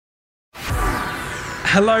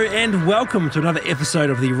Hello and welcome to another episode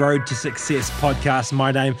of the Road to Success podcast.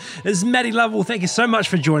 My name is Matty Lovell. Thank you so much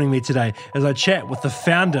for joining me today as I chat with the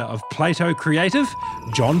founder of Plato Creative,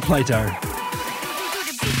 John Plato.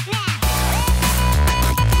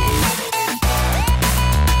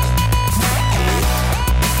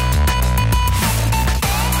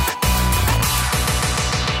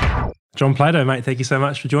 John Plato, mate, thank you so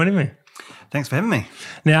much for joining me. Thanks for having me.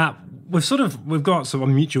 Now, we've got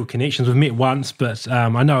some mutual connections. We've met once, but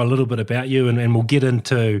I know a little bit about you, and we'll get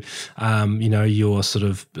into your sort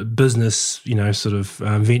of business,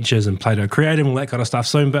 ventures and Plato Creative and all that kind of stuff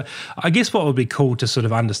soon. But I guess what would be cool to sort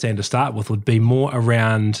of understand to start with would be more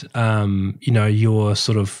around your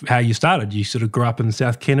sort of how you started. You sort of grew up in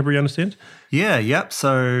South Canterbury, I understand? Yeah, yep.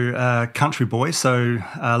 So country boy. So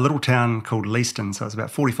a little town called Leeston. So it's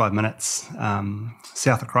about 45 minutes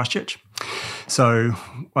south of Christchurch. So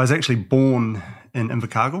I was actually born in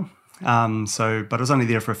Invercargill. But I was only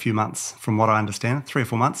there for a few months, from what I understand, 3 or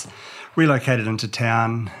 4 months. Relocated into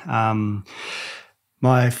town.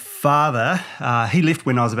 My father, he left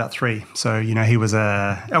when I was about 3. So, he was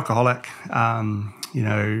a alcoholic,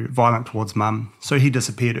 violent towards mum. So he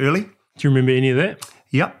disappeared early. Do you remember any of that?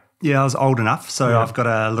 Yep. Yeah, I was old enough. So I've got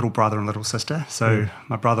a little brother and little sister. So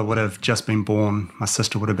my brother would have just been born. My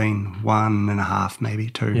sister would have been 1.5,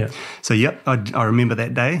 maybe 2. Yeah. So, I remember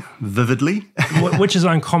that day vividly. Which is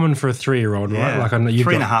uncommon for a 3-year-old, right? Yeah, like I know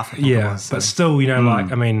 3.5, I think it was, so. But still,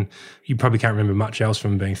 you probably can't remember much else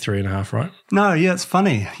from being 3.5, right? No, yeah, it's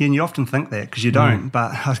funny. And you often think that because you don't.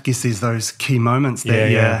 But I guess there's those key moments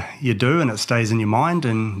that you do and it stays in your mind,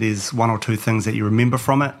 and there's 1 or 2 things that you remember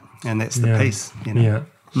from it, and that's the piece, Yeah.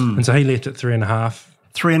 And so he left at 3.5.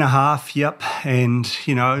 3.5, yep. And,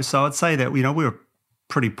 so I'd say that, we were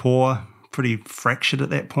pretty poor, pretty fractured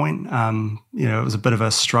at that point. It was a bit of a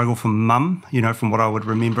struggle for mum, from what I would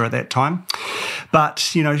remember at that time. But,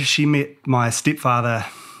 she met my stepfather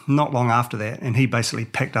not long after that, and he basically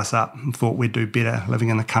picked us up and thought we'd do better living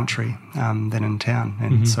in the country than in town.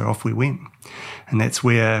 And so off we went. And that's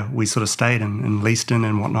where we sort of stayed in Leeston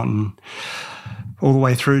and whatnot, and all the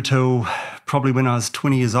way through till probably when I was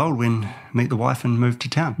 20 years old, when I met the wife and moved to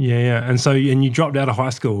town. Yeah. And so, you dropped out of high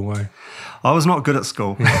school, right? I was not good at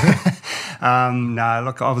school. No,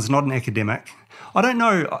 look, I was not an academic. I don't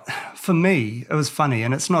know. For me, it was funny,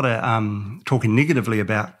 and it's not talking negatively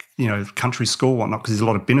about, country school or whatnot, because there's a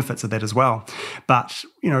lot of benefits of that as well. But,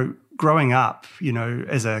 growing up,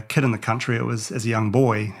 as a kid in the country, it was as a young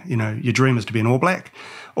boy, your dream is to be an All Black.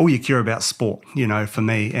 All you care about sport, for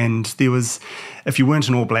me. And there was, if you weren't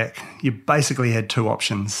an All Black, you basically had 2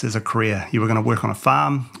 options as a career. You were going to work on a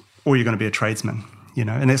farm or you're going to be a tradesman,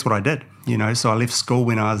 and that's what I did, So I left school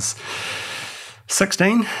when I was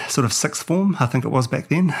 16, sort of 6th form, I think it was back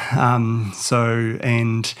then.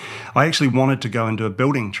 And I actually wanted to go and do a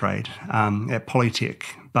building trade at Polytech,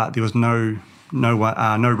 but there was no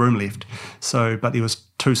room left. But there was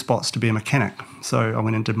 2 spots to be a mechanic. So I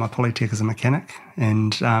went and did my Polytech as a mechanic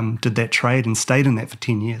and did that trade and stayed in that for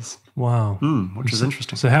 10 years. Wow. Which was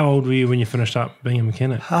interesting. So how old were you when you finished up being a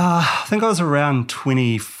mechanic? I think I was around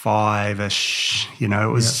 25-ish.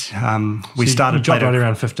 It was, we started... You dropped out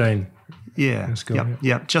around 15. Yeah,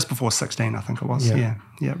 yep, just before 16, I think it was. Yeah,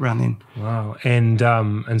 around then. Wow, and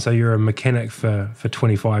so you're a mechanic for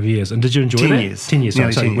 25 years, and did you enjoy 10 that? Years. 10 years.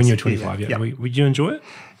 Sorry, 10 years. When you were 25, Would you enjoy it?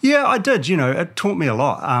 Yeah, I did. It taught me a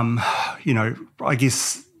lot. I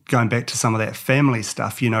guess going back to some of that family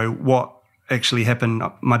stuff. What actually happened.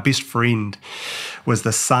 My best friend was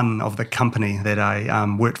the son of the company that I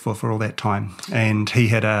worked for all that time, and he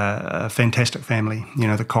had a fantastic family.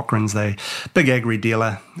 The Cochrans, they big agri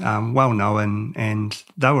dealer, well known, and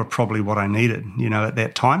they were probably what I needed, at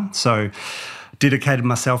that time. So dedicated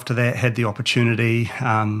myself to that, had the opportunity,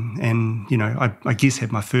 and I guess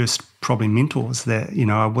had my first probably mentors that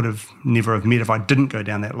I would have never have met if I didn't go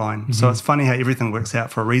down that line. Mm-hmm. So it's funny how everything works out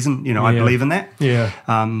for a reason. I believe in that. Yeah.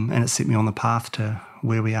 And it set me on the path to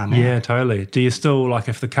where we are now. Yeah, totally. Do you still, like,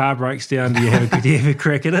 if the car breaks down, do you have a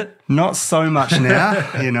crack at it? Not so much now.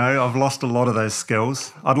 I've lost a lot of those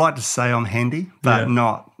skills. I'd like to say I'm handy, but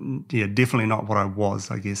definitely not what I was,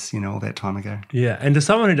 I guess, all that time ago. Yeah, and to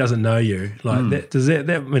someone who doesn't know you, like,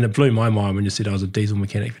 it blew my mind when you said I was a diesel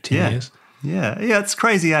mechanic for 10 years. Yeah, it's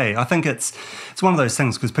crazy, eh? I think it's one of those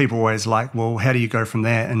things because people are always like, well, how do you go from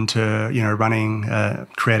that into, running a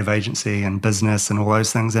creative agency and business and all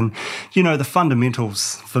those things? And, the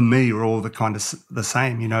fundamentals for me were all the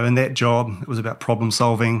same, in that job, it was about problem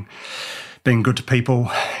solving, being good to people,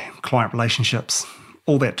 client relationships,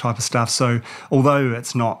 all that type of stuff. So although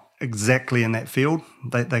it's not exactly in that field,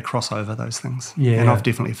 they cross over those things. Yeah. And I've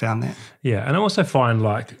definitely found that. Yeah, and I also find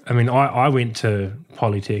I went to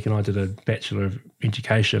Polytech and I did a Bachelor of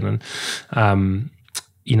Education, and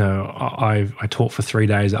I taught for 3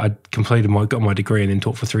 days. I got my degree and then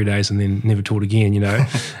taught for 3 days and then never taught again,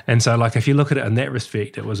 And so if you look at it in that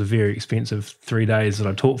respect, it was a very expensive 3 days that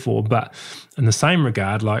I taught for. But in the same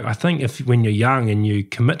regard, I think when you're young and you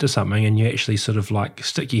commit to something and you actually sort of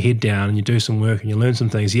stick your head down and you do some work and you learn some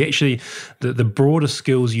things, you actually, the broader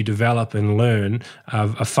skills you develop and learn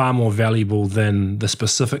are far more valuable than the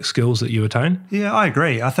specific skills that you attain. Yeah, I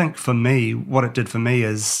agree. I think for me, what it did for me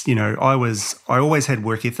is, I always had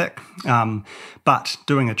work ethic, but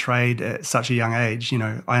doing a trade at such a young age,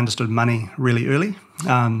 I understood money really early.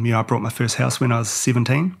 I bought my first house when I was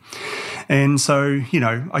 17. And so,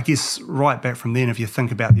 I guess right back from then, if you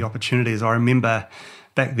think about the opportunities, I remember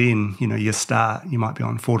back then, you might be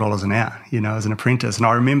on $4 an hour, as an apprentice. And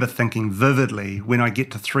I remember thinking vividly, when I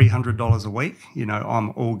get to $300 a week,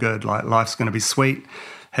 I'm all good. Life's going to be sweet,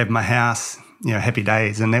 have my house, happy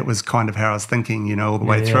days. And that was kind of how I was thinking, all the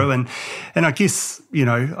way through. And I guess,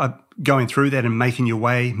 going through that and making your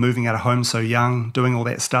way, moving out of home so young, doing all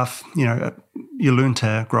that stuff, you learn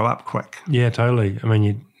to grow up quick. Yeah, totally. I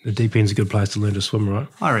mean, the deep end's a good place to learn to swim, right?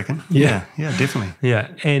 I reckon. Yeah, definitely. Yeah,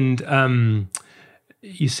 and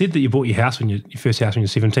you said that you bought your first house when you were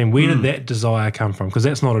 17. Where did that desire come from? Because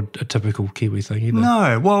that's not a typical Kiwi thing either.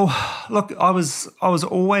 No, well, look, I was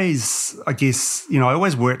always, I guess, I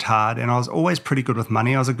always worked hard and I was always pretty good with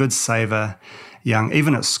money. I was a good saver young,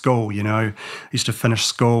 even at school, I used to finish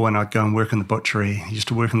school and I'd go and work in the butchery. I used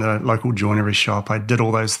to work in the local joinery shop. I did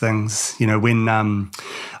all those things. When I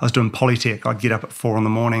was doing Polytech, I'd get up at 4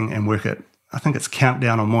 a.m. and work at, I think it's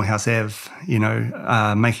Countdown on Morehouse Ave,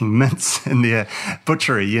 making mince in their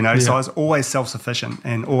butchery, So I was always self-sufficient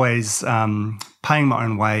and always paying my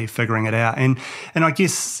own way, figuring it out. And I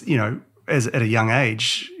guess, at a young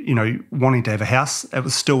age, wanting to have a house, it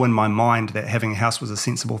was still in my mind that having a house was a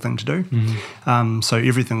sensible thing to do. Mm-hmm. So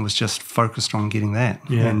everything was just focused on getting that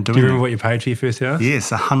and doing. Do you remember what you paid for your first house?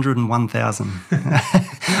 Yes, $101,000.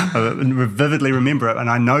 I vividly remember it, and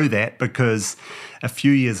I know that because a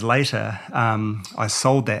few years later, I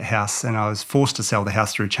sold that house, and I was forced to sell the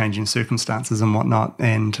house through changing circumstances and whatnot,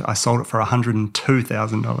 and I sold it for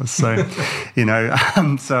 $102,000.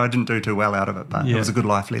 So, so I didn't do too well out of it, but it was a good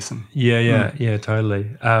life lesson. Yeah,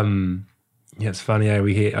 totally. It's funny.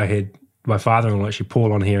 I had my father-in-law, actually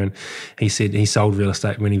Paul, on here, and he said he sold real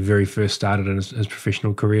estate when he very first started in his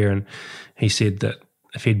professional career, and he said that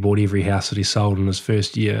if he'd bought every house that he sold in his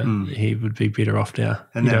first year, he would be better off now.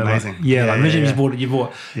 Isn't that amazing? Imagine you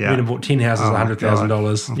bought 10 houses,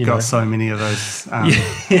 $100,000. I've got so many of those. So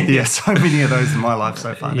many of those in my life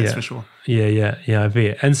so far. That's for sure. Yeah, I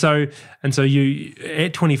bet. And so you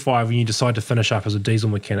at 25, when you decide to finish up as a diesel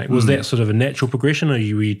mechanic, was that sort of a natural progression, or were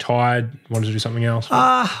you tired, wanted to do something else?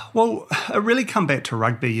 Well, it really come back to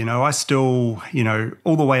rugby. I still,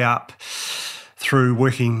 all the way up through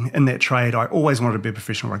working in that trade, I always wanted to be a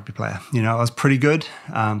professional rugby player. I was pretty good,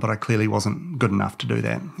 but I clearly wasn't good enough to do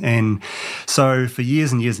that. And so for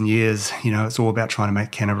years and years and years, it's all about trying to make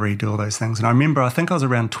Canterbury, do all those things. And I remember, I think I was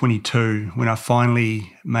around 22 when I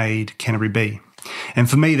finally made Canterbury B. And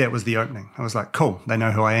for me, that was the opening. I was like, cool, they know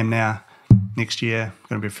who I am now. Next year, I'm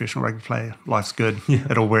going to be a professional rugby player. Life's good.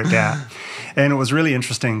 It all worked out. And it was really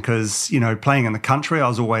interesting because, playing in the country, I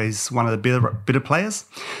was always one of the better players.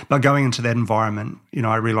 But going into that environment,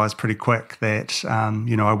 I realised pretty quick that,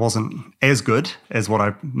 I wasn't as good as what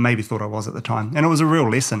I maybe thought I was at the time. And it was a real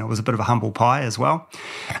lesson. It was a bit of a humble pie as well.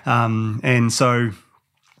 And so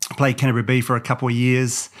I played Canterbury B for a couple of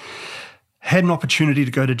years. Had an opportunity to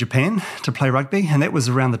go to Japan to play rugby, and that was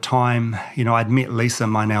around the time, I'd met Lisa,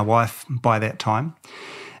 my now wife, by that time.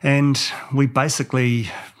 And we basically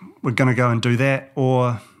were going to go and do that,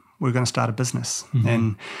 or we were going to start a business. Mm-hmm.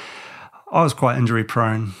 And I was quite injury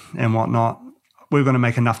prone and whatnot. We were going to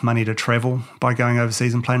make enough money to travel by going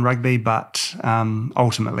overseas and playing rugby, but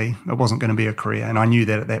ultimately it wasn't going to be a career. And I knew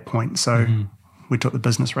that at that point. So we took the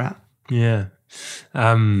business route. Yeah.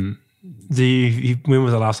 When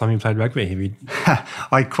was the last time you played rugby?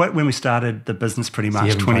 I quit when we started the business pretty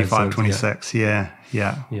much, 25, 26. Yeah.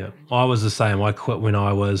 I was the same. I quit when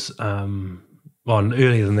I was,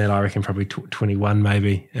 earlier than that, I reckon probably 21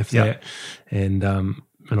 maybe, if that. And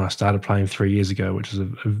I started playing 3 years ago, which is a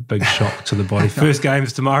big shock to the body. First game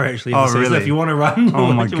is tomorrow, actually. Oh, really? If you want to run.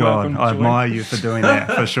 Oh, my God. I admire you for doing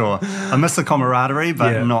that, for sure. I miss the camaraderie,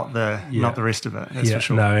 but not the rest of it, that's for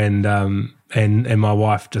sure. No, and my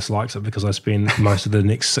wife dislikes it because I spend most of the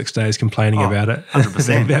next 6 days complaining about it,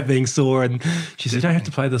 100%. about being sore. And she said, "You don't have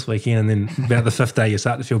to play this weekend." And then about the 5th day, you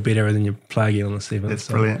start to feel better, and then you play again on the 7th. That's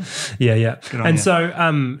brilliant. Yeah. And you.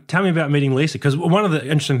 so, tell me about meeting Lisa, because one of the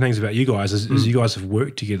interesting things about you guys is you guys have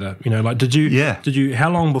worked together. You know, like did you? How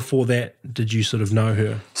long before that did you sort of know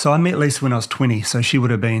her? So I met Lisa when I was 20, so she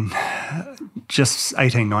would have been just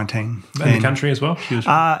 18, 19. In the country as well? She was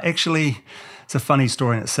actually, it's a funny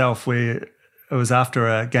story in itself where it was after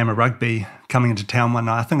a game of rugby coming into town one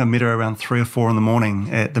night. I think I met her around 3 or 4 in the morning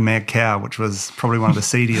at the Mad Cow, which was probably one of the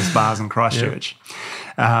seediest bars in Christchurch.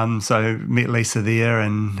 So met Lisa there,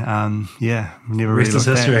 and never really looked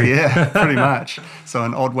back. Yeah, pretty much. So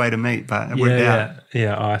an odd way to meet, but it worked out.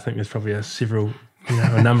 Yeah, I think there's probably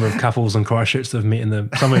a number of couples in Christchurch that have met in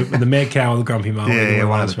the Mad Cow or the Grumpy Mole. Yeah,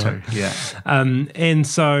 one of the two. Yeah. And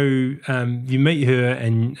so you meet her,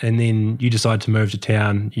 and then you decide to move to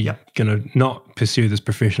town. You're going to not pursue this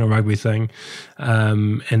professional rugby thing.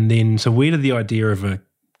 And then, so where did the idea of a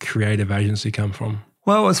creative agency come from?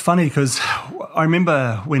 Well, it was funny because I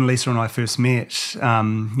remember when Lisa and I first met,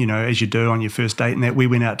 as you do on your first date, and that we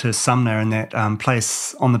went out to Sumner in that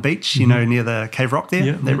place on the beach, near the Cave Rock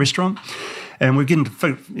there, that restaurant. And we're getting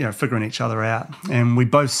to figuring each other out. And we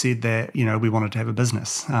both said that, we wanted to have a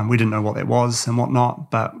business. We didn't know what that was and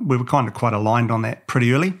whatnot, but we were kind of quite aligned on that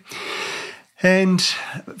pretty early. And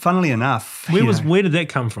funnily enough... Where did that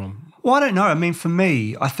come from? Well, I don't know. I mean,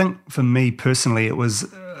 I think for me personally, it was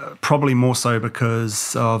probably more so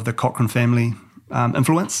because of the Cochrane family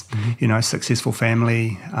influence, successful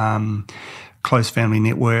family, close family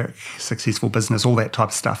network, successful business, all that type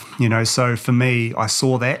of stuff, So for me, I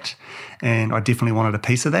saw that and I definitely wanted a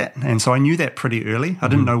piece of that. And so I knew that pretty early. I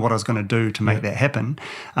didn't know what I was going to do to make that happen.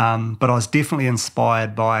 But I was definitely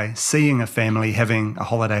inspired by seeing a family having a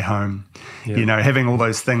holiday home, having all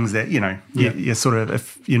those things that, you sort of,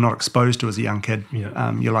 if you're not exposed to as a young kid,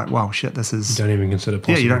 you're like, wow, shit, this is... You don't even consider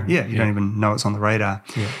possible. You don't even know it's on the radar.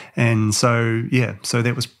 Yeah. And so, so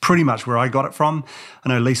that was pretty much where I got it from. I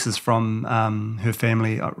know Lisa's from her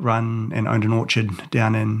family run and owned an orchard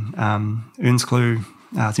down in Earnscleugh,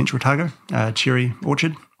 Central Otago, cherry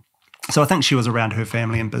orchard. So I think she was around her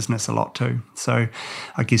family and business a lot too. So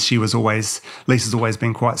I guess Lisa's always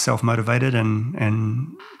been quite self-motivated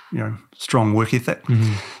and strong work ethic.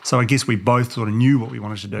 Mm-hmm. So I guess we both sort of knew what we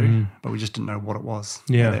wanted to do, but we just didn't know what it was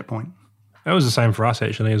at that point. That was the same for us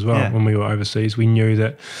actually as well. Yeah. When we were overseas, we knew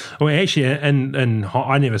that. Well, actually, and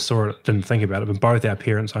I never saw it, didn't think about it. But both our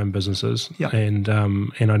parents owned businesses, and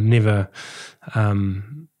I never,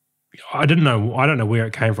 I don't know where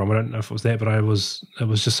it came from. I don't know if it was that, but it was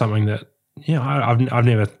just something that. Yeah, I've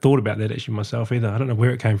never thought about that actually myself either. I don't know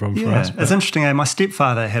where it came from for us. It's interesting. My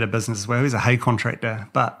stepfather had a business as well. He was a hay contractor,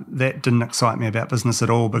 but that didn't excite me about business at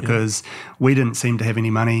all because we didn't seem to have any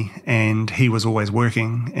money and he was always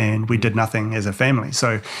working and we did nothing as a family.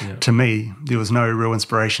 So to me, there was no real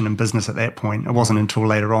inspiration in business at that point. It wasn't until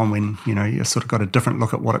later on when, you sort of got a different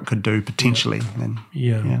look at what it could do potentially.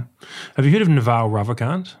 Yeah. Have you heard of Naval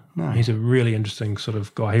Ravikant? No. He's a really interesting sort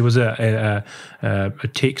of guy. He was a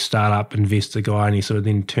tech startup investor guy, and he sort of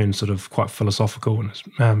then turned sort of quite philosophical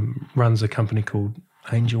and runs a company called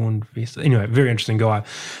Angel Investor. Anyway, very interesting guy,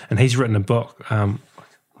 and he's written a book. I'll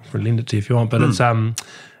lend it to you if you want, but it's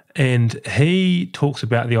and he talks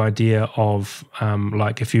about the idea of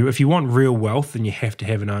like if you want real wealth, then you have to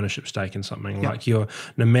have an ownership stake in something. Like no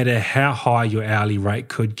matter how high your hourly rate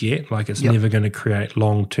could get, like it's never going to create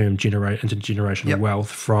long-term intergenerational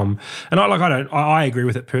wealth from. And I agree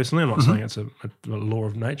with it personally. I'm not saying it's a law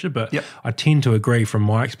of nature, but I tend to agree from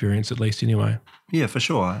my experience, at least anyway. Yeah, for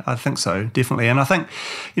sure. I think so, definitely. And I think,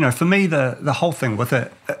 for me, the whole thing with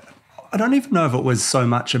it. I don't even know if it was so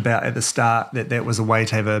much about at the start that was a way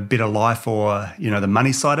to have a better life or, the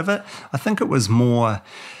money side of it. I think it was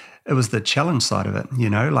the challenge side of it,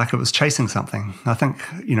 like it was chasing something. I think,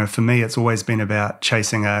 for me, it's always been about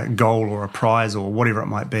chasing a goal or a prize or whatever it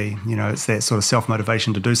might be. It's that sort of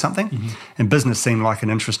self-motivation to do something. Mm-hmm. And business seemed like it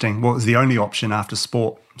was the only option after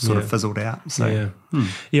sport sort of fizzled out. So,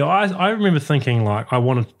 I remember thinking like I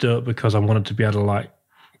wanted to do it because I wanted to be able to like,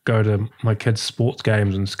 go to my kids' sports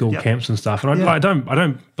games and school camps and stuff. And I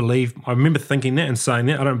don't believe, I remember thinking that and saying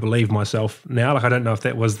that. I don't believe myself now. Like, I don't know if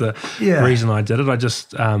that was the reason I did it. I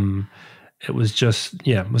just, it was just,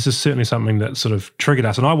 it was just certainly something that sort of triggered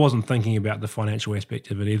us. And I wasn't thinking about the financial aspect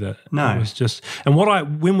of it either. No. It was just, and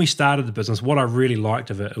when we started the business, what I really liked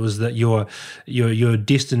of it was that your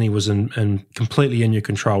destiny was in completely in your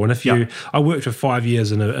control. And if I worked for 5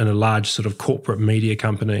 years in a large sort of corporate media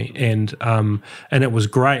company, and it was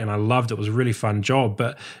great, and I loved it. It was a really fun job.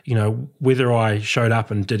 But, whether I showed up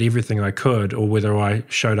and did everything I could, or whether I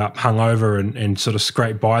showed up hungover and sort of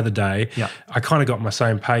scraped by the day, I kind of got my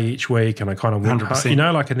same pay each week, and I kind of went,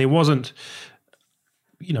 100%. and there wasn't,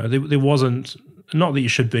 there wasn't, not that you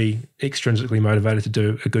should be extrinsically motivated to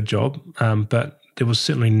do a good job, but there was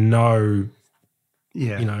certainly no,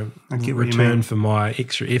 return for my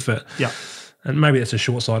extra effort. Yeah. And maybe that's a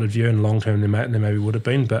short-sighted view, and long-term there maybe would have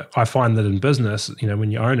been. But I find that in business,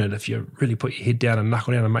 when you own it, if you really put your head down and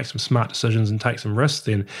knuckle down and make some smart decisions and take some risks,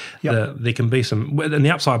 then there can be some, and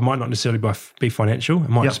the upside might not necessarily be financial. It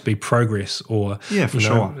might just be progress or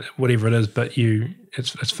whatever it is. But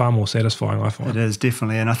it's far more satisfying, I find. It is,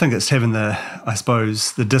 definitely. And I think it's having the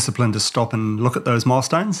discipline to stop and look at those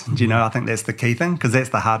milestones. I think that's the key thing, because that's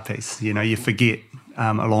the hard piece. You forget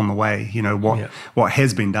along the way, what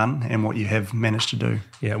has been done and what you have managed to do.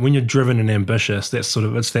 Yeah, when you're driven and ambitious, that's sort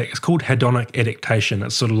of, it's called hedonic adaptation.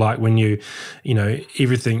 It's sort of like when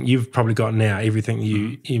everything you've probably got now, everything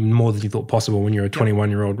even more than you thought possible when you're a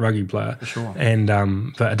 21-year-old rugby player. For sure. And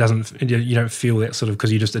but it doesn't, you don't feel that sort of,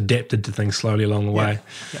 because you just adapted to things slowly along the way.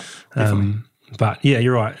 Yeah, definitely. But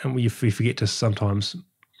you're right, and we forget to sometimes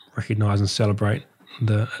recognise and celebrate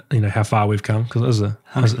how far we've come, because it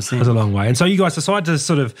is a long way. And so you guys decide to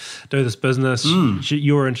sort of do this business.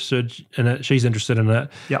 You're interested in it, she's interested in it.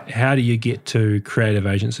 Yep. How do you get to creative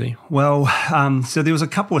agency? Well, so there was a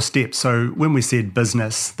couple of steps. So when we said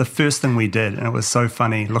business, the first thing we did, and it was so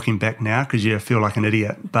funny looking back now because you feel like an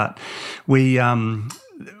idiot, but we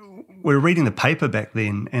were reading the paper back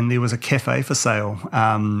then, and there was a cafe for sale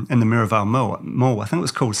in the Mirabelle Mall. I think it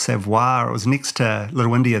was called Savoir. It was next to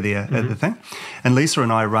Little India there at the thing. And Lisa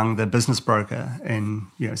and I rung the business broker and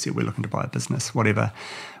said we're looking to buy a business, whatever.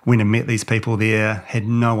 Went and met these people there, had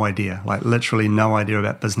no idea, like literally no idea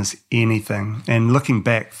about business, anything. And looking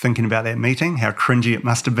back, thinking about that meeting, how cringy it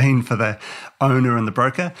must have been for the owner and the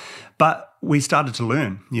broker. But we started to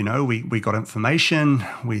learn, we got information,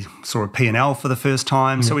 we saw a P&L for the first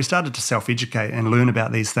time. So we started to self-educate and learn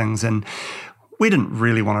about these things. And we didn't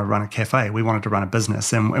really want to run a cafe. We wanted to run a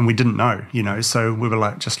business, and we didn't know, so we were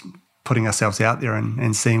like just putting ourselves out there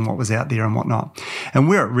and seeing what was out there and whatnot. And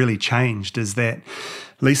where it really changed is that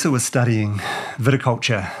Lisa was studying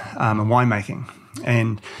viticulture and winemaking.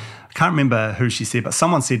 And I can't remember who she said, but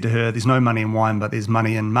someone said to her, there's no money in wine, but there's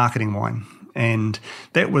money in marketing wine. And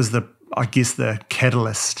that was the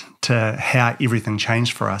catalyst to how everything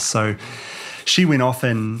changed for us. So she went off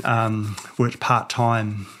and worked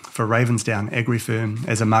part-time for Ravensdown Agri Firm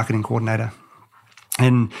as a marketing coordinator.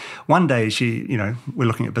 And one day we're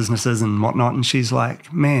looking at businesses and whatnot, and she's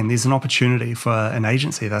like, man, there's an opportunity for an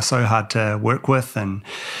agency. They're so hard to work with, and,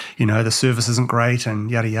 the service isn't great, and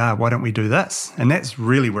yada, yada, why don't we do this? And that's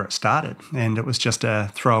really where it started. And it was just a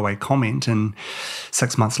throwaway comment. And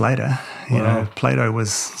 6 months later, Plato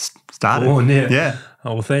was started. Oh, yeah.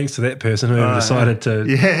 Oh, well, thanks to that person who decided to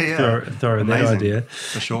throw that idea.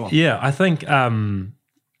 For sure. Yeah, I think, I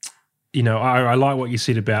like what you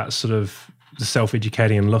said about sort of the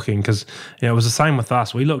self-educating and looking, because it was the same with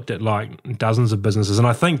us. We looked at like dozens of businesses, and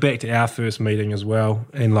I think back to our first meeting as well,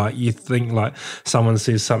 and like you think like someone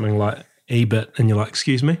says something like EBIT and you're like,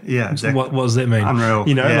 excuse me? Yeah, exactly. What does that mean? Unreal.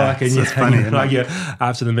 It's funny.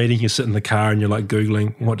 After the meeting you sit in the car and you're like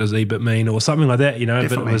Googling what does EBIT mean or something like that,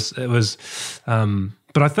 Definitely. But it was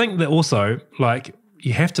but I think that also like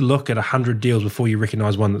you have to look at 100 deals before you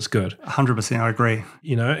recognise one that's good. 100%, I agree.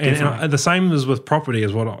 And the same as with property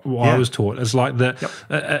is what I was taught. It's like that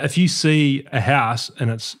if you see a house and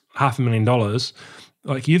it's $500,000,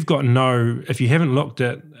 like you've got if you haven't looked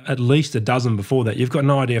at least a dozen before that, you've got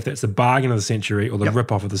no idea if that's the bargain of the century or the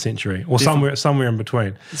rip-off of the century or somewhere in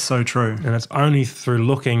between. It's so true. And it's only through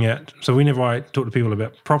looking at, so whenever I talk to people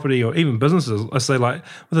about property or even businesses, I say like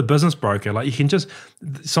with a business broker, like you can just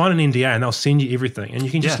sign an NDA and they'll send you everything and you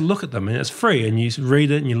can just look at them and it's free and you read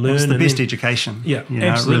it and you learn. It's the best education. Yeah,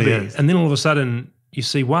 absolutely. It really is. And then all of a sudden you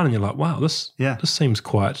see one and you're like, wow, this seems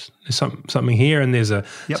quite, there's something here and there's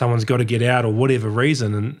someone's got to get out or whatever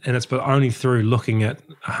reason. And it's but only through looking at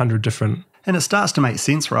 100 different. And it starts to make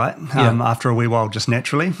sense, right? After a wee while, just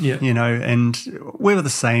naturally, and we were the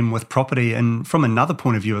same with property. And from another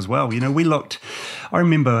point of view as well, we looked, I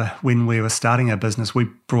remember when we were starting our business, we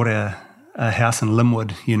brought a house in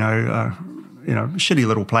Linwood, shitty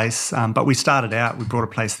little place. But we started out, we brought a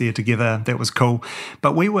place there together. That was cool.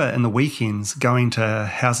 But we were in the weekends going to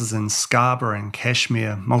houses in Scarborough and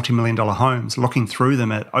Cashmere, multi-million-dollar homes, looking through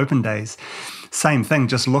them at open days. Same thing,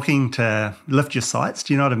 just looking to lift your sights,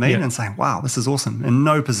 do you know what I mean? Yeah. And saying, wow, this is awesome. In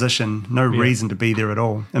no position, no reason to be there at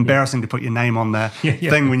all. Embarrassing to put your name on the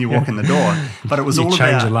thing when you walk in the door. But it was all about...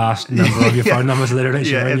 You change the last number of your phone numbers later.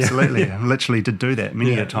 Yeah, absolutely. I literally did do that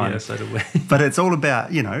many a time. Yeah, so did we. But it's all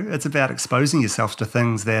about, it's about exposing yourself to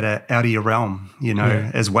things that are out of your realm,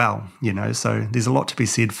 as well, So there's a lot to be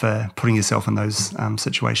said for putting yourself in those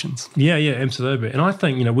situations. Yeah, absolutely. And I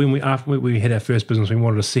think, when after we had our first business, we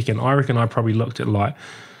wanted a second. I reckon I probably looked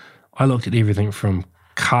at everything from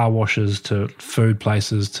car washes to food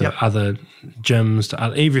places to other gyms to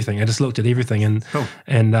everything. I just looked at everything, and cool.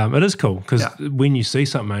 and it is cool because when you see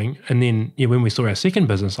something, and then when we saw our second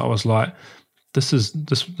business, I was like, this is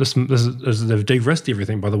they've de-risked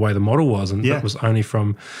everything by the way the model was, and that was only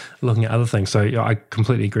from looking at other things. So I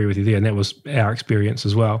completely agree with you there, and that was our experience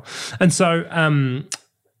as well. And so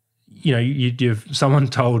someone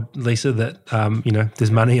told Lisa that there's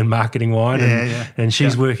money in marketing wine, and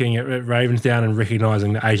she's working at Ravensdown and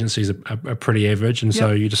recognising that agencies are pretty average, and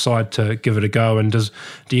so you decide to give it a go. And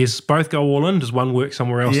do you both go all in? Does one work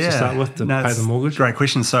somewhere else to start with to pay the mortgage? Great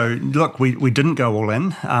question. So look, we didn't go all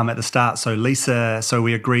in at the start. So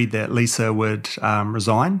we agreed that Lisa would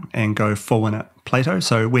resign and go full in at Plato.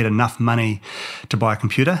 So we had enough money to buy a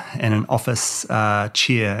computer and an office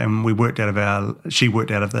chair, and she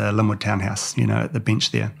worked out of the Linwood townhouse, at the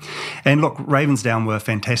bench there. And look, Ravensdown were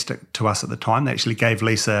fantastic to us at the time. They actually gave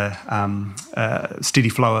Lisa a steady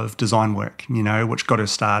flow of design work, which got her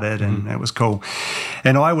started, and it was cool.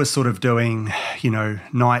 And I was sort of doing,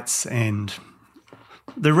 nights, and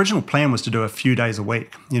the original plan was to do a few days a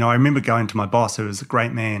week. I remember going to my boss, who was a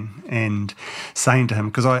great man, and saying to him,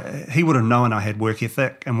 because he would have known I had work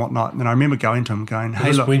ethic and whatnot, and I remember going to him going,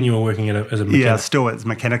 hey, look. When you were working as a mechanic? Yeah, still as a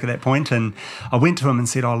mechanic at that point. And I went to him and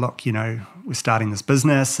said, oh, look, we're starting this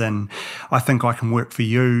business, and I think I can work for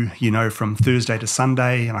you, from Thursday to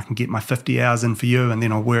Sunday, and I can get my 50 hours in for you, and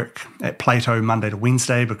then I'll work at Plato Monday to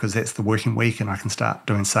Wednesday because that's the working week, and I can start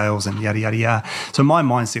doing sales and yada, yada, yada. So my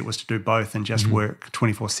mindset was to do both and just work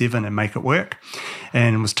 24/7 and make it work,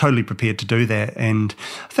 and was totally prepared to do that. And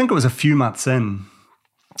I think it was a few months in,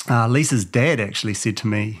 Lisa's dad actually said to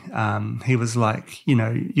me, he was like, you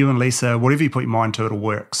and Lisa, whatever you put your mind to, it'll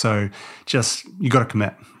work. So just, you got to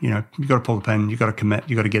commit, you got to pull the pin, you got to commit,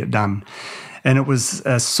 you got to get it done. And it was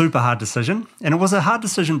a super hard decision. And it was a hard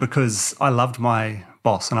decision because I loved my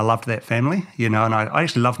boss and I loved that family, and I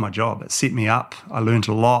actually loved my job. It set me up. I learned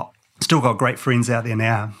a lot. Still got great friends out there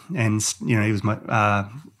now. And, he was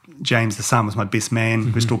James, the son, was my best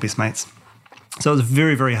man. We're still best mates. So it was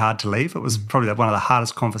very, very hard to leave. It was probably one of the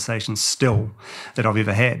hardest conversations still that I've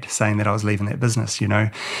ever had, saying that I was leaving that business,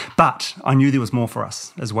 But I knew there was more for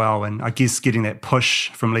us as well. And I guess getting that push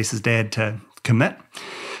from Lisa's dad to commit,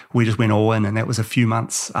 we just went all in, and that was a few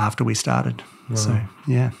months after we started. Wow. So,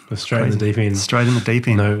 yeah. Straight in the deep end. Straight in the deep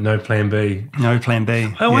end. No plan B. No plan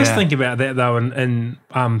B. I always think about that, though, and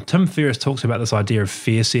Tim Ferriss talks about this idea of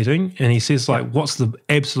fear setting, and he says, what's the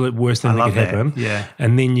absolute worst thing that could happen? Yeah.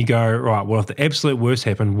 And then you go, right, well, if the absolute worst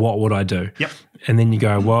happened, what would I do? Yep. And then you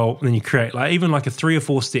go, well, then you create even a 3 or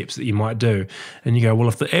 4 steps that you might do. And you go, well,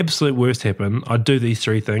 if the absolute worst happened, I'd do these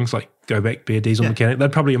 3 things, go back, be a diesel mechanic.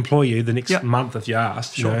 They'd probably employ you the next month if you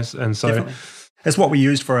asked. Sure. And so... Definitely. It's what we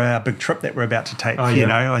used for our big trip that we're about to take.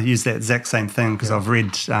 I used that exact same thing because I've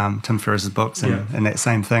read Tim Ferriss's books and that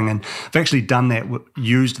same thing. And I've actually done that,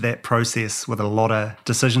 used that process with a lot of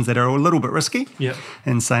decisions that are a little bit risky. Yeah.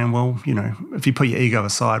 And saying, well, if you put your ego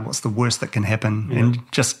aside, what's the worst that can happen? Yeah.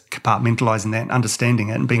 And just compartmentalising that and understanding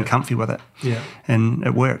it and being comfy with it. Yeah. And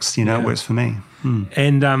it works, it works for me.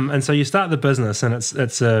 And so you start the business, and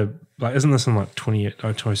it's a... isn't this in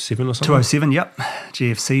 2007 or something? 2007, yep.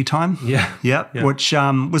 GFC time. Yeah. Yep. Which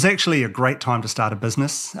was actually a great time to start a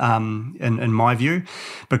business, in my view,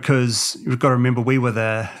 because you've got to remember we were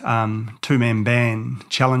the 2-man band,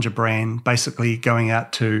 challenger brand, basically going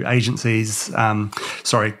out to agencies,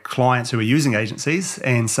 clients who were using agencies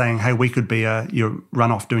and saying, hey, we could be your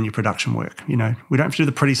run-off doing your production work. We don't have to do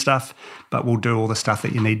the pretty stuff, but we'll do all the stuff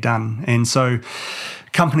that you need done. And so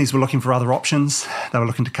companies were looking for other options. They were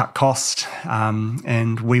looking to cut cost,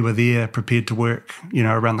 and we were there prepared to work,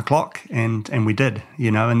 around the clock, and we did,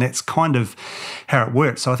 and that's kind of how it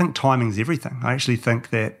worked. So I think timing's everything. I actually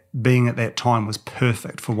think that being at that time was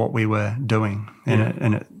perfect for what we were doing,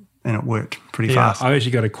 and it and it worked pretty fast. I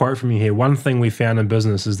actually got a quote from you here. One thing we found in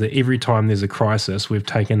business is that every time there's a crisis, we've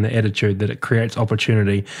taken the attitude that it creates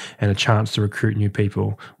opportunity and a chance to recruit new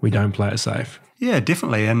people. We don't play it safe. Yeah,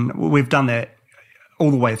 definitely. And we've done that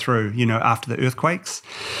all the way through. After the earthquakes,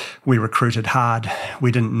 we recruited hard.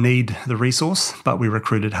 We didn't need the resource, but we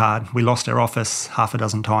recruited hard. We lost our office half a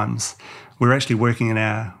dozen times. We were actually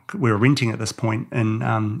we were renting at this point in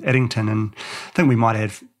Addington, and I think we might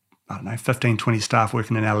have, 15, 20 staff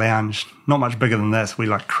working in our lounge. Not much bigger than this. We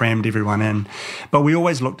crammed everyone in. But we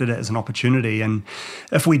always looked at it as an opportunity. And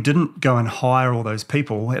if we didn't go and hire all those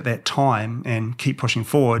people at that time and keep pushing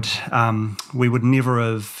forward, we would never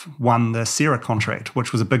have won the Sarah contract,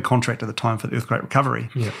 which was a big contract at the time for the earthquake recovery.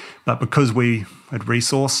 Yeah. But because we had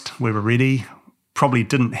resourced, we were ready, from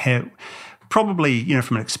an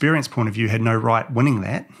experience point of view, had no right winning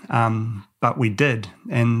that. But we did.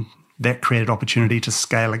 And that created opportunity to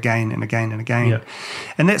scale again and again and again. Yeah.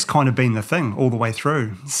 And that's kind of been the thing all the way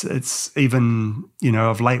through. It's even,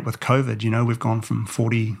 of late with COVID, we've gone from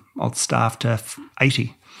 40 odd staff to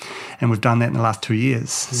 80. And we've done that in the last 2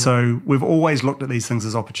 years. Yeah. So we've always looked at these things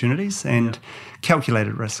as opportunities and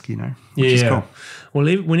calculated risk, which is cool. Well,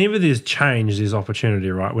 whenever there's change, there's opportunity,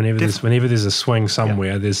 right? Whenever there's a swing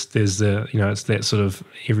somewhere, there's the it's that sort of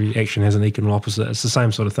every action has an equal opposite. It's the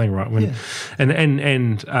same sort of thing, right?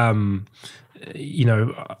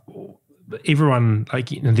 Everyone,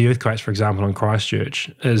 the earthquakes, for example, in Christchurch,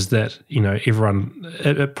 is that, everyone,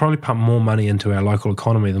 it probably pumped more money into our local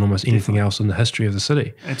economy than almost anything else in the history of the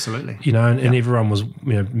city. Absolutely. And everyone was,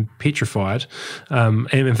 petrified.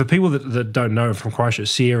 And for people that don't know from Christchurch,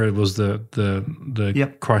 Sierra was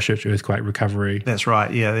the Christchurch earthquake recovery. That's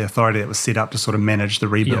right. Yeah. The authority that was set up to sort of manage the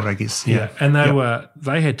rebuild, I guess. Yeah. And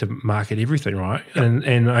they had to market everything, right? Yep.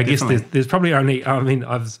 And I guess there's probably only,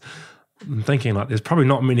 I'm thinking there's probably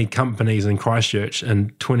not many companies in Christchurch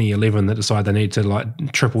in 2011 that decide they need to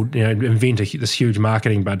triple, invent this huge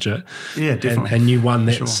marketing budget. Yeah, definitely. And you won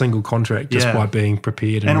that single contract just by being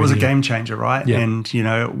prepared. And it was a game changer, right? Yeah. And,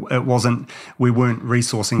 we weren't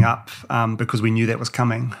resourcing up because we knew that was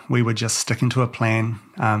coming. We were just sticking to a plan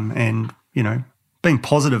and, being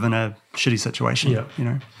positive in a shitty situation,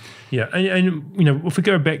 Yeah, and if we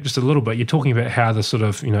go back just a little bit, you're talking about how the sort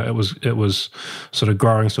of it was sort of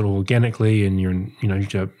growing sort of organically, and you're in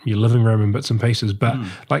your living room and bits and pieces. But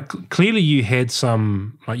clearly you had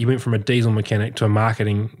some you went from a diesel mechanic to a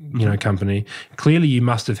marketing company. Clearly you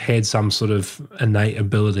must have had some sort of innate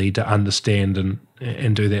ability to understand and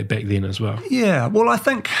do that back then as well. Yeah, well, I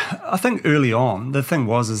think early on the thing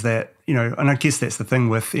is that and I guess that's the thing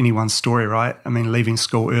with anyone's story, right? I mean, leaving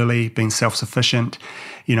school early, being self-sufficient,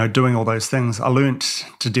 doing all those things. I learnt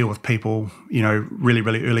to deal with people, really,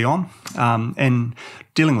 really early on. And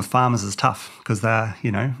dealing with farmers is tough because they're,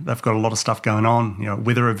 they've got a lot of stuff going on,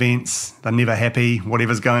 weather events, they're never happy,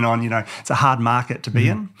 whatever's going on, it's a hard market to be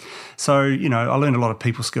in. So, I learned a lot of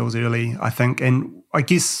people skills early, I think. And I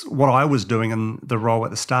guess what I was doing in the role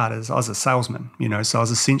at the start is I was a salesman, so I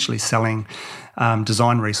was essentially selling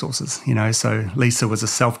design resources, so Lisa was a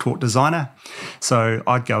self-taught designer. So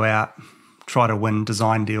I'd go out, try to win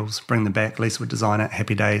design deals, bring them back. Lisa would design it,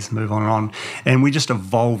 happy days, move on and on. And we just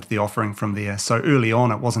evolved the offering from there. So early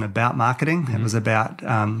on, it wasn't about marketing. It was about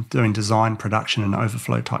doing design, production and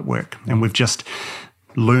overflow type work. And we've just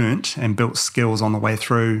learnt and built skills on the way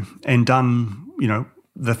through and done,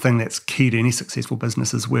 the thing that's key to any successful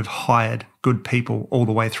business is we've hired good people all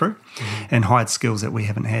the way through and hired skills that we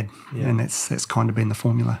haven't had. Yeah. And that's kind of been the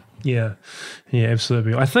formula. Yeah,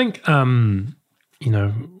 absolutely. I think,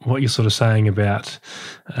 what you're sort of saying about,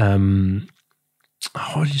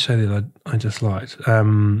 what did you say that I just liked?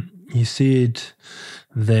 You said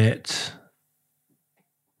that,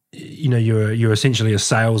 you're essentially a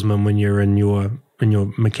salesman when you're in your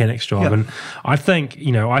mechanics job. Yep. And I think,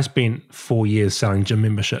 I spent 4 years selling gym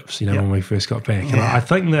memberships, when we first got back. And I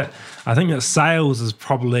think that sales is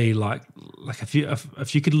probably like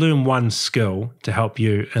if you could learn one skill to help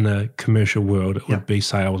you in a commercial world, it would be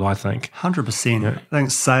sales, I think. 100%. I think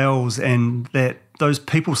sales and those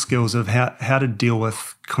people skills of how to deal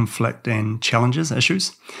with conflict and challenges,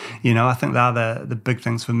 issues. I think they're the big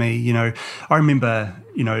things for me. I remember,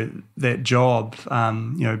 that job,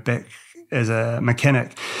 back as a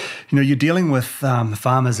mechanic, you're dealing with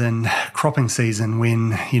farmers in cropping season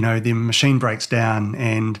when, their machine breaks down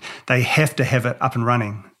and they have to have it up and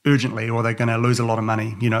running urgently or they're going to lose a lot of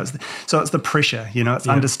money. So it's the pressure, it's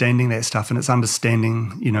understanding that stuff and it's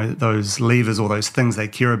understanding, those levers or those things they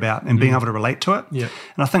care about and being able to relate to it. Yeah.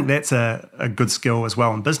 And I think that's a good skill as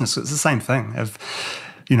well in business. It's the same thing. If,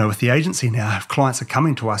 with the agency now, if clients are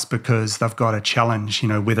coming to us because they've got a challenge,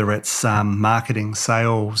 whether it's marketing,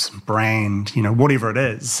 sales, brand, whatever it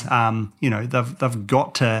is, they've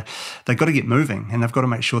got to get moving, and they've got to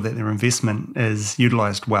make sure that their investment is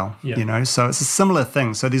utilised well. So it's a similar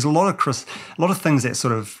thing. So there's a lot of things that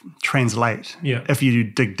sort of translate if you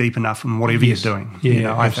dig deep enough in whatever you're doing.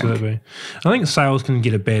 Absolutely. I think sales can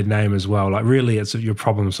get a bad name as well. Like really, it's you're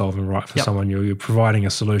problem solving, right? For someone, you're providing a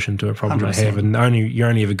solution to a problem 100%. They have, and you're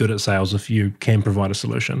only ever good at sales if you can provide a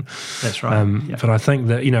solution. That's right. But I think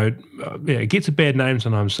that it gets a bad name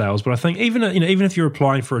sometimes, sales. But I think even if you're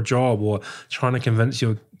applying for a job or trying to convince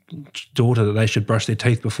your daughter that they should brush their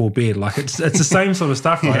teeth before bed, like it's the same sort of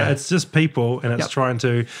stuff, right? It's just people, and it's trying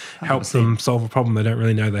to help 100%. Them solve a problem they don't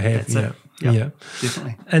really know they have. That's it. Yeah,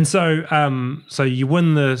 definitely. And so you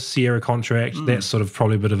win the Sierra contract. That's sort of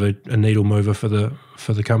probably a bit of a needle mover for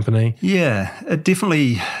the company. Yeah, it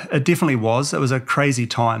definitely was. It was a crazy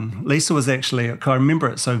time. Lisa was actually, I remember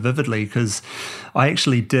it so vividly because I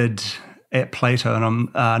actually did at Plato,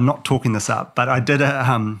 and I'm not talking this up, but I did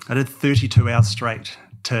 32 hours straight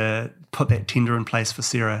to put that tender in place for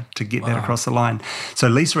Sarah to get that across the line. So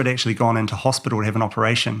Lisa had actually gone into hospital to have an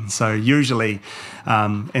operation. So usually,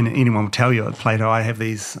 and anyone will tell you at Plato, I have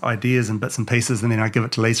these ideas and bits and pieces, and then I give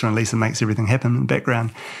it to Lisa, and Lisa makes everything happen in the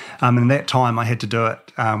background. And that time I had to do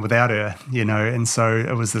it without her, and so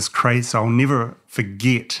it was this crazy. So I'll never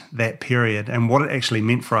forget that period and what it actually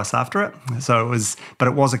meant for us after it. So it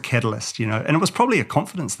was a catalyst, and it was probably a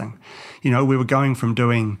confidence thing. We were going from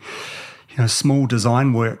doing small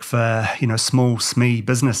design work for, small SME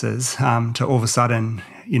businesses to all of a sudden,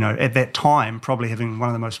 at that time, probably having one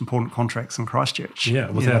of the most important contracts in Christchurch. Yeah,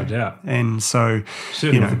 without a doubt. And so...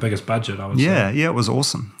 Certainly with the biggest budget, I would say. Yeah, it was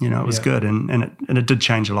awesome. It was good, and it did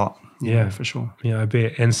change a lot. Yeah, for sure. Yeah, I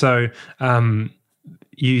bet. And so...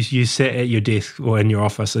 You sat at your desk or in your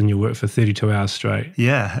office and you worked for 32 hours straight.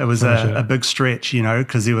 Yeah, it was a big stretch,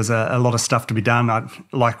 because there was a lot of stuff to be done.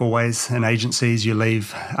 Like always in agencies, you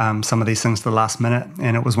leave some of these things to the last minute,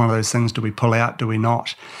 and it was one of those things, do we pull out, do we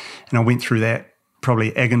not? And I went through that,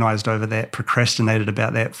 probably agonised over that, procrastinated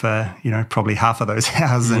about that for, probably half of those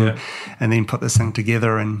hours and then put this thing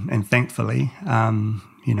together and thankfully,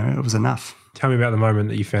 it was enough. Tell me about the moment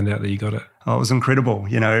that you found out that you got it. Oh, it was incredible,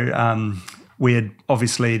 we had,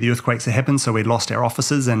 obviously, the earthquakes had happened, so we'd lost our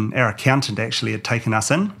offices, and our accountant actually had taken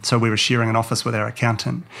us in. So we were sharing an office with our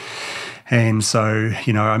accountant. And so,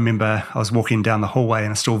 I remember I was walking down the hallway,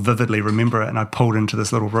 and I still vividly remember it, and I pulled into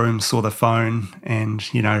this little room, saw the phone, and,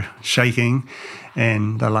 shaking.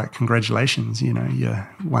 And they're like, congratulations, you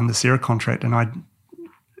won the Sierra contract. And I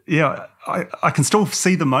can still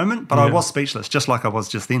see the moment, but I was speechless, just like I was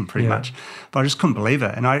just then, pretty much. But I just couldn't believe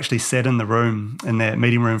it. And I actually sat in that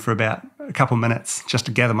meeting room for about a couple of minutes just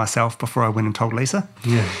to gather myself before I went and told Lisa.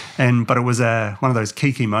 Yeah. But it was one of those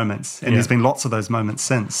key moments. And there's been lots of those moments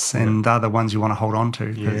since. And they're the ones you want to hold on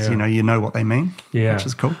to because, you know what they mean, which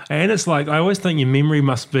is cool. And it's like, I always think your memory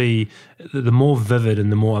must be, the more vivid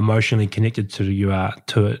and the more emotionally connected you are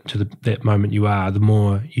to that moment you are, the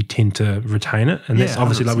more you tend to retain it. And that's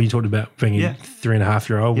obviously 100%. Like when you talked about being a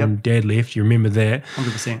 3.5-year-old when Dad left, you remember that.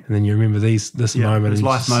 100%. And then you remember this moment. There's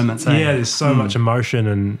life moments. There's so much emotion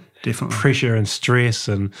and definitely pressure and stress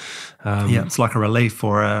and it's like a relief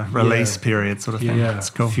or a release period sort of thing. Yeah,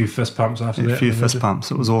 it's cool. A few fist pumps after that. A few fist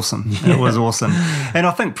pumps. It was awesome. It was awesome. And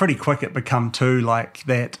I think pretty quick it become too like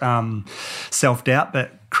that self-doubt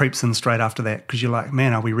that creeps in straight after that because you're like,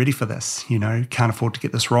 man, are we ready for this? Can't afford to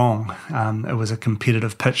get this wrong. It was a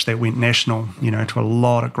competitive pitch that went national, to a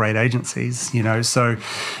lot of great agencies, so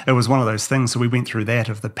it was one of those things. So we went through that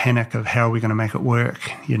of the panic of how are we going to make it work,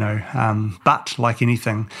 but like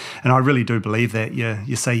anything, and I really do believe that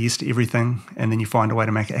you say yes to everything and then you find a way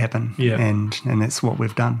to make it happen. Yeah. And that's what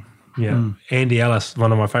we've done. Yeah. Andy Ellis,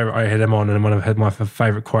 one of my favorite, I had him on, and my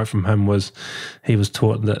favorite quote from him was, he was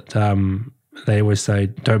taught that, they always say,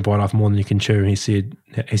 don't bite off more than you can chew. And he said,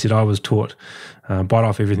 I was taught, bite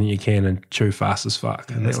off everything you can and chew fast as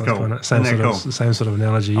fuck. And that's that cool. was same sort of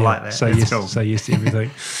analogy. I like that. Say yes to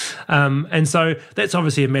everything. And so that's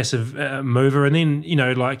obviously a massive mover. And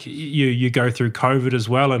then, like you go through COVID as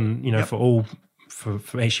well. And,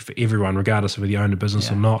 for everyone, regardless of whether you own a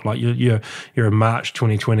business or not, like you're in March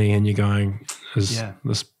 2020 and you're going, is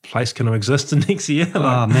this place going to exist in next year?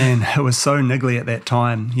 Oh man, it was so niggly at that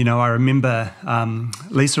time. I remember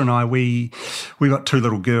Lisa and I, we got two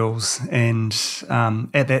little girls, and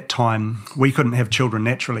at that time we couldn't have children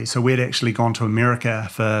naturally, so we'd actually gone to America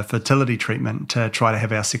for fertility treatment to try to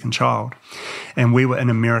have our second child, and we were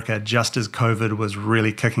in America just as COVID was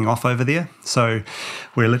really kicking off over there. So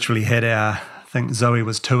we literally had our think Zoe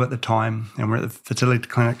was 2 at the time, and we're at the fertility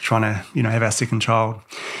clinic trying to, have our second child.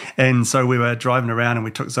 And so we were driving around and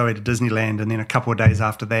we took Zoe to Disneyland, and then a couple of days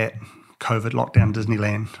after that, COVID locked down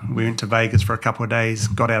Disneyland. We went to Vegas for a couple of days,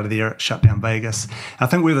 got out of there, shut down Vegas. I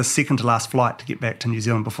think we were the second to last flight to get back to New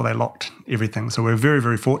Zealand before they locked everything. So we were very,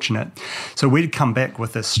 very fortunate. So we'd come back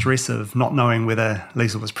with the stress of not knowing whether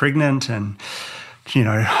Lisa was pregnant, and,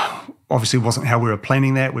 obviously wasn't how we were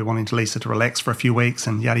planning that. We wanted Lisa to relax for a few weeks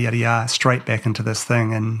and yada, yada, yada, straight back into this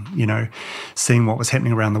thing. And, seeing what was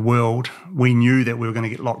happening around the world, we knew that we were going to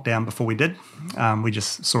get locked down before we did. We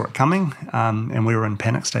just saw it coming, and we were in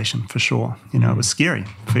panic station for sure. It was scary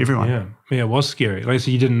for everyone. Yeah, it was scary. Like,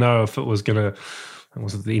 so you didn't know if it was going to,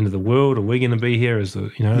 was it the end of the world? Are we going to be here? Is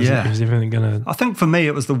everything going to... I think for me,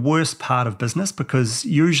 it was the worst part of business, because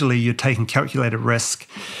usually you're taking calculated risk.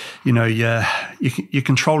 You're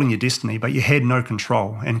controlling your destiny, but you had no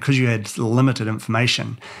control. And because you had limited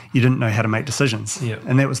information, you didn't know how to make decisions. Yeah.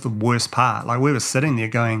 And that was the worst part. Like, we were sitting there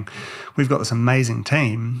going, we've got this amazing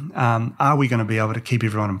team. Are we going to be able to keep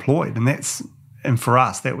everyone employed? And for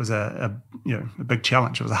us, that was a big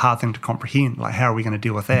challenge. It was a hard thing to comprehend. Like, how are we going to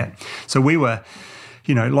deal with that? So we were,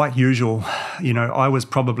 like usual, I was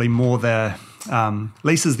probably more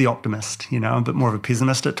Lisa's the optimist, I'm a bit more of a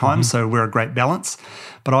pessimist at times, so we're a great balance.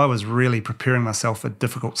 But I was really preparing myself for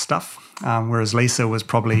difficult stuff, whereas Lisa was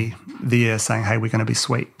probably there saying, hey, we're going to be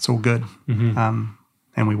sweet. It's all good.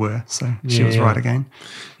 And we were, so she was right again.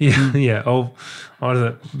 Yeah. Oh,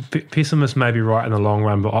 pessimists may be right in the long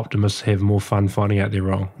run, but optimists have more fun finding out they're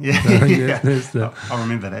wrong. Yeah, I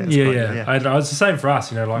remember that. Yeah. It's the same for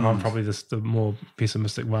us. I'm probably the more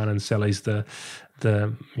pessimistic one, and Sally's the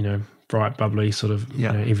bright, bubbly sort of.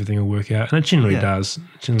 Everything will work out, and it generally does.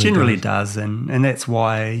 Generally does, and that's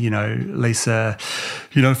why Lisa,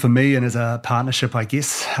 for me and as a partnership, I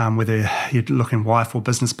guess, whether you're looking wife or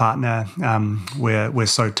business partner, we're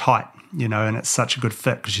so tight. And it's such a good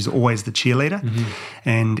fit because she's always the cheerleader.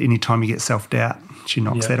 And anytime you get self-doubt, she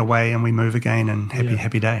knocks that away and we move again, and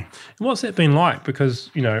happy day. And what's that been like?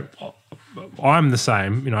 Because, I'm the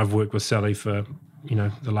same. I've worked with Sally for,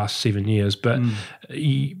 the last 7 years, but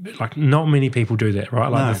not many people do that, right?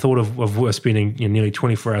 Like, the thought of spending nearly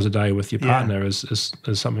 24 hours a day with your partner is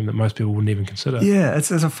something that most people wouldn't even consider. Yeah,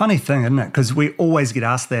 it's a funny thing, isn't it? Because we always get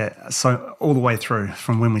asked that, so all the way through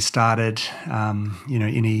from when we started,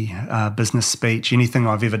 any business speech, anything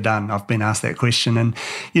I've ever done, I've been asked that question. And,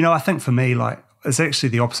 I think for me, it's actually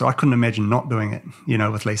the opposite. I couldn't imagine not doing it,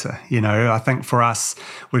 with Lisa. I think for us,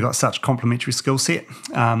 we've got such complementary skill set.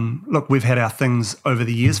 Look, we've had our things over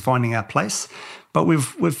the years finding our place, but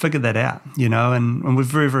we've figured that out, and we're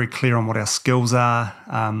very, very clear on what our skills are.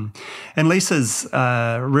 And Lisa's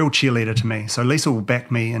a real cheerleader to me. So Lisa will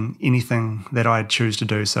back me in anything that I choose to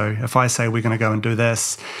do. So if I say we're going to go and do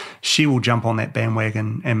this, she will jump on that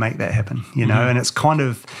bandwagon and make that happen, and it's kind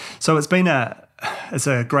of, so it's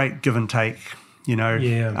a great give and take,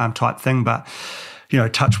 type thing. But,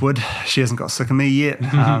 touch wood, she hasn't got sick of me yet.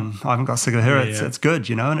 I haven't got sick of her. It's good,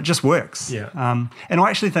 and it just works. Yeah. And I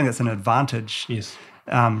actually think it's an advantage,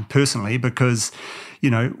 personally, because,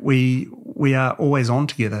 we are always on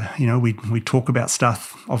together. We talk about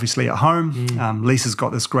stuff, obviously, at home. Lisa's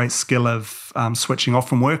got this great skill of switching off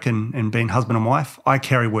from work and being husband and wife. I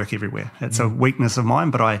carry work everywhere. It's a weakness of mine,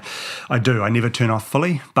 but I do. I never turn off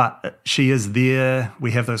fully. But she is there.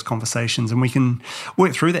 We have those conversations, and we can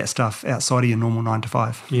work through that stuff outside of your normal 9 to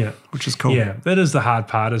 5. Yeah. Which is cool. Yeah, that is the hard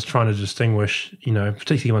part, is trying to distinguish,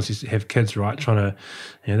 particularly once you have kids, right? Trying to,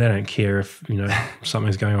 they don't care if,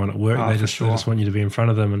 something's going on at work. They just want you to be in front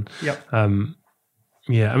of them. And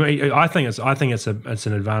I think it's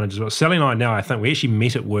an advantage as well. Sally and I now, I think we actually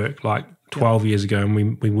met at work like 12 years ago, and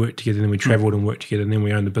we worked together, and then we travelled and worked together, and then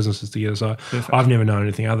we owned the businesses together. So I've never known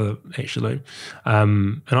anything other, actually.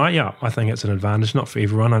 And I think it's an advantage, not for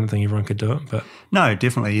everyone. I don't think everyone could do it, but no,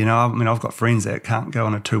 definitely. I've got friends that can't go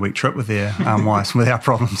on a 2-week trip with their wives without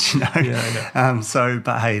problems.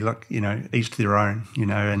 But hey, look, each to their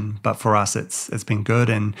own. But for us, it's been good,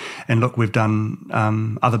 and look, we've done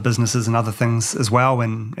other businesses and other things as well,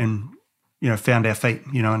 and found our feet,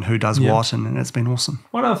 and who does what, and it's been awesome.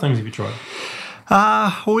 What other things have you tried?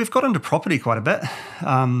 Well, we've got into property quite a bit.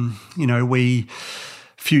 A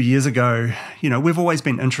few years ago, we've always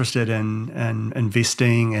been interested in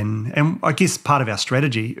investing, and I guess part of our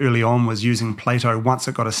strategy early on was using Plato once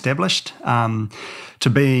it got established to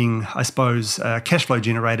being, I suppose, a cash flow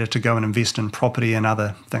generator to go and invest in property and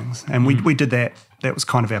other things. And we did that. That was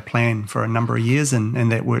kind of our plan for a number of years,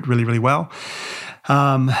 and that worked really, really well.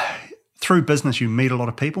 3 through business, you meet a lot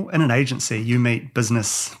of people. In an agency, you meet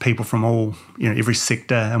business people from all, every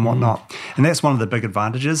sector and whatnot. And that's one of the big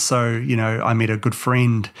advantages. So, I met a good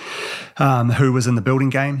friend who was in the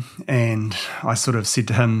building game, and I sort of said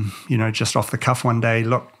to him, just off the cuff one day,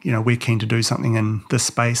 look, we're keen to do something in this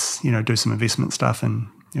space, do some investment stuff and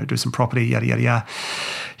do some property, yada, yada, yada.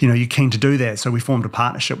 You're keen to do that. So we formed a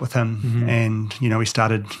partnership with him, and, we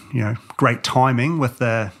started, great timing with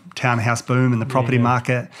the townhouse boom and the property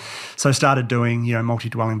market. So started doing,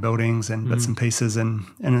 multi-dwelling buildings and bits and pieces, and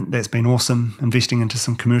that's been awesome, investing into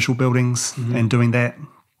some commercial buildings and doing that.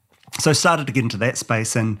 So started to get into that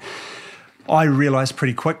space, and I realised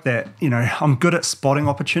pretty quick that, I'm good at spotting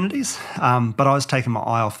opportunities, but I was taking my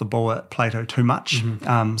eye off the ball at Plato too much.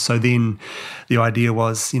 So then the idea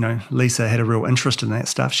was, Lisa had a real interest in that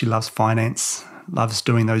stuff. She loves finance, loves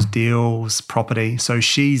doing those deals, property. So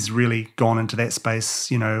she's really gone into that space,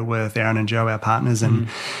 with Aaron and Joe, our partners, and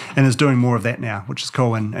is doing more of that now, which is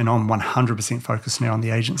cool. And I'm 100% focused now on the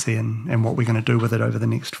agency and what we're going to do with it over the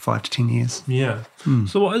next 5 to 10 years. Yeah.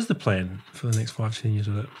 So what is the plan for the next 5 to 10 years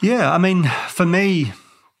with it? Yeah, I mean, for me,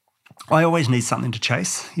 I always need something to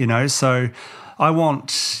chase, so I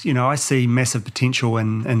want, I see massive potential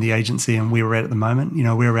in the agency and where we're at the moment.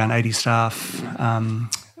 We're around 80 staff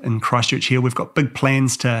in Christchurch here. We've got big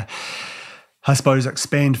plans to, I suppose,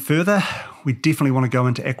 expand further. We definitely want to go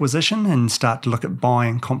into acquisition and start to look at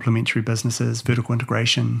buying complementary businesses, vertical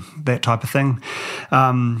integration, that type of thing.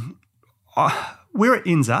 Where it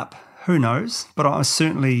ends up, who knows? But I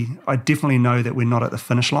definitely know that we're not at the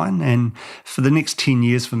finish line. And for the next 10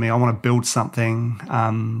 years for me, I want to build something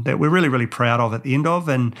that we're really, really proud of at the end of.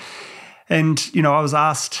 And I was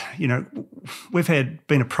asked, we've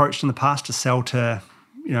been approached in the past to sell to,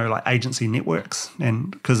 like agency networks,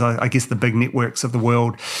 and because I guess the big networks of the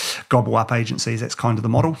world gobble up agencies, that's kind of the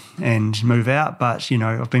model, and move out. But,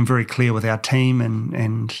 I've been very clear with our team,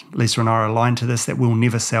 and Lisa and I are aligned to this, that we'll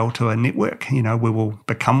never sell to a network. We will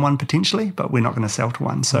become one potentially, but we're not going to sell to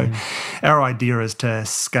one. So our idea is to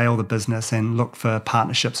scale the business and look for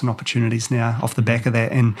partnerships and opportunities now off the back of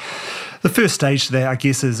that. And the first stage to that, I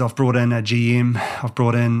guess, is I've brought in a GM, I've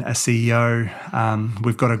brought in a CEO,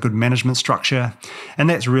 we've got a good management structure,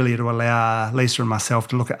 and that's really to allow Lisa and myself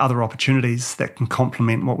to look at other opportunities that can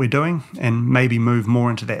complement what we're doing and maybe move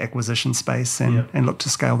more into that acquisition space and look to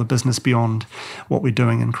scale the business beyond what we're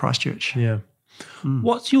doing in Christchurch. Yeah.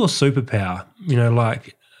 What's your superpower?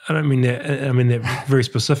 I don't mean that, I mean that very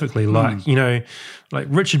specifically. Like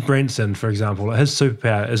Richard Branson, for example, his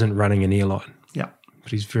superpower isn't running an airline.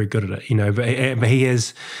 But he's very good at it, But he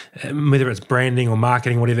has, whether it's branding or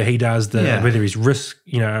marketing, whatever he does, whether he's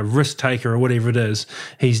a risk taker or whatever it is,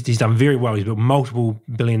 he's done very well. He's built multiple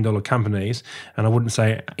billion-dollar companies, and I wouldn't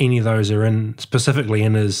say any of those are specifically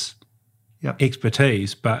in his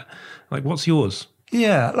expertise. But what's yours?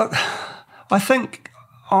 Yeah, look, I think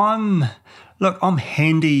I'm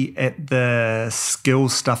handy at the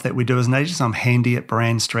skills stuff that we do as an agency. I'm handy at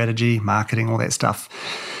brand strategy, marketing, all that stuff.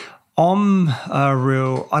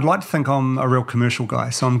 I'd like to think I'm a real commercial guy.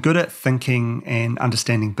 So I'm good at thinking and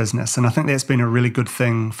understanding business. And I think that's been a really good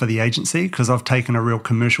thing for the agency, because I've taken a real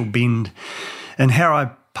commercial bend in how I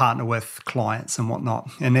partner with clients and whatnot.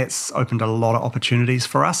 And that's opened a lot of opportunities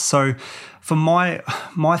for us. So for my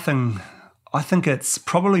thing, I think it's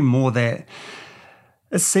probably more that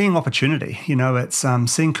it's seeing opportunity, it's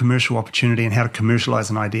seeing commercial opportunity and how to commercialize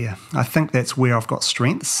an idea. I think that's where I've got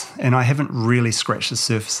strengths, and I haven't really scratched the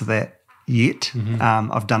surface of that yet.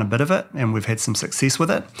 I've done a bit of it, and we've had some success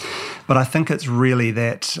with it. But I think it's really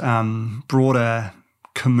that broader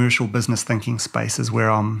commercial business thinking space is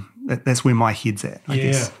where that's where my head's at, I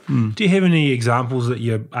guess. Do you have any examples that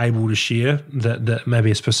you're able to share that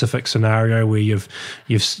maybe a specific scenario where you've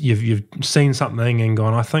seen something and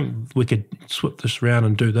gone, I think we could swap this around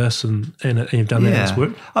and do this, and you've done that and it's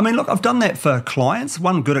worked? I mean, look, I've done that for clients.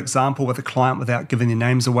 One good example with a client, without giving their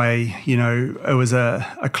names away, it was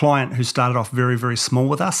a client who started off very, very small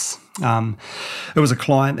with us. It was a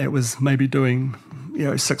client that was maybe doing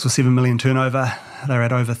 6 or 7 million turnover. They're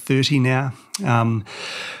at over 30 now.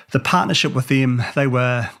 The partnership with them, they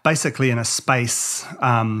were basically in a space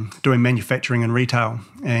doing manufacturing and retail,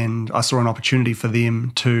 and I saw an opportunity for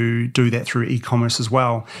them to do that through e-commerce as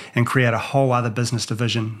well and create a whole other business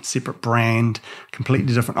division, separate brand,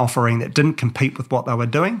 completely different offering that didn't compete with what they were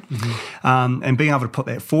doing, and being able to put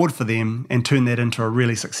that forward for them and turn that into a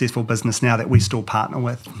really successful business now that we still partner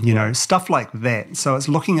with, stuff like that. So it's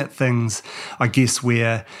looking at things, I guess,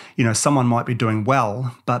 where, someone might be doing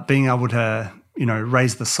well, but being able to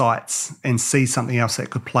raise the sights and see something else that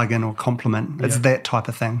could plug in or complement. It's that type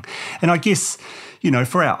of thing. And I guess,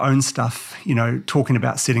 for our own stuff, talking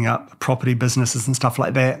about setting up property businesses and stuff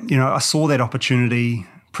like that, I saw that opportunity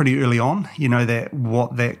pretty early on, that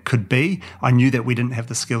what that could be. I knew that we didn't have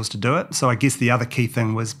the skills to do it. So I guess the other key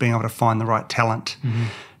thing was being able to find the right talent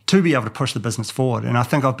to be able to push the business forward. And I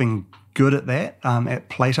think I've been good at that at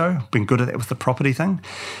Plato, been good at that with the property thing,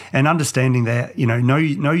 and understanding that, know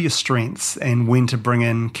your strengths and when to bring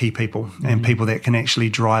in key people and people that can actually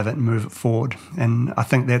drive it and move it forward. And I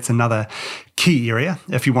think that's another key area.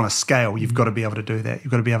 If you want to scale, you've got to be able to do that.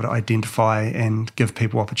 You've got to be able to identify and give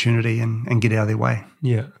people opportunity and get out of their way.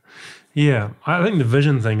 Yeah. Yeah, I think the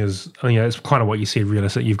vision thing is, it's kind of what you said,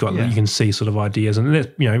 realistic. You've got, you can see sort of ideas. And that's,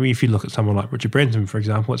 if you look at someone like Richard Branson, for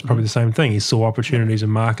example, it's probably the same thing. He saw opportunities in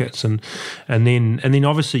markets and then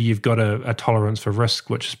obviously you've got a tolerance for risk,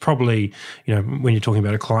 which is probably, when you're talking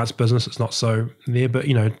about a client's business, it's not so there, but,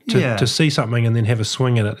 to see something and then have a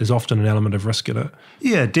swing at it, there's often an element of risk in it.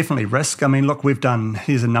 Yeah, definitely risk. I mean, look,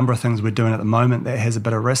 here's a number of things we're doing at the moment that has a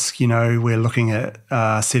bit of risk. We're looking at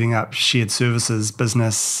setting up shared services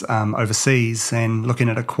business overseas and looking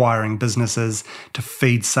at acquiring businesses to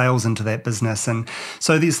feed sales into that business. And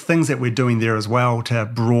so there's things that we're doing there as well to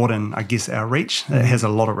broaden, I guess, our reach. It has a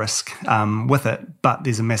lot of risk with it, but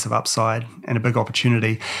there's a massive upside and a big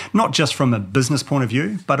opportunity, not just from a business point of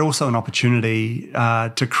view, but also an opportunity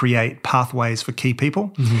to create pathways for key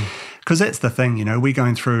people. Because that's the thing, we're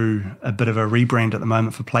going through a bit of a rebrand at the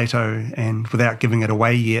moment for Plato, and without giving it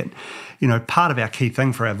away yet, part of our key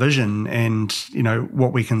thing for our vision and,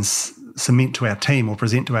 what we can cement to our team or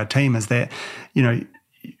present to our team is that,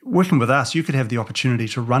 working with us, you could have the opportunity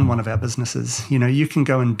to run one of our businesses. You can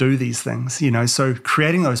go and do these things, so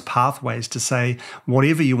creating those pathways to say,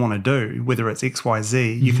 whatever you want to do, whether it's X, Y,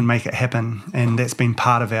 Z, you can make it happen. And that's been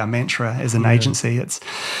part of our mantra as an agency. It's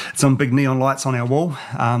on big neon lights on our wall,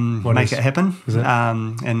 make it happen.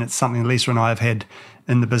 And it's something Lisa and I have had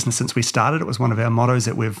in the business since we started. It was one of our mottos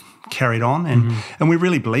that we've carried on, and we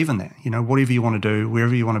really believe in that. Whatever you want to do,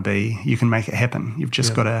 wherever you want to be, you can make it happen. You've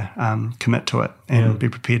just got to commit to it and be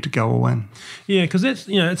prepared to go all in. Yeah, because that's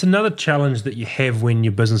it's another challenge that you have when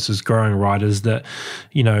your business is growing, right? Is that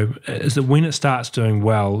when it starts doing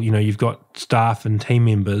well, you've got staff and team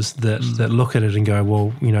members that look at it and go,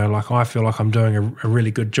 well, like I feel like I'm doing a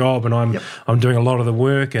really good job, and I'm doing a lot of the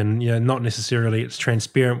work, and not necessarily it's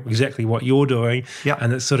transparent exactly what you're doing.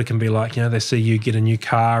 And it sort of can be like, they see you get a new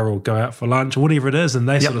car or go out for lunch or whatever it is, and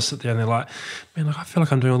they sort of sit there and they're like, man, I feel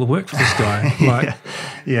like I'm doing all the work for this guy. Like,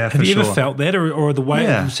 have you ever felt that, or the way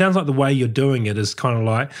it sounds like the way you're doing it is kind of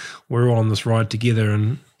like we're all on this ride together?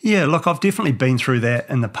 And yeah, look, I've definitely been through that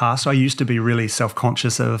in the past. I used to be really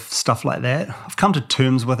self-conscious of stuff like that. I've come to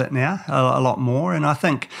terms with it now a lot more, and I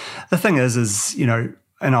think the thing is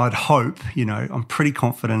and I'd hope, I'm pretty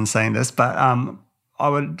confident in saying this, but I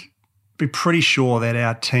would be pretty sure that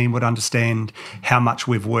our team would understand how much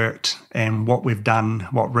we've worked and what we've done,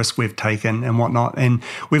 what risk we've taken and whatnot. And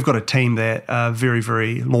we've got a team that are very,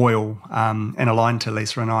 very loyal and aligned to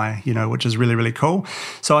Lisa and I, which is really, really cool.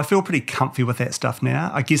 So I feel pretty comfy with that stuff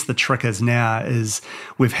now. I guess the trick is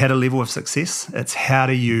we've had a level of success. It's how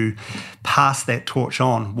do you pass that torch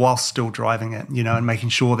on whilst still driving it, and making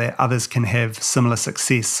sure that others can have similar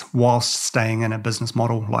success whilst staying in a business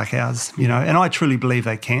model like ours, and I truly believe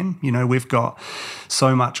they can. We've got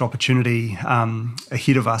so much opportunity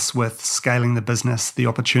ahead of us with scaling the business, the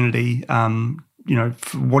opportunity,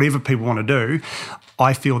 for whatever people want to do.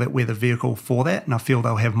 I feel that we're the vehicle for that, and I feel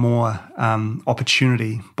they'll have more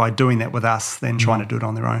opportunity by doing that with us than trying to do it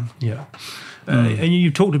on their own. Yeah. And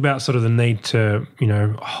you talked about sort of the need to,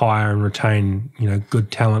 hire and retain,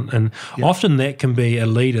 good talent. And often that can be a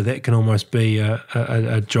leader. That can almost be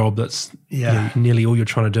a job that's nearly all you're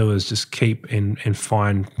trying to do is just keep and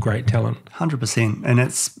find great talent. 100%. And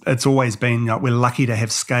it's always been, we're lucky to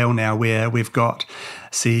have scale now where we've got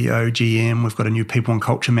CEO, GM, we've got a new people and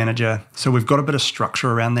culture manager. So we've got a bit of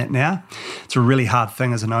structure around that now. It's a really hard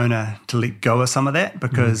thing as an owner to let go of some of that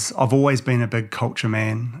because I've always been a big culture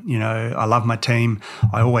man. I love my team.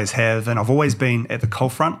 I always have. And I've always been at the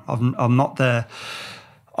cold front. I'm not the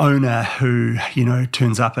owner who,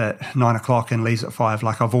 turns up at 9 o'clock and leaves at 5.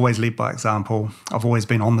 Like I've always led by example. I've always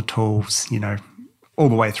been on the tools, all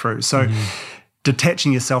the way through. So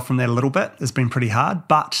detaching yourself from that a little bit has been pretty hard.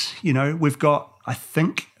 But, we've got, I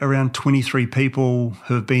think, around 23 people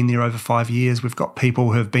who have been there over 5 years. We've got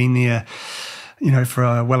people who have been there,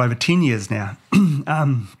 for well over 10 years now.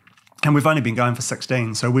 And we've only been going for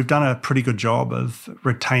 16. So we've done a pretty good job of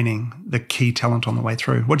retaining the key talent on the way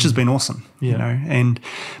through, which has been awesome, you know.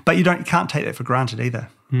 But you can't take that for granted either,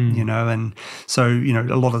 you know. And so, you know,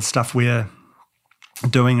 a lot of the stuff we're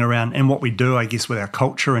doing around and what we do, I guess, with our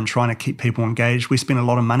culture and trying to keep people engaged, we spend a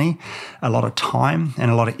lot of money, a lot of time, and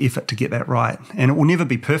a lot of effort to get that right. And it will never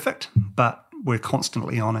be perfect, but we're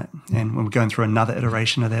constantly on it. And we're going through another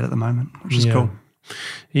iteration of that at the moment, which is cool.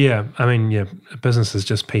 Yeah, I mean, business is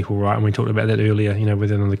just people, right? And we talked about that earlier, you know,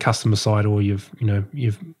 whether on the customer side or you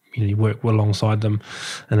work alongside them,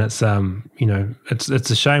 and it's you know, it's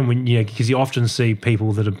a shame when because you often see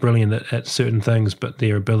people that are brilliant at certain things, but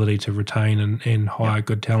their ability to retain and hire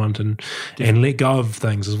good talent and let go of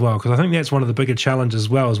things as well. Because I think that's one of the bigger challenges as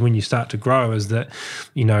well, is when you start to grow, is that,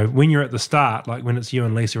 you know, when you're at the start, like when it's you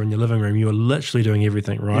and Lisa in your living room, you're literally doing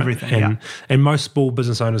everything, right? Everything, and most small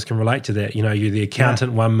business owners can relate to that. You know, you're the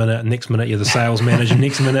accountant 1 minute, next minute you're the sales manager,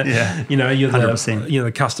 next minute you know, you're the 100%. You know,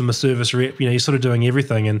 the customer service rep. You know, you're sort of doing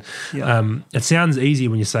everything. And it sounds easy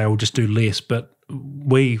when you say, "Well, just do less," but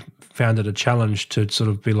we found it a challenge to sort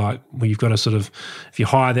of be like, well, you've got to sort of, if you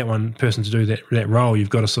hire that one person to do that role, you've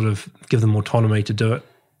got to sort of give them autonomy to do it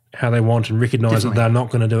how they want and recognise that they're not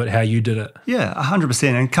going to do it how you did it. Yeah, 100%.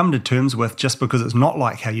 And come to terms with, just because it's not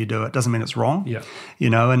like how you do it doesn't mean it's wrong. Yeah. You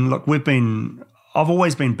know, and look, I've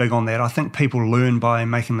always been big on that. I think people learn by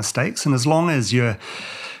making mistakes, and as long as you're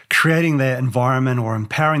creating that environment or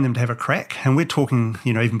empowering them to have a crack. And we're talking,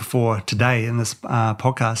 you know, even before today in this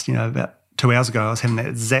podcast, you know, about 2 hours ago, I was having that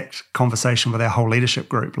exact conversation with our whole leadership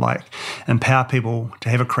group, like empower people to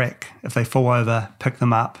have a crack. If they fall over, pick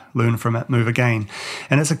them up, learn from it, move again.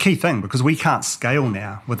 And it's a key thing, because we can't scale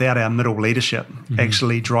now without our middle leadership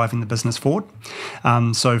actually driving the business forward.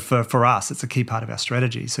 So for us, it's a key part of our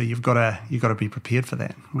strategy. So you've got to be prepared for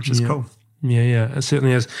that, which is cool. Yeah, it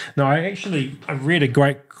certainly is. No, I read a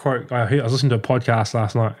great quote. I was listening to a podcast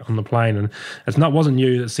last night on the plane, and wasn't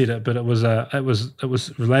you that said it, but it was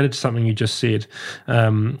related to something you just said,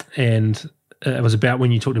 and it was about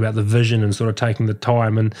when you talked about the vision and sort of taking the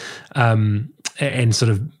time and sort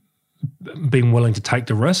of being willing to take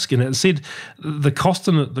the risk. And it said the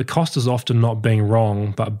cost is often not being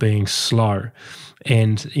wrong, but being slow.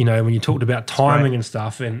 And, you know, when you talked about timing and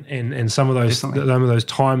stuff and some of those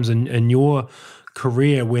times in your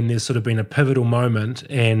career when there's sort of been a pivotal moment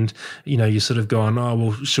and, you know, you're sort of going, oh,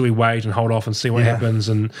 well, should we wait and hold off and see what happens?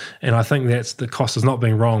 And I think that's the cost is not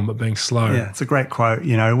being wrong, but being slow. Yeah, it's a great quote.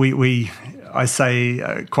 You know, I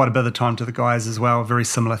say quite a bit of the time to the guys as well, a very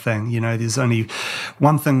similar thing. You know, there's only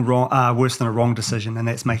one thing worse than a wrong decision, and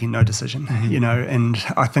that's making no decision, you know, and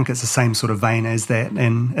I think it's the same sort of vein as that.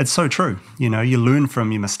 And it's so true. You know, you learn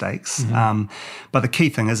from your mistakes. But the key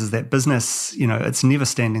thing is that business, you know, it's never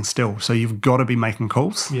standing still. So you've got to be making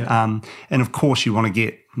calls. And of course you want to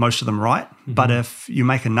get most of them right, but if you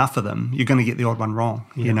make enough of them, you're going to get the odd one wrong,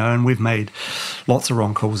 you know, and we've made lots of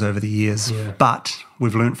wrong calls over the years, but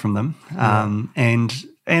we've learnt from them. And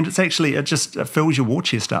it's actually, it fills your war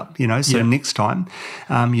chest up, you know, so next time,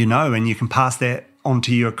 you know, and you can pass that on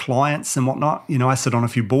to your clients and whatnot. You know, I sit on a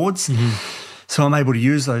few boards, so I'm able to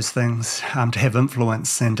use those things to have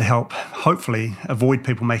influence and to help hopefully avoid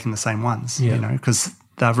people making the same ones, you know, because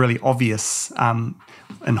they're really obvious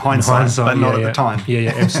in hindsight, but not at the time.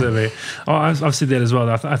 Yeah, absolutely. I've said that as well.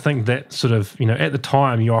 I think that sort of, you know, at the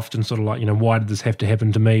time you're often sort of like, you know, why did this have to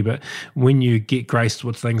happen to me? But when you get graced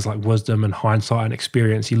with things like wisdom and hindsight and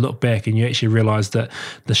experience, you look back and you actually realise that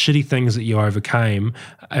the shitty things that you overcame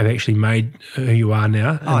have actually made who you are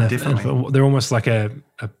now. Oh, definitely. They're almost like a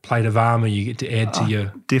plate of armour you get to add to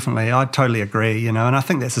your... Definitely. I totally agree, you know, and I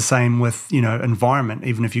think that's the same with, you know, environment.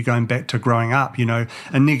 Even if you're going back to growing up, you know,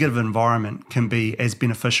 a negative environment can be as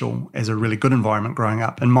beneficial as a really good environment growing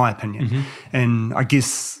up, in my opinion. And I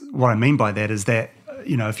guess what I mean by that is that,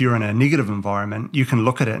 you know, if you're in a negative environment, you can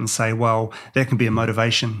look at it and say, well, that can be a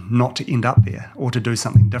motivation not to end up there or to do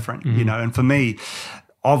something different, you know. And for me,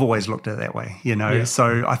 I've always looked at it that way, you know.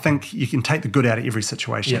 So I think you can take the good out of every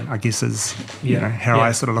situation, I guess is, you know, how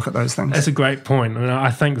I sort of look at those things. That's a great point. And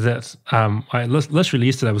I think that I literally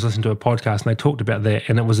yesterday I was listening to a podcast and they talked about that,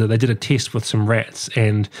 and it was they did a test with some rats,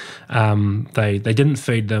 and they didn't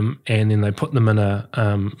feed them, and then they put them in a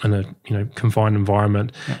you know, confined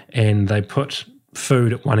environment, and they put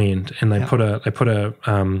food at one end, and they put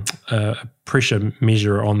a pressure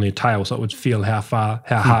measure on their tail so it would feel how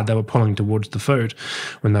hard they were pulling towards the food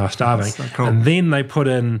when they were starving. So cool. And then they put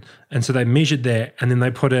in, and so they measured that, and then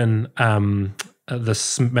they put in the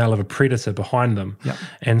smell of a predator behind them. Yep.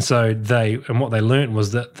 And so what they learned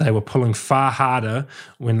was that they were pulling far harder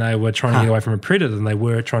when they were trying to get away from a predator than they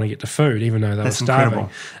were trying to get to food, even though they were starving.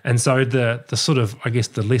 Incredible. And so the sort of, I guess,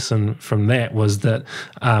 the lesson from that was that,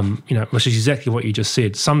 which is exactly what you just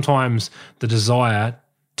said. Sometimes the desire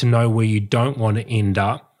to know where you don't want to end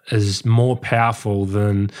up is more powerful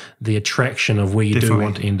than the attraction of where you do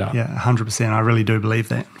want to end up. Yeah, 100%. I really do believe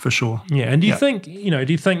that, for sure. Yeah, and do you think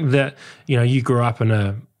that, you grew up in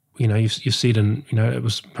a, you said it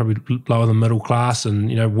was probably lower than middle class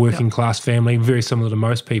and, working class family, very similar to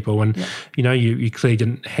most people. And, you clearly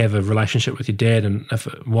didn't have a relationship with your dad. And if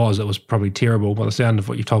it was probably terrible by the sound of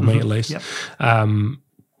what you told me, at least. Yep.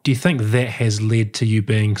 Do you think that has led to you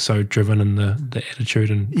being so driven in the attitude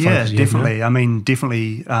and focus? Yeah, definitely. I mean,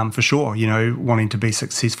 definitely for sure, wanting to be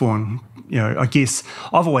successful. And, I guess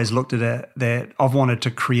I've always looked at it that I've wanted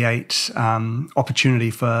to create opportunity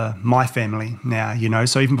for my family now,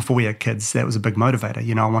 so even before we had kids, that was a big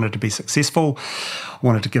motivator. I wanted to be successful,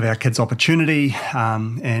 wanted to give our kids opportunity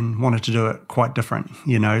and wanted to do it quite different,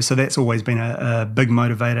 so that's always been a big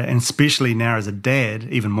motivator, and especially now as a dad,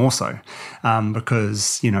 even more so,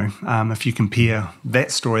 because, if you compare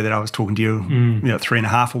that story that I was talking to you,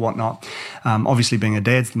 3.5 or whatnot, obviously being a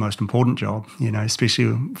dad's the most important job,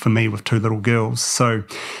 especially for me with 2 little girls. So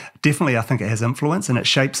definitely I think it has influence, and it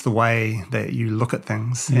shapes the way that you look at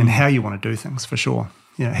things and how you want to do things, for sure.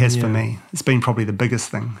 It has for me. It's been probably the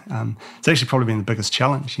biggest thing. It's actually probably been the biggest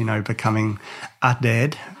challenge, becoming a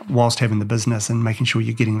dad whilst having the business and making sure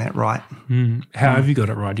you're getting that right. How have you got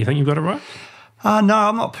it right? Do you think you've got it right? No,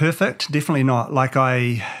 I'm not perfect. Definitely not. Like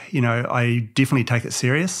I definitely take it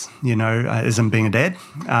serious, as in being a dad.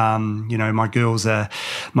 My girls are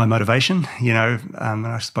my motivation, and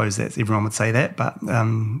I suppose that's everyone would say that, but,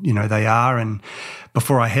 they are. And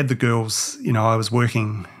before I had the girls, I was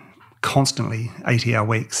working constantly 80-hour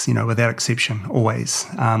weeks, without exception, always.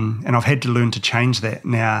 And I've had to learn to change that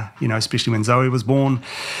now, especially when Zoe was born,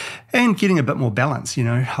 and getting a bit more balance.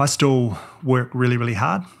 I still work really, really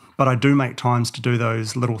hard, but I do make times to do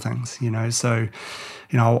those little things, So,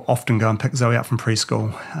 I'll often go and pick Zoe up from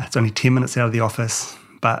preschool. It's only 10 minutes out of the office,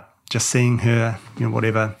 but just seeing her,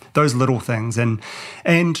 whatever, those little things, and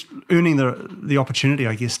earning the opportunity,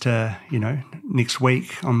 I guess, to, next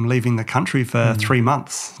week I'm leaving the country for 3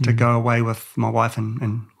 months to go away with my wife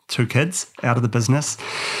and 2 kids out of the business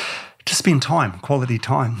to spend time, quality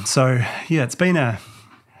time. So, it's been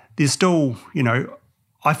there's still,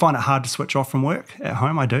 I find it hard to switch off from work at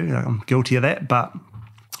home. I do. I'm guilty of that, but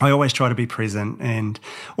I always try to be present and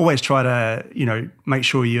always try to, make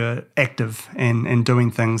sure you're active and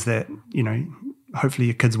doing things that, hopefully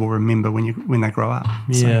your kids will remember when they grow up.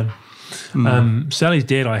 Yeah. Sally's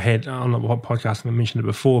dad, I had on the podcast, I mentioned it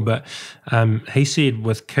before, but he said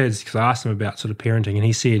with kids, because I asked him about sort of parenting, and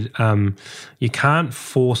he said you can't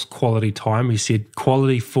force quality time. He said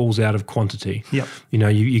quality falls out of quantity. Yep.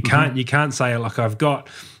 You can't say, like, I've got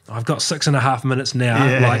 6.5 minutes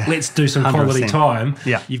now. Let's do some 100%. Quality time.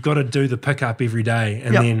 Yeah. You've got to do the pickup every day.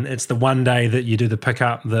 And then it's the one day that you do the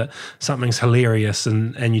pickup that something's hilarious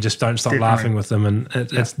and you just don't stop laughing with them. And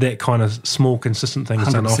it's that kind of small, consistent thing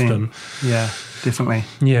that's done often. Yeah, definitely.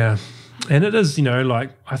 Yeah. And it is, I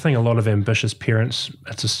think a lot of ambitious parents,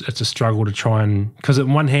 it's a struggle to try and, because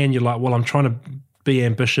on one hand you're like, well, I'm trying to be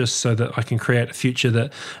ambitious so that I can create a future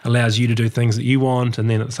that allows you to do things that you want, and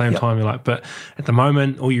then at the same time you're like, but at the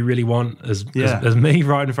moment all you really want is me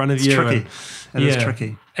right in front of you. Tricky. It is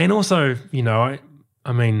tricky. And also,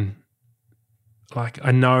 I mean, like,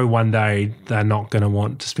 I know one day they're not going to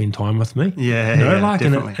want to spend time with me.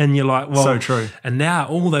 Definitely. And you're like, well, so true. And now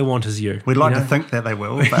all they want is you. We'd like to think that they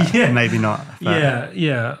will, but maybe not. But.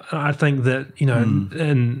 Yeah. I think that,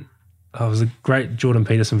 and there was a great Jordan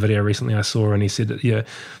Peterson video recently I saw, and he said that,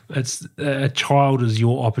 it's a child is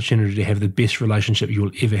your opportunity to have the best relationship you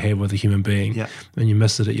will ever have with a human being, and you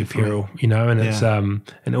miss it at your peril, and it's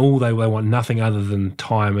and all they want nothing other than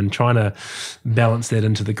time, and trying to balance that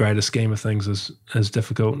into the greater scheme of things is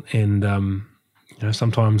difficult, and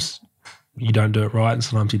sometimes you don't do it right, and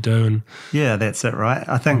sometimes you do. And that's it, right?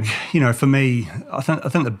 I think for me, I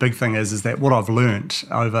think the big thing is that what I've learnt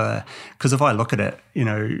over, because if I look at it,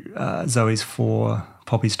 Zoe's 4,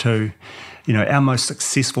 Poppy's 2. Our most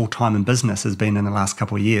successful time in business has been in the last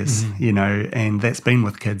couple of years, and that's been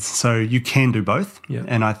with kids. So you can do both. Yeah.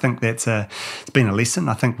 And I think it's been a lesson.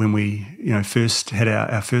 I think when we, first had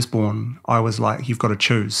our firstborn, I was like, you've got to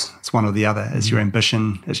choose. It's one or the other. It's your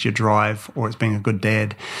ambition, it's your drive, or it's being a good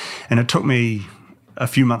dad. And it took me a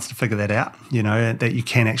few months to figure that out, that you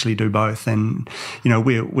can actually do both. And,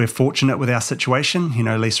 we're fortunate with our situation,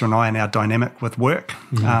 Lisa and I and our dynamic with work.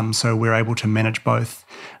 So we're able to manage both.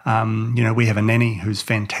 We have a nanny who's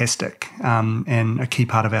fantastic and a key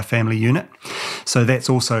part of our family unit. So that's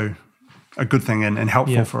also a good thing and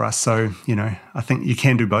helpful for us. So, I think you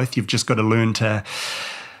can do both. You've just got to learn to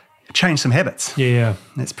change some habits. Yeah.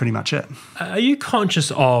 That's pretty much it. Are you conscious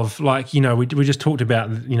of, like, we just talked about,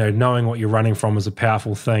 knowing what you're running from is a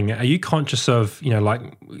powerful thing. Are you conscious of, like,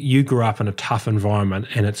 you grew up in a tough environment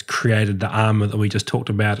and it's created the armor that we just talked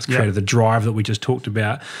about. It's created the drive that we just talked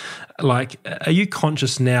about. Like, are you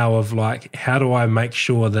conscious now of, like, how do I make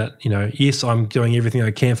sure that, yes, I'm doing everything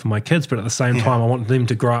I can for my kids, but at the same time, I want them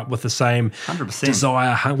to grow up with the same 100%.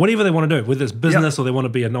 desire, whatever they want to do, whether it's business or they want to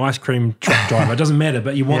be an ice cream truck driver, it doesn't matter,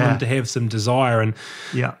 but you want them to have some desire. And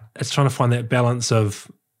it's trying to find that balance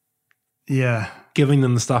of giving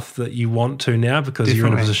them the stuff that you want to now because you're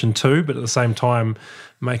in a position to, but at the same time,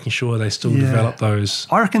 making sure they still develop those.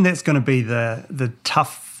 I reckon that's going to be the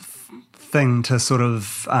tough thing to sort of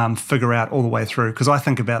figure out all the way through, because I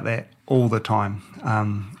think about that all the time,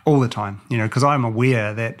 because I'm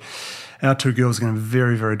aware that our two girls are going to have a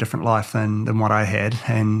very, very different life than what I had,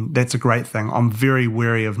 and that's a great thing. I'm very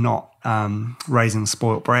wary of not raising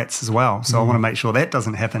spoilt brats as well, so I want to make sure that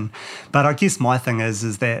doesn't happen. But I guess my thing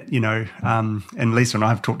is that, and Lisa and I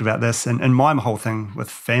have talked about this, and my whole thing with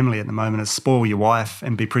family at the moment is spoil your wife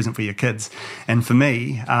and be present for your kids. And for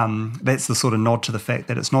me, that's the sort of nod to the fact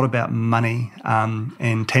that it's not about money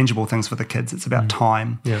and tangible things for the kids. It's about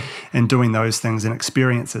time and doing those things and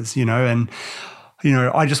experiences, and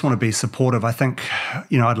I just want to be supportive. I think,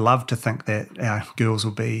 I'd love to think that our girls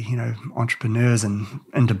will be, entrepreneurs and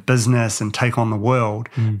into business and take on the world.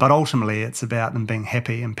 But ultimately, it's about them being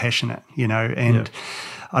happy and passionate, and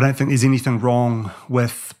I don't think there's anything wrong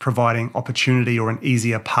with providing opportunity or an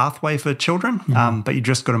easier pathway for children. But you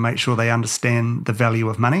just got to make sure they understand the value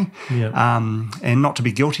of money and not to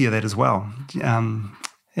be guilty of that as well.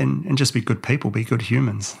 And just be good people, be good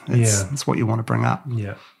humans. It's what you want to bring up.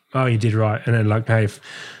 Yeah. Oh, you did right. And then, like, hey,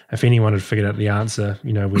 if anyone had figured out the answer,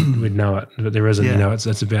 we'd know it. But there isn't,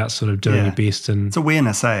 it's about sort of doing your best. And it's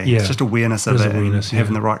awareness, eh? Yeah. It's just awareness of it and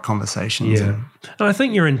having the right conversations. Yeah. And I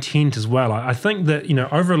think your intent as well. I think that,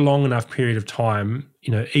 over a long enough period of time,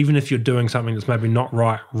 even if you're doing something that's maybe not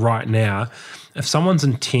right now, if someone's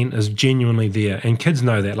intent is genuinely there, and kids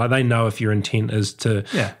know that, like they know if your intent is to,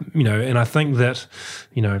 and I think that,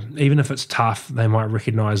 even if it's tough, they might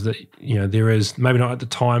recognize that, there is, maybe not at the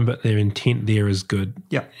time, but their intent there is good.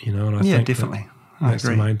 Yeah. And I think definitely. That's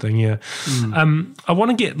the main thing, I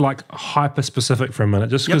want to get like hyper specific for a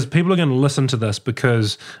minute, just because people are going to listen to this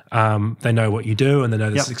because they know what you do and they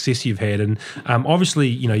know the success you've had. And obviously,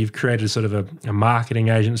 you've created sort of a marketing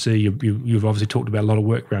agency. You've obviously talked about a lot of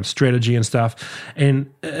work around strategy and stuff.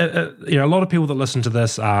 And a lot of people that listen to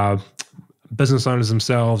this are business owners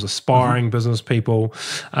themselves, aspiring business people.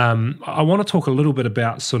 I want to talk a little bit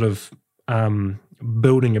about sort of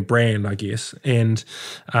building a brand, I guess, and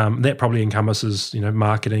that probably encompasses,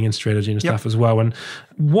 marketing and strategy and stuff as well. And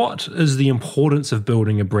what is the importance of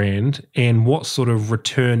building a brand, and what sort of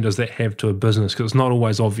return does that have to a business? Because it's not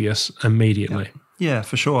always obvious immediately. Yeah,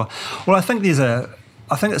 for sure. Well, I think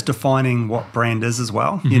I think it's defining what brand is as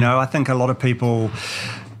well. I think a lot of people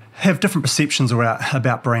have different perceptions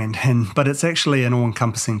about brand, but it's actually an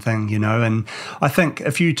all-encompassing thing, and I think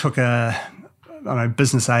if you took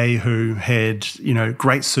business A who had,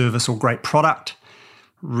 great service or great product,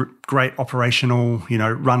 great operational,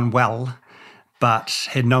 run well, but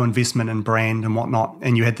had no investment in brand and whatnot,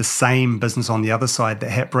 and you had the same business on the other side that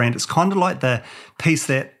had brand, it's kind of like the piece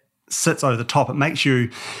that sits over the top. It makes you,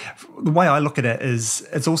 the way I look at it is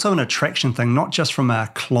it's also an attraction thing, not just from a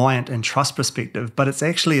client and trust perspective, but it's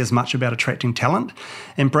actually as much about attracting talent,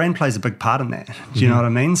 and brand plays a big part in that. Do you know what I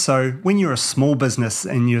mean? So when you're a small business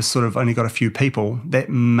and you're sort of only got a few people, that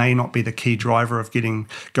may not be the key driver of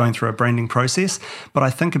going through a branding process. But I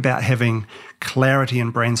think about having clarity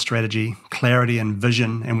in brand strategy, clarity in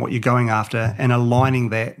vision and what you're going after, and aligning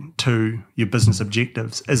that to your business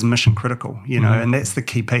objectives is mission critical, and that's the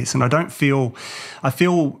key piece. And I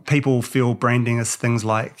feel people feel branding as things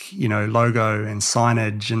like, logo and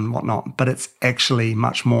signage and whatnot, but it's actually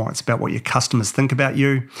much more. It's about what your customers think about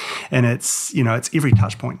you, and it's, it's every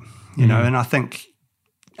touch point, and I think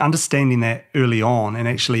understanding that early on and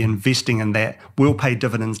actually investing in that will pay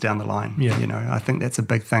dividends down the line. Yeah. You know, I think that's a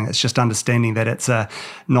big thing. It's just understanding that it's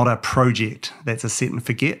not a project that's a set and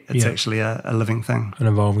forget. It's actually a living thing. An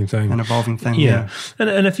evolving thing. Yeah.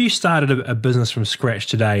 And if you started a business from scratch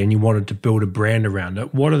today and you wanted to build a brand around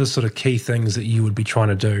it, what are the sort of key things that you would be trying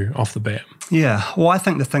to do off the bat? Yeah. Well, I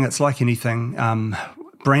think the thing, it's like anything,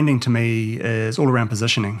 branding to me is all around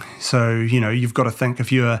positioning. So, you know, you've got to think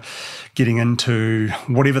if you're getting into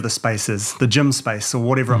whatever the space is, the gym space or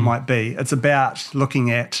whatever it might be, it's about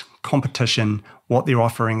looking at competition, what their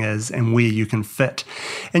offering is and where you can fit.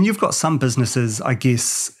 And you've got some businesses, I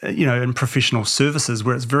guess, you know, in professional services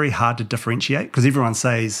where it's very hard to differentiate because everyone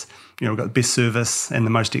says, you know, we've got the best service and the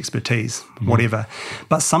most expertise, whatever.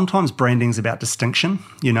 But sometimes branding's about distinction,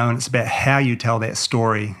 you know, and it's about how you tell that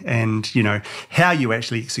story and, you know, how you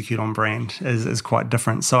actually execute on brand is quite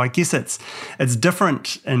different. So I guess it's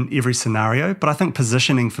different in every scenario, but I think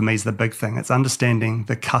positioning for me is the big thing. It's understanding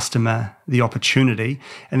the customer, the opportunity,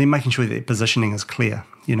 and then making sure that positioning is clear,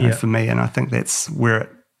 you know, for me. And I think that's where it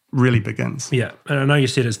really begins. Yeah. And I know you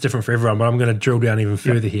said it's different for everyone, but I'm going to drill down even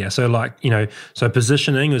further here. So like, you know, so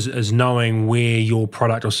positioning is knowing where your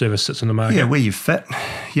product or service sits in the market. Yeah, where you fit.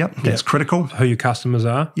 Yep, that's critical. Who your customers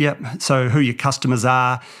are. Yep. So who your customers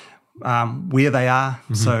are, where they are.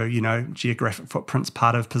 So, you know, geographic footprint's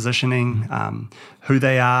part of positioning, who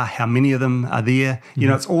they are, how many of them are there. You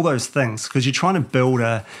know, it's all those things because you're trying to build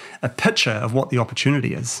a picture of what the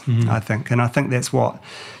opportunity is, I think. And I think that's what,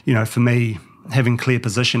 you know, for me, having clear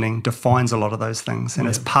positioning defines a lot of those things. And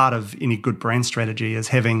it's part of any good brand strategy is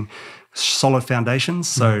having solid foundations,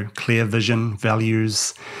 so clear vision,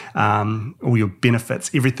 values, all your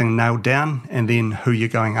benefits, everything nailed down, and then who you're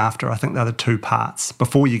going after. I think they're the two parts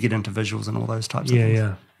before you get into visuals and all those types of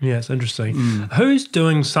things. Yeah, it's interesting. Who's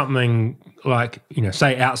doing something like, you know,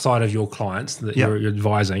 say outside of your clients that you're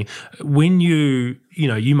advising, when you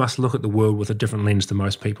know, you must look at the world with a different lens to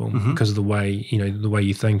most people because of the way, you know, the way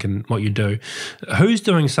you think and what you do. Who's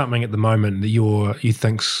doing something at the moment that you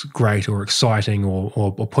think's great or exciting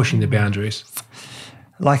or pushing the boundaries?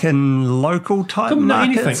 Like in local type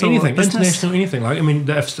markets anything, international, anything. Like, I mean,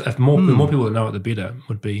 if more people that know it, the better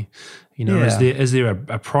would be. You know, is there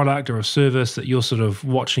a product or a service that you're sort of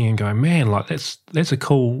watching and going, man, like that's a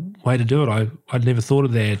cool way to do it. I'd never thought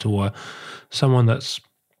of that, or someone that's.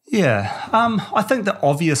 Yeah, I think the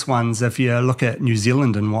obvious ones, if you look at New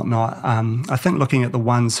Zealand and whatnot, I think looking at the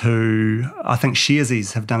ones who, I think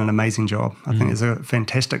Sharesies have done an amazing job. I think it's a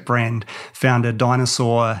fantastic brand, found a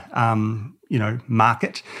dinosaur, you know,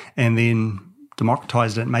 market, and then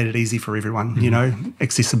democratized it and made it easy for everyone, you know,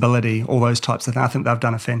 accessibility, all those types of things. I think they've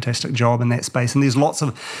done a fantastic job in that space. And there's lots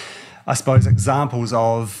of, I suppose, examples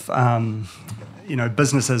of, you know,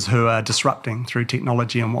 businesses who are disrupting through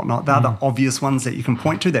technology and whatnot. They're the obvious ones that you can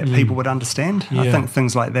point to that people would understand. I think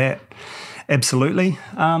things like that, absolutely.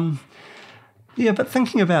 But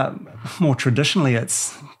thinking about more traditionally,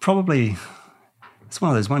 it's probably... It's one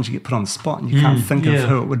of those ones you get put on the spot and you can't think of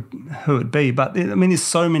who it would be. But I mean, there's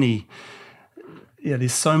so many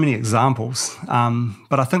examples.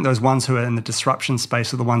 But I think those ones who are in the disruption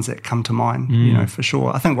space are the ones that come to mind, you know, for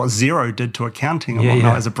sure. I think what Xero did to accounting and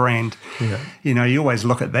whatnot as a brand, you know, you always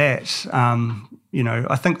look at that. You know,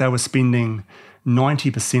 I think they were spending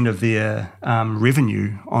 90% of their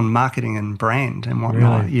revenue on marketing and brand and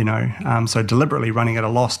whatnot, you know, so deliberately running at a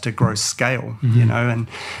loss to grow scale, you know,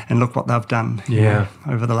 and look what they've done you know,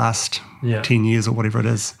 over the last 10 years or whatever it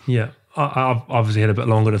is. Yeah. I've obviously had a bit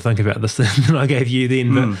longer to think about this than I gave you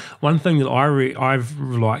then, but one thing that I've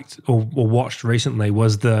liked or watched recently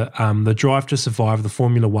was the Drive to Survive, the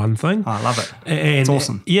Formula One thing. Oh, I love it. And, it's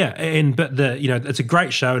awesome. Yeah, but you know, it's a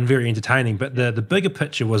great show and very entertaining. But the bigger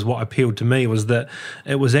picture was what appealed to me was that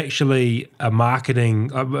it was actually a marketing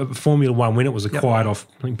Formula One when it was acquired off.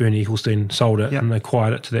 I think Bernie Ecclestone sold it and they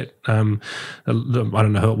acquired it to that. I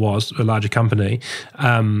don't know who it was, a larger company.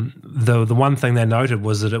 The one thing they noted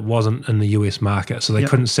was that it wasn't in the US market, so they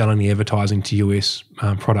couldn't sell any advertising to US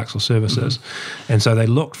products or services, and so they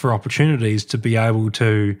looked for opportunities to be able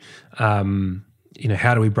to you know,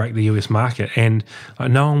 how do we break the US market? And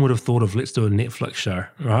no one would have thought of let's do a Netflix show,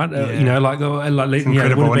 right? You know, like it would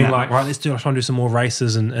have been like, right, let's try and do some more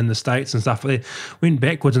races in the States and stuff. But they went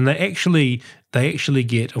backwards, and they actually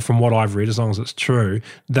get, or from what I've read, as long as it's true,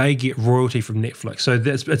 they get royalty from Netflix. So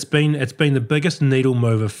it's been the biggest needle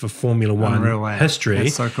mover for Formula One history.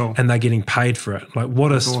 That's so cool. And they're getting paid for it. Like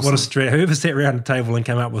what a strategy! Whoever sat around the table and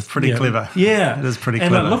came up with pretty clever. Yeah, it is pretty and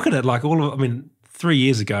clever. Like, look at it, like all of, I mean, 3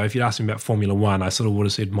 years ago, if you'd asked me about Formula One, I sort of would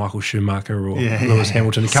have said Michael Schumacher or Lewis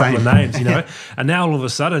Hamilton, a couple of names, you know. And now all of a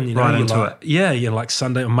sudden, you know, Right you're into like, you're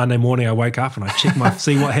like Monday morning, I wake up and I check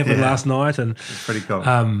see what happened last night, and it's pretty cool.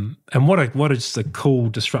 And what is just a cool,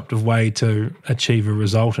 disruptive way to achieve a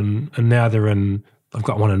result. And now I've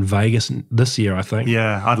got one in Vegas this year, I think.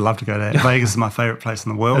 Yeah, I'd love to go to that. Vegas is my favourite place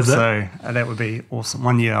in the world, Is it? so that would be awesome.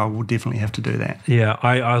 One year I will definitely have to do that. Yeah,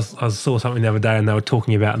 I saw something the other day, and they were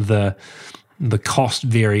talking about the cost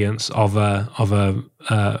variance of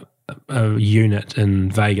a unit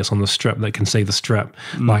in Vegas on the Strip that can see the Strip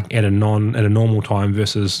like at a normal time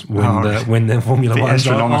versus when the Formula One's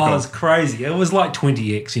on. Oh, it's crazy. It was like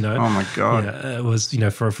 20x, you know. Oh my god. Yeah, it was, you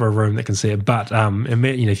know, for a room that can see it. But you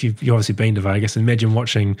know, if you've obviously been to Vegas, imagine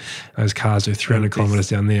watching those cars do 300 kilometers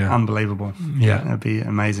down there. Unbelievable. Yeah, that'd be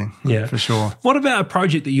amazing. Yeah, for sure. What about a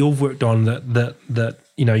project that you've worked on that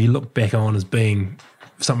you know you look back on as being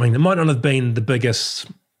something that might not have been the biggest,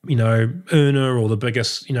 you know, earner or the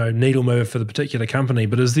biggest, you know, needle mover for the particular company,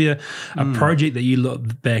 but is there a project that you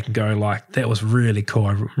look back and go like, that was really cool,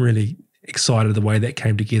 I'm really excited the way that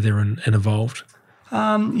came together and evolved?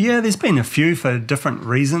 Yeah, there's been a few for different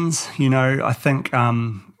reasons. You know, I think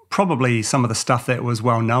probably some of the stuff that was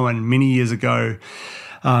well known many years ago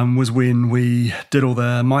was when we did all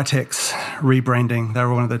the MyTax rebranding. They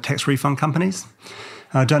were one of the tax refund companies.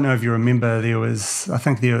 I don't know if you remember, I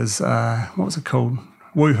think there was, what was it called?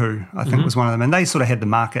 Woohoo, I think was one of them. And they sort of had the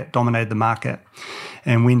market, dominated the market.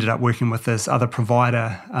 And we ended up working with this other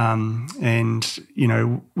provider. And, you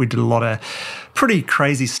know, we did a lot of pretty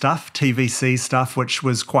crazy stuff, TVC stuff, which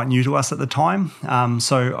was quite new to us at the time.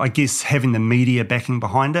 So I guess having the media backing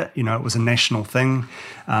behind it, you know, it was a national thing.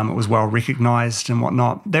 It was well recognised and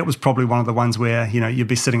whatnot. That was probably one of the ones where, you know, you'd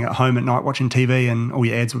be sitting at home at night watching TV and all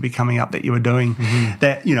your ads would be coming up that you were doing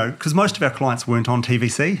that, you know, because most of our clients weren't on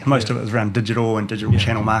TVC. Most of it was around digital and digital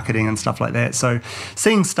channel marketing and stuff like that. So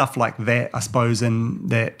seeing stuff like that, I suppose, in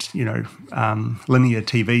that, you know, linear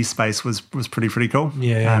TV space was pretty cool.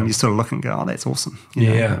 You sort of look and go, oh, that's awesome. You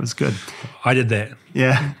know, it was good. I did that.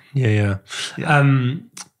 Yeah.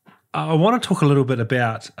 I want to talk a little bit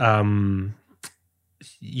about,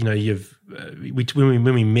 you know,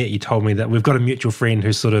 when we met, you told me that we've got a mutual friend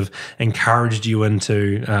who sort of encouraged you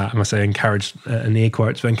into, I must say encouraged in air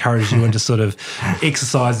quotes, but encouraged you into sort of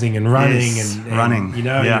exercising and running and running. You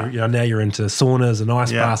know, now you're into saunas and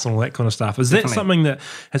ice baths and all that kind of stuff. Is that something that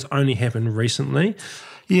has only happened recently?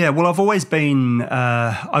 Yeah, well, I've always been,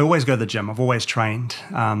 I always go to the gym. I've always trained,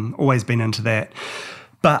 always been into that.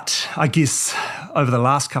 But I guess over the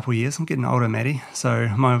last couple of years, I'm getting older, Maddie, so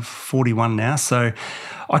I'm 41 now, so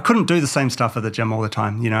I couldn't do the same stuff at the gym all the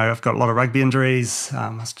time. You know, I've got a lot of rugby injuries, I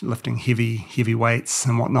was lifting heavy weights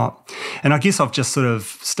and whatnot. And I guess I've just sort of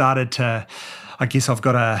started to, I guess I've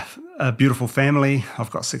got a beautiful family,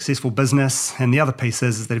 I've got successful business, and the other piece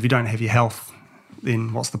is that if you don't have your health,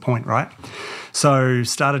 then what's the point, right? So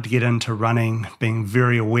started to get into running, being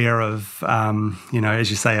very aware of, you know,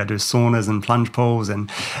 as you say, I do saunas and plunge pools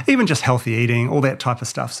and even just healthy eating, all that type of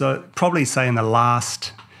stuff. So probably say in the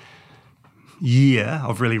last year,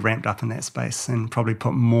 I've really ramped up in that space and probably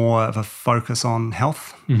put more of a focus on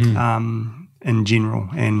health in general.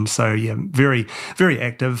 And so, yeah, very, very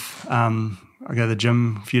active. I go to the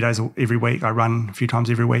gym a few days every week. I run a few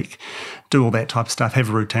times every week, do all that type of stuff, have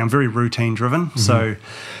a routine. I'm very routine driven. So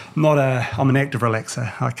I'm an active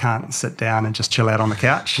relaxer. I can't sit down and just chill out on the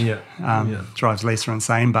couch. Drives Lisa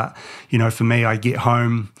insane. But, you know, for me, I get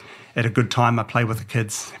home at a good time. I play with the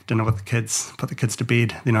kids, have dinner with the kids, put the kids to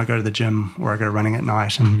bed. Then I go to the gym or I go running at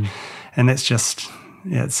night. And that's just,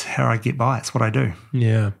 it's how I get by. It's what I do.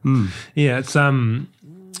 Yeah. Yeah,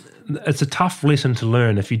 it's a tough lesson to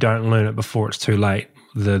learn if you don't learn it before it's too late,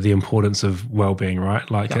 the importance of well-being, right?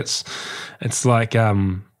 Like it's like I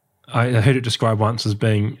heard it described once as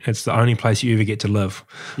being it's the only place you ever get to live.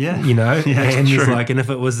 Yeah. You know? And it's like, and if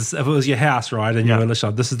it was your house, right, and you were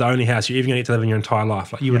literally, this is the only house you're ever going to get to live in your entire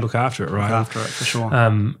life, like you would look after it, right? Look after it, for sure.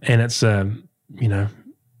 And it's you know,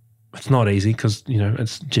 it's not easy because, you know,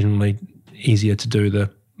 it's generally easier to do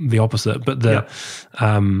the opposite, but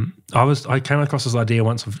I came across this idea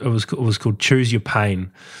once. It was called choose your pain,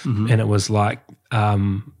 and it was like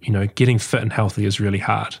you know, getting fit and healthy is really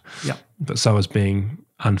hard. Yeah, but so is being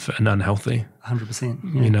unfit and unhealthy.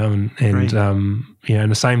 100%. You know, and you know,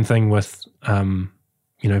 and the same thing with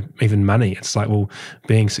you know, even money. It's like, well,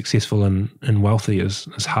 being successful and wealthy is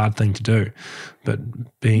a hard thing to do, but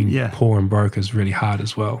being poor and broke is really hard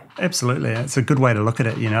as well. Absolutely. It's a good way to look at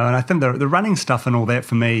it, you know. And I think the running stuff and all that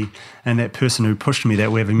for me, and that person who pushed me,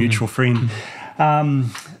 that we have a mutual friend,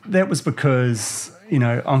 that was because,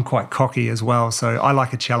 I'm quite cocky as well, so I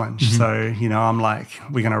like a challenge. So, I'm like,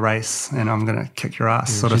 we're going to race and I'm going to kick your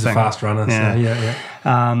ass sort of thing. She's a fast runner. Yeah. So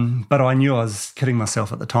yeah. But I knew I was kidding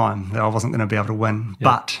myself at the time that I wasn't going to be able to win. Yeah.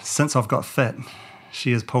 But since I've got fit,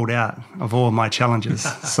 she has pulled out of all of my challenges.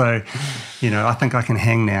 So, I think I can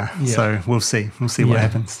hang now. Yeah. So we'll see. We'll see what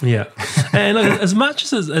happens. Yeah. And look, as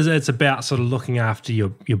much as it's about sort of looking after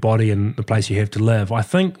your body and the place you have to live, I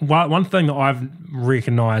think one thing that I've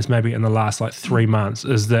recognised maybe in the last 3 months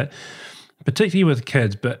is that, particularly with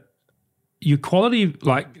kids, but your quality,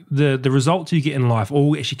 the results you get in life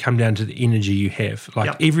all actually come down to the energy you have.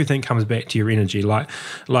 Everything comes back to your energy. Like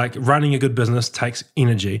running a good business takes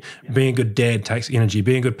energy. Yep. Being a good dad takes energy.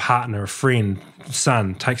 Being a good partner, a friend,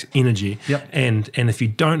 son takes energy. Yep. And if you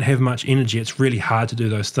don't have much energy, it's really hard to do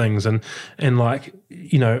those things. And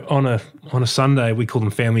on a Sunday, we call them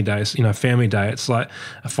family days, family day. It's like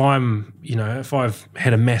if I've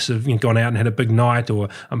had a massive, gone out and had a big night, or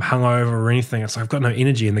I'm hungover or anything, it's like I've got no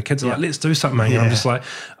energy, and the kids are like, let's do something. And I'm just like,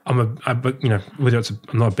 whether I'm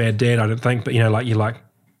not a bad dad, I don't think, but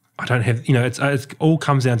I don't have, it all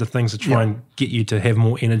comes down to things to try and get you to have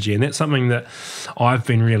more energy. And that's something that I've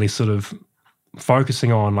been really sort of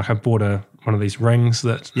focusing on. I bought one of these rings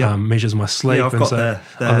that measures my sleep. Yeah, I've got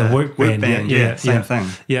the Whoop band. Same thing.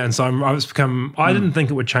 Yeah, and so I didn't think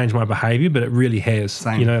it would change my behaviour, but it really has.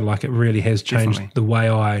 Same. It really has changed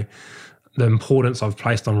Definitely. the importance I've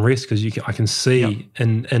placed on rest, because I can see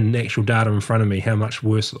in actual data in front of me how much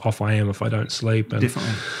worse off I am if I don't sleep. And,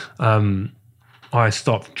 Definitely. I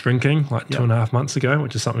stopped drinking 2.5 months ago,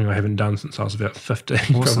 which is something I haven't done since I was about 15,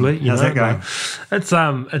 awesome. probably. How's that going?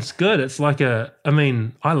 It's good. It's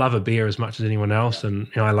I love a beer as much as anyone else, and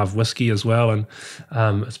I love whiskey as well. And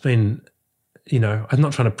it's been, I'm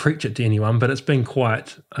not trying to preach it to anyone, but it's been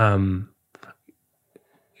quite,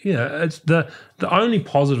 it's the only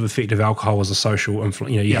positive effect of alcohol is a social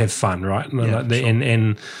influence. You have fun, right? Sure.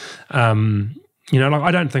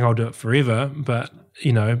 I don't think I'll do it forever, but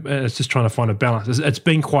it's just trying to find a balance. It's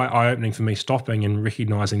been quite eye-opening for me stopping and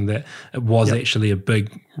recognising that it was actually a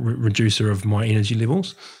big reducer of my energy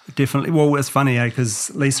levels. Definitely. Well, it's funny, because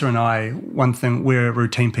Lisa and I, one thing, we're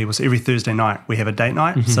routine people. So every Thursday night we have a date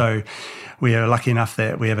night. Mm-hmm. So we are lucky enough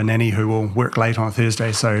that we have a nanny who will work late on a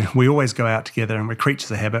Thursday. So we always go out together, and we're creatures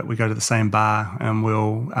of habit. We go to the same bar and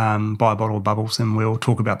we'll buy a bottle of bubbles and we'll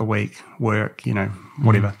talk about the week, work,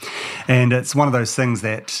 whatever. Mm-hmm. And it's one of those things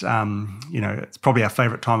that, it's probably our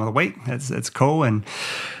favourite time of the week. It's cool. And,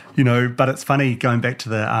 but it's funny, going back to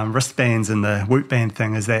the wristbands and the Whoop band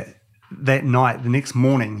thing, is that night, the next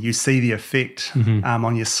morning, you see the effect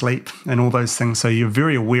on your sleep and all those things. So you're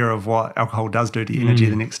very aware of what alcohol does do to your energy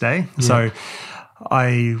the next day. Yeah. So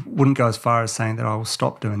I wouldn't go as far as saying that I will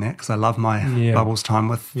stop doing that, because I love my bubbles time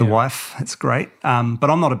with the wife. It's great. But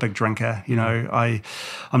I'm not a big drinker.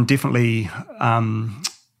 I'm definitely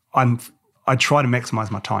I try to maximize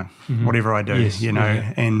my time, whatever I do,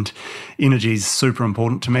 and energy is super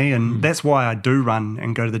important to me. And that's why I do run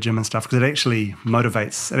and go to the gym and stuff, because it actually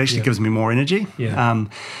motivates. It actually gives me more energy. Yeah.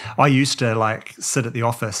 I used to sit at the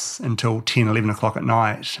office until 10, 11 o'clock at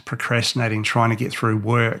night, procrastinating, trying to get through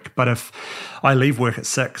work. But if I leave work at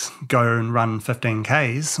 6, go and run 15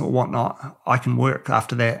 Ks or whatnot, I can work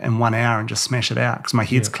after that in 1 hour and just smash it out, because my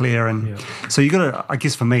head's clear. And so you got to, I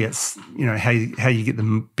guess for me, it's, how you get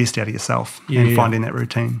the best out of yourself and finding that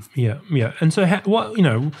routine. Yeah. And so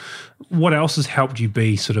what else has helped you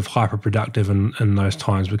be sort of hyper productive in those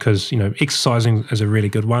times? Because, exercising is a really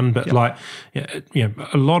good one, but a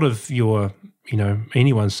lot of your,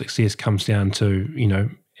 anyone's success comes down to,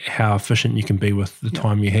 how efficient you can be with the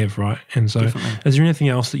time you have, right? And so is there anything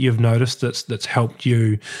else that you've noticed that's helped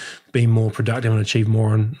you be more productive and achieve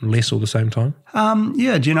more and less all the same time?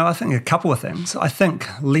 I think a couple of things. I think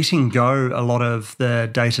letting go a lot of the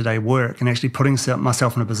day-to-day work and actually putting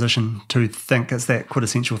myself in a position to think, it's that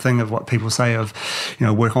quintessential thing of what people say of,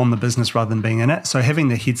 work on the business rather than being in it. So having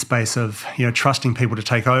the headspace of, trusting people to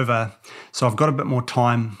take over. So I've got a bit more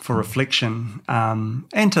time for reflection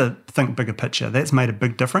and to think bigger picture. That's made a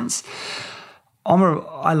big difference.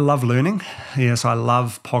 I love learning. So I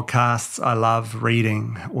love podcasts. I love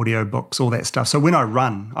reading audiobooks, all that stuff. So when I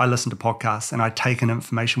run, I listen to podcasts and I take in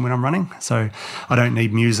information when I'm running. So I don't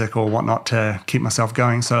need music or whatnot to keep myself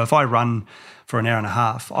going. So if I run for an hour and a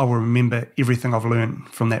half, I will remember everything I've learned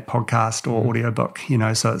from that podcast or audiobook,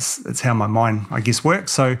 so it's how my mind, I guess,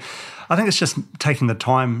 works. So I think it's just taking the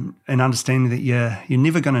time and understanding that you're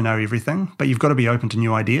never going to know everything, but you've got to be open to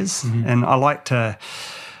new ideas. And I like to,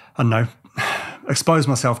 expose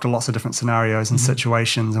myself to lots of different scenarios and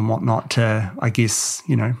situations and whatnot to, I guess,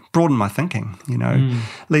 broaden my thinking.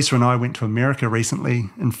 Lisa and I went to America recently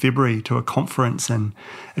in February to a conference, and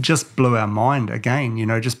it just blew our mind again,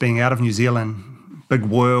 just being out of New Zealand, big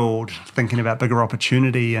world, thinking about bigger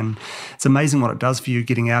opportunity. And it's amazing what it does for you,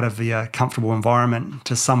 getting out of the comfortable environment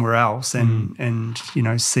to somewhere else and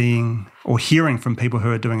seeing or hearing from people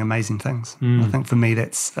who are doing amazing things. I think for me,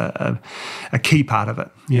 that's a key part of it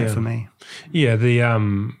for me. Yeah,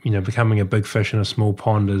 the becoming a big fish in a small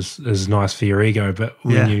pond is nice for your ego, but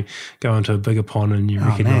when you go into a bigger pond and you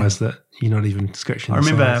recognise that you're not even scratching the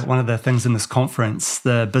surface. I remember one of the things in this conference,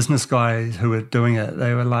 the business guys who were doing it,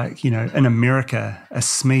 they were like, in America, a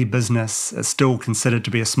SME business is still considered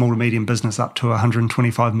to be a small to medium business up to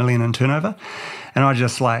 125 million in turnover. And I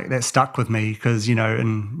just that stuck with me because,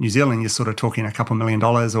 in New Zealand, you're sort of talking a couple $1 million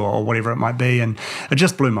or whatever it might be. And it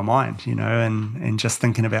just blew my mind, and just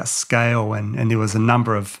thinking about scale. And there was a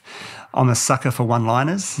number of, I'm a sucker for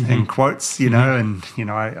one-liners and quotes, and,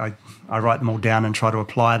 I write them all down and try to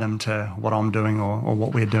apply them to what I'm doing or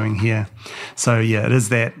what we're doing here. So, it is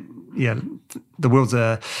that,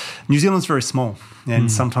 the New Zealand's very small,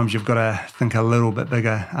 and sometimes you've got to think a little bit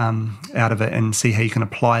bigger out of it and see how you can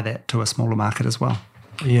apply that to a smaller market as well.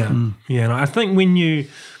 And I think when you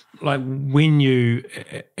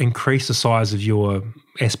increase the size of your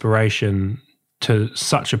aspiration to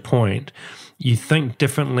such a point, you think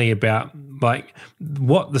differently about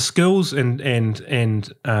what the skills and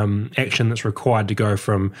action that's required to go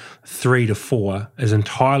from 3 to 4 is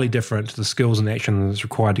entirely different to the skills and action that's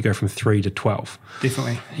required to go from 3 to 12.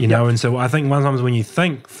 Definitely. And so I think sometimes when you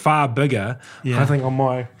think far bigger, I think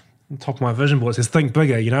on top of my vision board it says think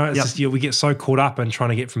bigger, it's just we get so caught up in trying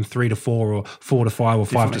to get from 3 to 4 or 4 to 5 or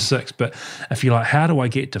 5 to 6. But if you're how do I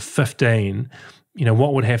get to 15,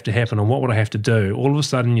 what would have to happen and what would I have to do? All of a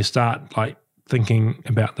sudden you start thinking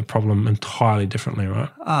about the problem entirely differently, right?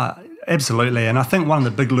 Absolutely. And I think one of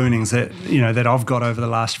the big learnings that, that I've got over the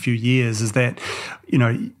last few years is that,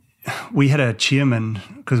 we had a chairman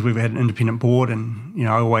because we've had an independent board, and,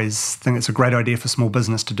 I always think it's a great idea for small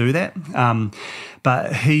business to do that.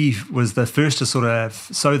 But he was the first to sort of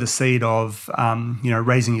sow the seed of,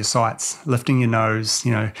 raising your sights, lifting your nose,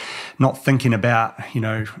 not thinking about,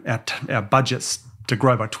 our budgets to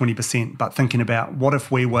grow by 20%, but thinking about what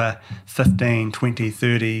if we were 15, 20,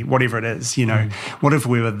 30, whatever it is, what if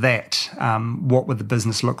we were that, what would the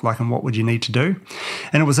business look like and what would you need to do?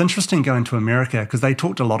 And it was interesting going to America because they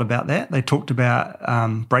talked a lot about that. They talked about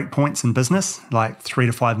breakpoints in business, like 3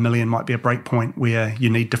 to 5 million might be a breakpoint where you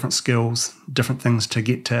need different skills, different things to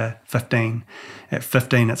get to 15. At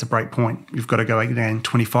 15, it's a breakpoint. You've got to go again.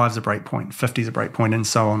 25 is a breakpoint, 50 is a breakpoint, and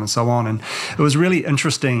so on and so on. And it was really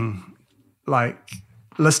interesting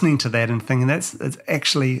listening to that and thinking it's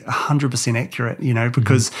actually 100% accurate,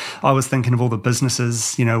 because I was thinking of all the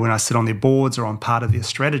businesses, when I sit on their boards or I'm part of their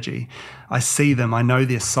strategy, I see them, I know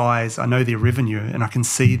their size, I know their revenue, and I can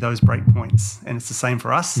see those breakpoints. And it's the same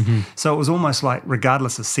for us. So it was almost like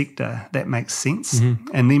regardless of sector, that makes sense.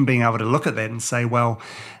 And then being able to look at that and say, well,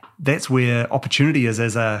 that's where opportunity is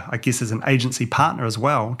as an agency partner as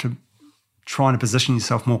well, to trying to position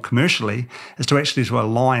yourself more commercially, is to actually to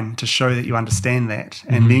align to show that you understand that,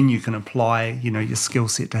 and then you can apply your skill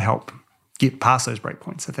set to help get past those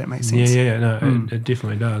breakpoints, if that makes sense. It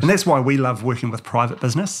definitely does. And that's why we love working with private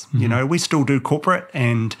business. We still do corporate,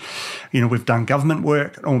 and we've done government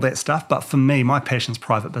work and all that stuff, but for me, my passion's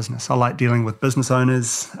private business. I like dealing with business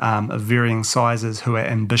owners of varying sizes who are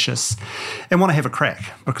ambitious and want to have a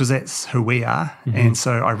crack, because that's who we are. And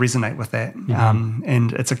so I resonate with that.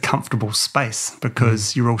 And it's a comfortable space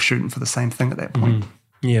because you're all shooting for the same thing at that point.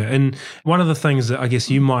 Yeah, and one of the things that I guess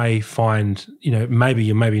you might find,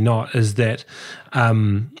 maybe or maybe not, is that,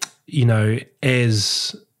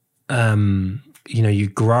 as, you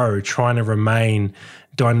grow, trying to remain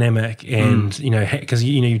dynamic and, because,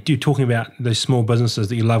 you're talking about those small businesses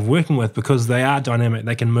that you love working with because they are dynamic,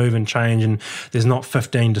 they can move and change, and there's not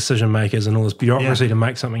 15 decision makers and all this bureaucracy to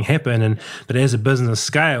make something happen. But as a business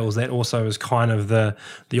scales, that also is kind of the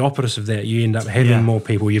opposite of that. You end up having more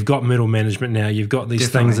people. You've got middle management now. You've got these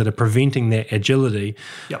things that are preventing that agility.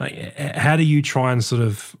 How do you try and sort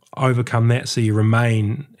of overcome that so you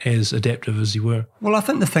remain as adaptive as you were? Well, I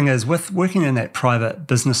think the thing is, with working in that private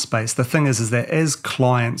business space, the thing is that as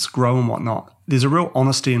clients grow and whatnot, there's a real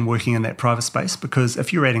honesty in working in that private space, because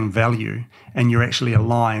if you're adding value and you're actually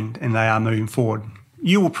aligned and they are moving forward,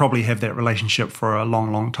 you will probably have that relationship for a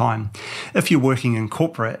long, long time. If you're working in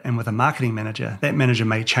corporate and with a marketing manager, that manager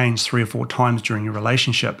may change 3 or 4 times during your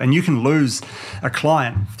relationship, and you can lose a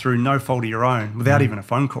client through no fault of your own without even a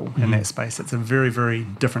phone call in that space. It's a very, very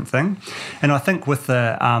different thing. And I think with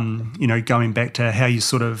the, going back to how you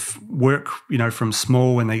sort of work, from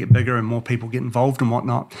small and they get bigger and more people get involved and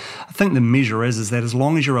whatnot, I think the measure is that as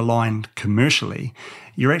long as you're aligned commercially,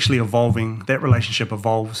 you're actually evolving, that relationship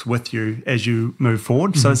evolves with you as you move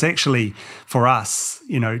forward. So it's actually, for us,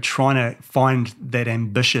 trying to find that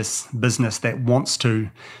ambitious business that wants to,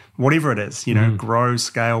 whatever it is, grow,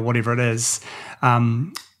 scale, whatever it is,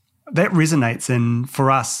 that resonates. And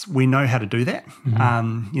for us, we know how to do that.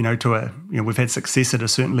 We've had success at a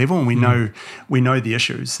certain level, and we know the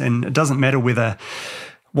issues. And it doesn't matter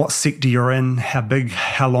what sector you're in, how big,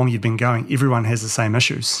 how long you've been going, everyone has the same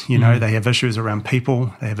issues. They have issues around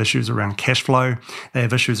people, they have issues around cash flow, they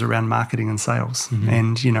have issues around marketing and sales.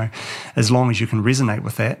 And, as long as you can resonate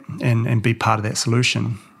with that and be part of that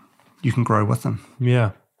solution, you can grow with them.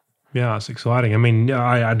 Yeah. Yeah, it's exciting. I mean,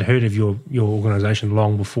 I'd heard of your organisation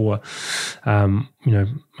long before. I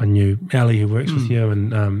knew Ali, who works with you,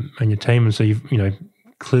 and your team, and so you've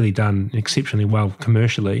clearly done exceptionally well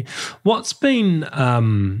commercially. What's been,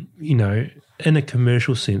 in a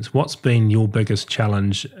commercial sense, what's been your biggest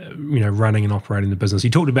challenge, running and operating the business?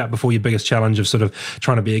 You talked about before your biggest challenge of sort of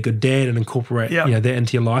trying to be a good dad and incorporate, that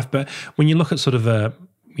into your life. But when you look at sort of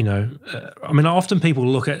often people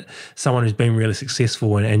look at someone who's been really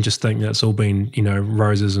successful and just think that it's all been,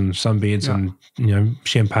 roses and sunbeds and,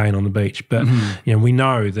 champagne on the beach. But, we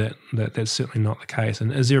know that that's certainly not the case.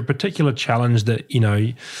 And is there a particular challenge that,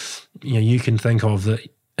 you can think of that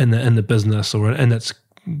in the business or in its,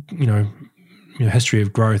 history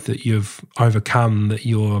of growth that you've overcome that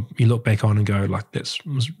you look back on and go, like,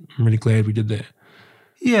 I'm really glad we did that?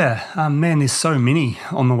 Yeah, man, there's so many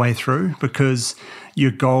on the way through, because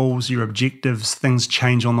your goals, your objectives, things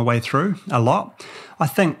change on the way through a lot. I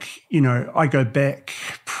think, I go back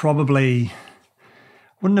probably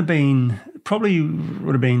would have been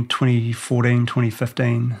 2014,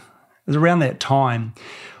 2015. It was around that time.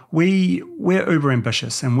 We're uber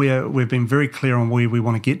ambitious, and we've been very clear on where we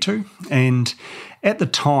want to get to. And at the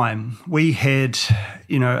time, we had,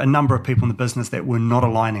 a number of people in the business that were not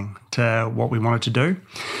aligning to what we wanted to do.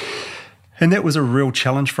 And that was a real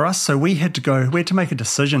challenge for us. So we had to make a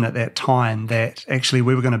decision at that time that actually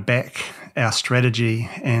we were going to back our strategy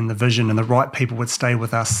and the vision, and the right people would stay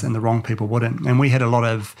with us and the wrong people wouldn't. And we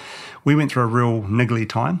went through a real niggly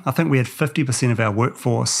time. I think we had 50% of our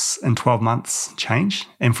workforce in 12 months change.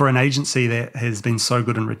 And for an agency that has been so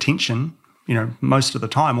good in retention, most of the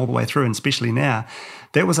time, all the way through, and especially now,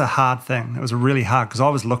 that was a hard thing. It was really hard, because I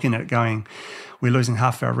was looking at it going, we're losing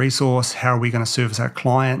half our resource. How are we going to service our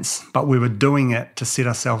clients? But we were doing it to set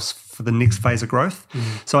ourselves for the next phase of growth.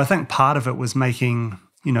 So I think part of it was making,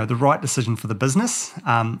 the right decision for the business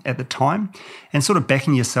at the time, and sort of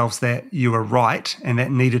backing yourselves that you were right and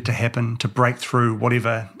that needed to happen to break through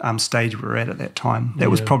whatever stage we were at that time. That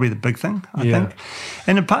was probably the big thing, I think.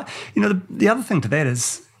 And in part, the other thing to that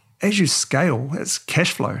is, as you scale, it's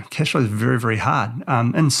cash flow. Cash flow is very, very hard.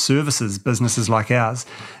 In services, businesses like ours,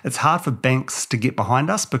 it's hard for banks to get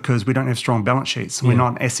behind us because we don't have strong balance sheets. We're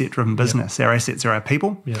not an asset-driven business. Our assets are our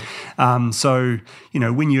people. So,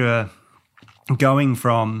 when you're going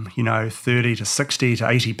from, 30 to 60 to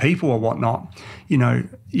 80 people or whatnot,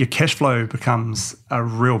 your cash flow becomes a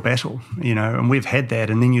real battle, and we've had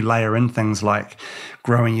that. And then you layer in things like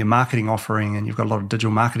growing your marketing offering, and you've got a lot of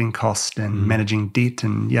digital marketing costs and managing debt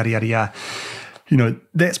and yada, yada, yada.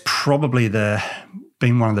 That's probably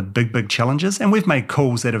been one of the big challenges. And we've made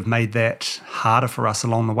calls that have made that harder for us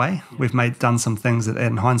along the way. We've done some things that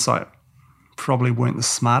in hindsight probably weren't the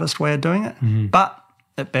smartest way of doing it, but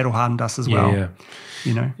it battle hardened us as well.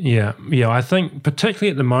 I think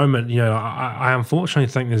particularly at the moment, I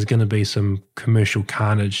unfortunately think there's going to be some commercial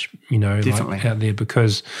carnage, like out there,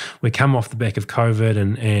 because we come off the back of COVID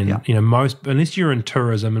and most, unless you're in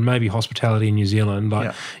tourism and maybe hospitality in New Zealand,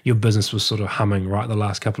 your business was sort of humming right the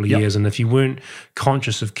last couple of years. And if you weren't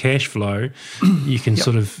conscious of cash flow, you can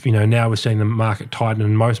sort of, now we're seeing the market tighten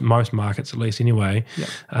in most markets, at least anyway.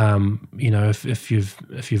 If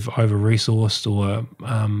you've over-resourced or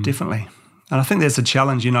definitely. And I think that's a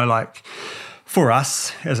challenge, like for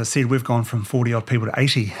us, as I said, we've gone from 40 odd people to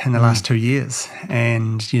 80 in the last 2 years.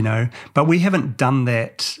 And, but we haven't done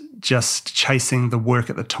that just chasing the work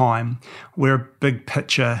at the time. We're a big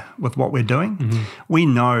picture with what we're doing. Mm-hmm. We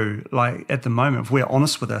know, like at the moment, if we're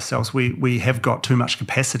honest with ourselves, we have got too much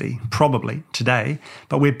capacity, probably today,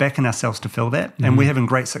 but we're backing ourselves to fill that. Mm-hmm. And we're having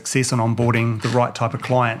great success on onboarding the right type of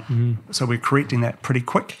client. Mm-hmm. So we're correcting that pretty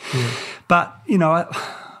quick. Yeah. But, you know,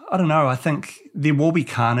 I don't know. I think there will be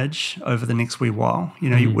carnage over the next wee while. You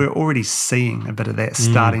know, we're already seeing a bit of that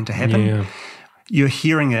starting to happen. Yeah. You're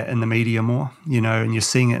hearing it in the media more, you know, and you're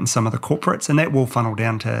seeing it in some of the corporates, and that will funnel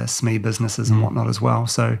down to SME businesses and whatnot as well.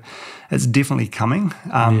 So it's definitely coming.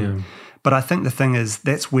 But I think the thing is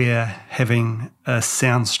that's where having a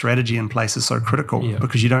sound strategy in place is so critical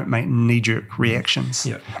because you don't make knee-jerk reactions.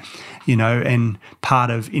 Yeah. You know, and part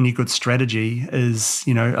of any good strategy is,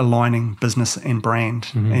 you know, aligning business and brand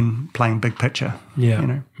and playing big picture. Yeah, you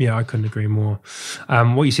know? Yeah, I couldn't agree more.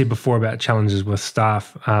 What you said before about challenges with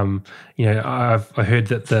staff, you know, I heard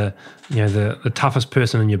that the toughest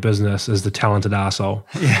person in your business is the talented arsehole.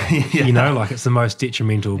 Yeah. You know, like it's the most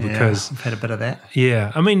detrimental because I've had a bit of that.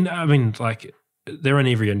 Yeah, I mean, like they're in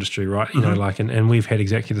every industry, right? You know, like, and we've had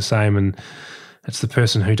exactly the same. And it's the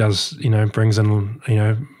person who does, you know, brings in, you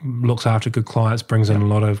know, looks after good clients, brings in a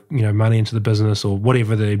lot of, you know, money into the business or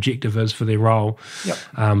whatever the objective is for their role. Yep.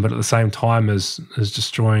 But at the same time is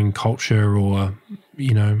destroying culture or,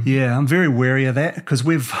 you know. Yeah, I'm very wary of that because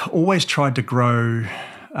we've always tried to grow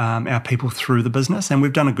our people through the business, and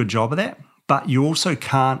we've done a good job of that. But you also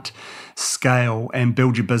can't scale and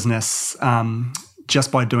build your business just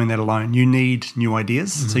by doing that alone. You need new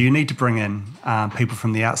ideas. So you need to bring in people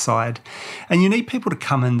from the outside, and you need people to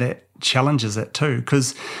come in that challenges it too,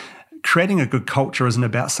 because creating a good culture isn't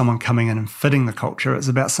about someone coming in and fitting the culture. It's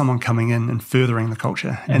about someone coming in and furthering the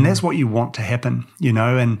culture. And that's what you want to happen, you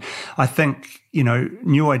know. And I think, you know,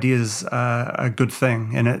 new ideas are a good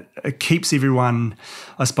thing, and it keeps everyone,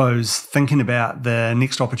 I suppose, thinking about the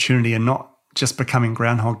next opportunity and not just becoming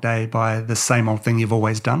Groundhog Day by the same old thing you've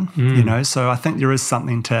always done, you know. So I think there is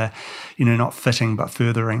something to, you know, not fitting but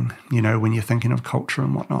furthering, you know, when you're thinking of culture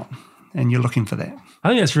and whatnot, and you're looking for that. I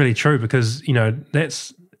think that's really true because, you know,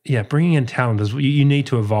 that's, bringing in talent is you need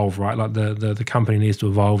to evolve, right? Like the company needs to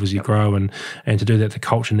evolve as you grow, and to do that, the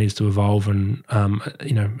culture needs to evolve. And,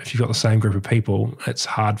 you know, if you've got the same group of people, it's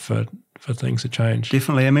hard for things to change.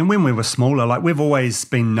 Definitely. I mean, when we were smaller, like we've always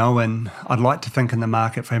been known, I'd like to think in the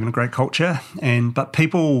market for having a great culture, but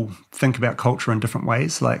people think about culture in different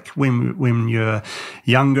ways. Like when you're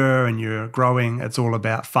younger and you're growing, it's all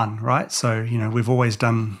about fun, right? So, you know, we've always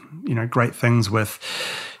done, you know, great things with,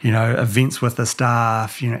 you know, events with the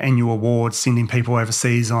staff, you know, annual awards, sending people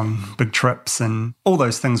overseas on big trips and all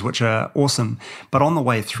those things which are awesome. But on the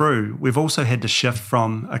way through, we've also had to shift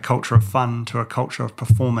from a culture of fun to a culture of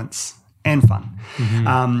performance and fun.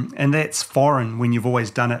 And that's foreign when you've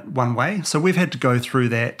always done it one way. So we've had to go through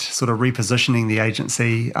that sort of repositioning the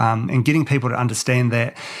agency and getting people to understand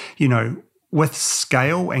that, you know, with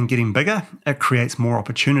scale and getting bigger, it creates more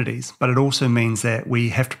opportunities, but it also means that we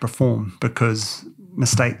have to perform because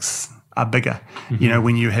mistakes are bigger, you know,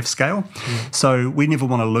 when you have scale. So we never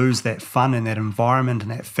want to lose that fun and that environment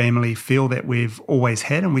and that family feel that we've always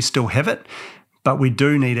had, and we still have it. But we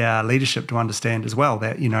do need our leadership to understand as well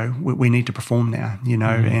that, you know, we need to perform now, you know,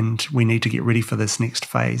 and we need to get ready for this next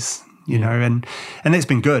phase, you know, and that's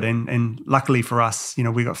been good. And luckily for us, you know,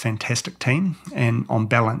 we got a fantastic team, and on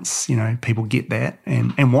balance, you know, people get that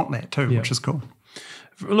and want that too, which is cool.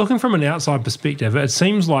 Looking from an outside perspective, it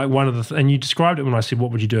seems like one of the, and you described it when I said,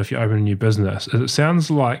 what would you do if you opened a new business? It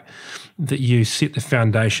sounds like that you set the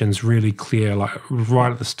foundations really clear, like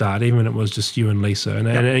right at the start, even when it was just you and Lisa.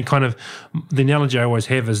 And kind of, the analogy I always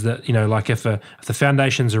have is that, you know, like if the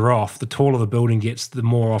foundations are off, the taller the building gets, the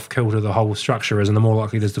more off kilter the whole structure is, and the more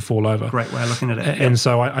likely it is to fall over. Great way of looking at it. And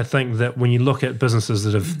so I think that when you look at businesses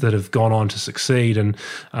that have gone on to succeed and,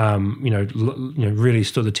 you know, really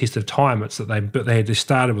stood the test of time, it's that they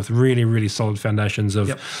started with really, really solid foundations of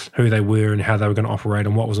who they were and how they were going to operate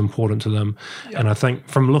and what was important to them. And I think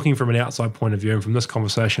from looking from an outside point of view and from this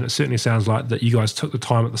conversation, it certainly sounds like that you guys took the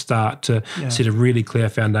time at the start to set a really clear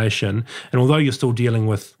foundation. And although you're still dealing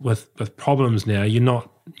with problems now, you're not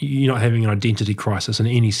having an identity crisis in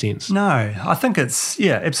any sense. No, I think it's,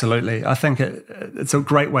 absolutely. I think it's a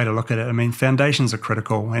great way to look at it. I mean, foundations are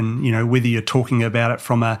critical, and, you know, whether you're talking about it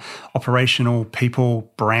from a operational,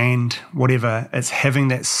 people, brand, whatever, it's having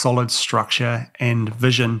that solid structure and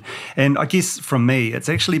vision. And I guess from me, it's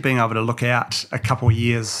actually being able to look out a couple of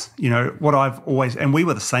years, you know, what I've always, and we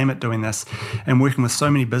were the same at doing this and working with so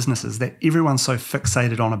many businesses that everyone's so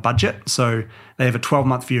fixated on a budget. So they have a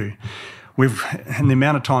 12-month view. and the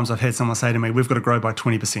amount of times I've had someone say to me, we've got to grow by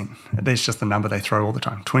 20%. That's just the number they throw all the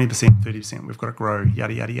time. 20%, 30%, we've got to grow,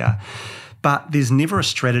 yada, yada, yada. But there's never a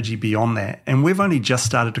strategy beyond that. And we've only just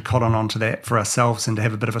started to cotton on to that for ourselves and to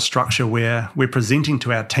have a bit of a structure where we're presenting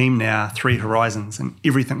to our team now 3 horizons in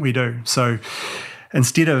everything we do. So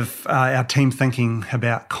instead of our team thinking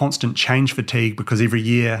about constant change fatigue because every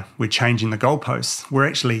year we're changing the goalposts, we're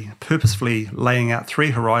actually purposefully laying out 3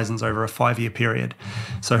 horizons over a 5-year period.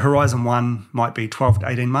 So horizon 1 might be 12 to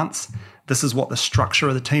 18 months. This is what the structure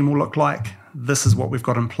of the team will look like. This is what we've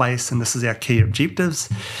got in place, and this is our key objectives.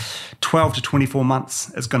 12 to 24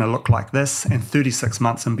 months, it's going to look like this, and 36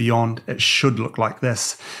 months and beyond, it should look like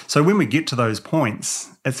this. So when we get to those points,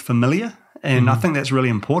 it's familiar. And I think that's really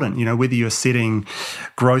important. You know, whether you're setting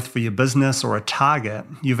growth for your business or a target,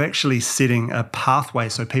 you're actually setting a pathway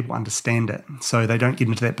so people understand it. So they don't get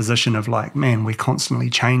into that position of like, man, we're constantly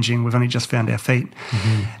changing. We've only just found our feet.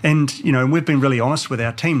 And, you know, we've been really honest with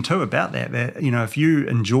our team too about that, you know, if you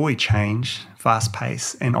enjoy change, fast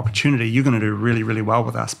pace and opportunity, you're going to do really, really well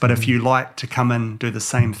with us. But if you like to come in, do the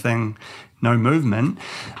same thing, no movement,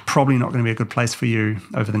 probably not going to be a good place for you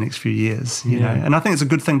over the next few years, you know. And I think it's a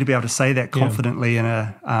good thing to be able to say that confidently in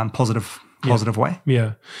a positive way.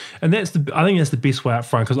 Yeah. And I think that's the best way up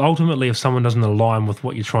front, because ultimately if someone doesn't align with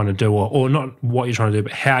what you're trying to do, or not what you're trying to do,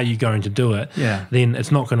 but how you're going to do it, then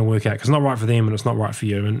it's not going to work out, because it's not right for them and it's not right for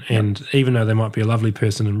you. And even though they might be a lovely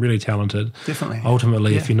person and really talented, definitely,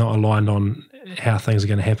 ultimately if you're not aligned on how things are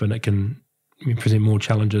going to happen, it can present more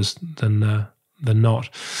challenges than not.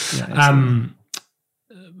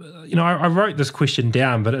 You know, I wrote this question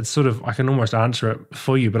down, but it's sort of, I can almost answer it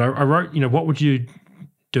for you. But I wrote, you know, what would you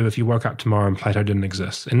do if you woke up tomorrow and Plato didn't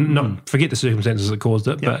exist? And not forget the circumstances that caused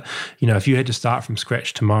it, but, you know, if you had to start from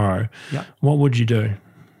scratch tomorrow, what would you do?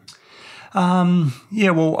 Well,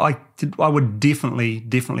 I would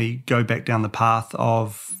definitely go back down the path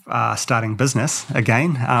of starting business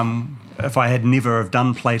again. If I had never have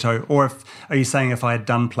done Plato, or are you saying if I had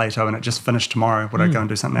done Plato and it just finished tomorrow, would I go and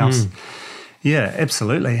do something else? Yeah,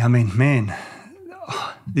 absolutely. I mean, man,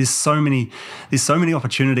 there's so many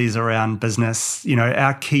opportunities around business. You know,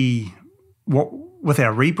 our key, with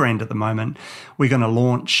our rebrand at the moment, we're going to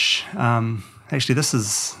launch. Actually, this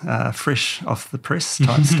is fresh off the press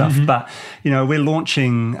type stuff, but, you know, we're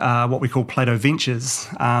launching what we call Plato Ventures,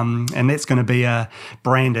 and that's going to be a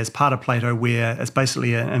brand as part of Plato where it's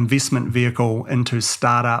basically an investment vehicle into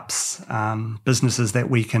startups, businesses that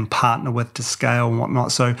we can partner with to scale and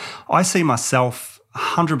whatnot. So I see myself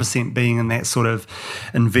 100% being in that sort of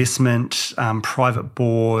investment, private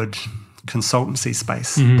board, consultancy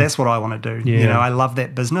space. That's what I want to do. You know, I love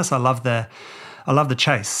that business. I love the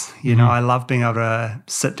chase. You know, I love being able to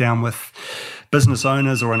sit down with business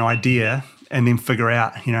owners or an idea and then figure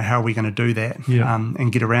out, you know, how are we going to do that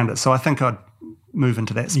and get around it. So I think I'd move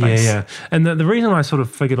into that space. Yeah. And the reason I sort of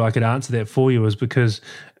figured I could answer that for you is because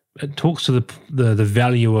it talks to the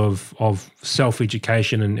value of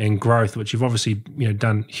self-education and growth, which you've obviously, you know,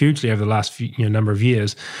 done hugely over the last number of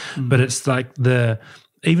years. But it's like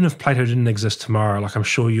even if Plato didn't exist tomorrow, like I'm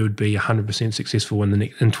sure you would be 100% successful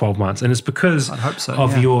in 12 months. And it's because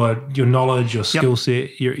of your knowledge, your skill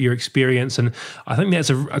set, your experience. And I think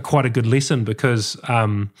that's quite a good lesson because,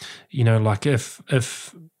 you know, like if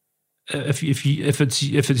it's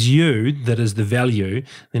you that is the value,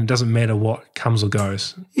 then it doesn't matter what comes or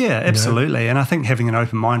goes. Yeah, absolutely. And I think having an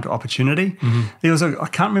open mind to opportunity. There was I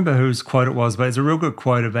can't remember whose quote it was, but it's a real good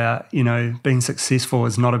quote about, you know, being successful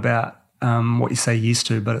is not about what you say yes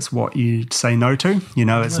to, but it's what you say no to. You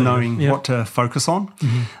know, it's knowing what to focus on.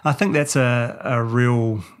 I think that's a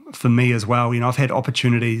real, for me as well. You know, I've had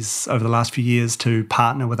opportunities over the last few years to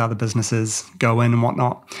partner with other businesses, go in and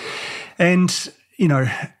whatnot. And, you know,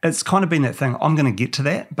 it's kind of been that thing, I'm going to get to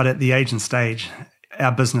that, but at the age and stage,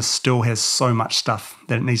 our business still has so much stuff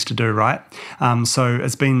that it needs to do, right? So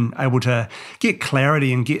it's been able to get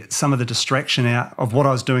clarity and get some of the distraction out of what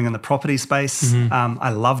I was doing in the property space. I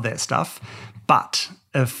love that stuff. But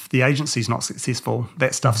if the agency's not successful,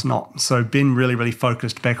 that stuff's not. So being really, really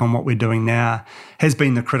focused back on what we're doing now has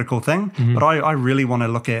been the critical thing. But I really want to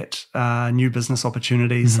look at new business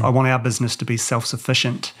opportunities. I want our business to be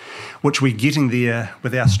self-sufficient, which we're getting there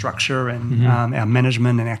with our structure and our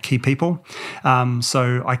management and our key people.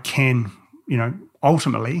 So I can, you know,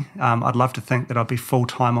 ultimately, I'd love to think that I'd be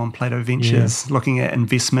full-time on Plato Ventures, looking at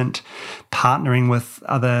investment, partnering with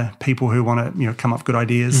other people who want to, you know, come up with good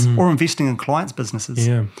ideas, or investing in clients' businesses.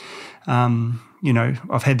 You know,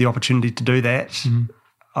 I've had the opportunity to do that.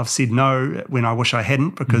 I've said no when I wish I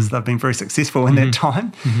hadn't because they've been very successful in that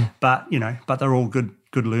time. But, you know, but they're all good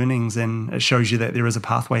good learnings, and it shows you that there is a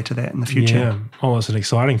pathway to that in the future. Yeah. Oh, it's an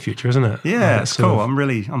exciting future, isn't it? Yeah, it's cool.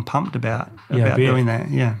 I'm pumped about doing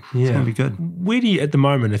that. Yeah, it's going to be good. Where do you, at the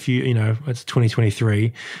moment, if you know, it's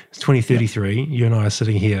 2023, it's 2033, you and I are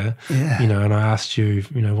sitting here, you know, and I asked you,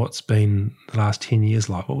 you know, what's been the last 10 years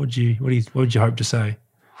like? What would you hope to say?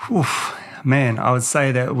 Oof. Man, I would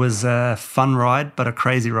say that it was a fun ride, but a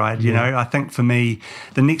crazy ride. You know, I think for me,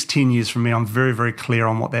 the next 10 years for me, I'm very, very clear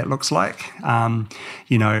on what that looks like.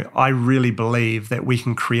 You know, I really believe that we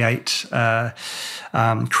can create a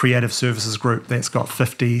creative services group that's got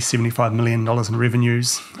 $50, $75 million in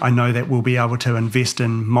revenues. I know that we'll be able to invest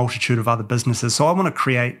in multitude of other businesses. So I want to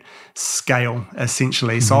create scale,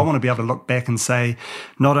 essentially. So I want to be able to look back and say,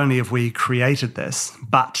 not only have we created this,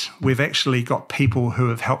 but we've actually got people who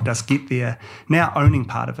have helped us get there, now owning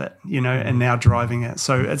part of it, you know, and now driving it.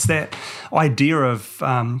 So it's that idea of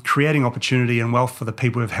creating opportunity and wealth for the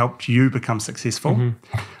people who have helped you become successful.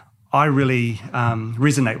 I really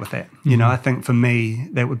resonate with that. You know, I think for me,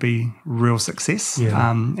 that would be real success.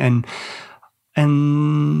 And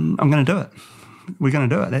I'm going to do it. We're going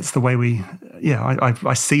to do it. That's the way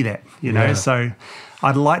I see that, you know. So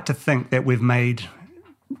I'd like to think that we've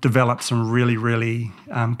developed some really, really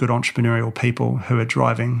good entrepreneurial people who are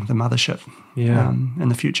driving the mothership in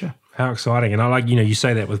the future. How exciting. And I like, you know, you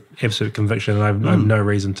say that with absolute conviction, and I have no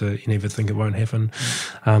reason to never think it won't happen.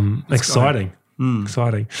 Exciting.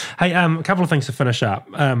 Exciting. Hey, a couple of things to finish up.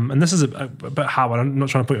 And this is a bit hard one. I'm not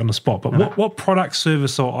trying to put you on the spot, but what product,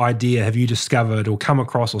 service, or idea have you discovered or come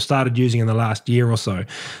across or started using in the last year or so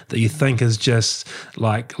that you think is just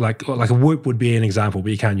like a Whoop would be an example,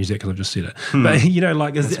 but you can't use that because I've just said it. But you know,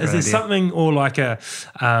 like is there something, or like a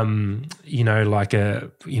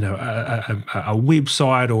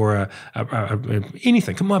website or a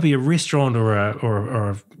anything? It might be a restaurant or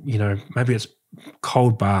a you know, maybe it's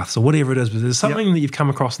cold baths or whatever it is, but there's something that you've come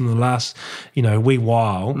across in the last, you know, wee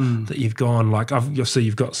while that you've gone like,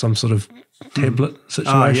 you've got some sort of tablet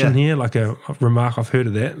situation here, like a remark. I've heard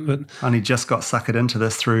of that, but only just got suckered into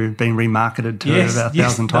this through being remarketed to about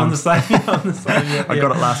 1,000 times. I'm the same. I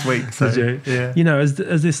got it last week. So, did you? Yeah. You know, is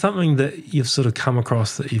there something that you've sort of come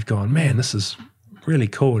across that you've gone, man, this is really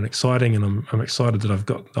cool and exciting, and I'm excited that I've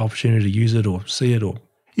got the opportunity to use it or see it or...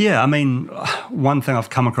 Yeah, I mean, one thing I've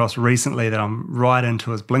come across recently that I'm right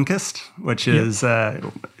into is Blinkist, which is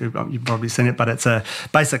you've probably seen it, but it's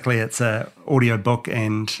basically a audio book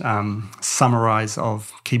and summarize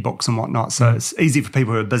of key books and whatnot. So it's easy for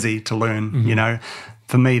people who are busy to learn. You know,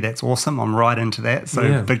 for me that's awesome. I'm right into that,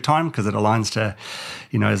 so big time, because it aligns to,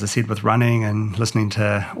 you know, as I said, with running and listening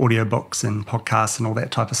to audio books and podcasts and all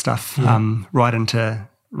that type of stuff.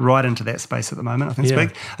 Right into that space at the moment. I think it's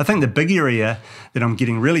big. I think the big area that I'm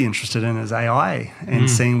getting really interested in is AI and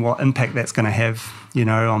seeing what impact that's going to have, you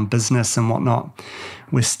know, on business and whatnot.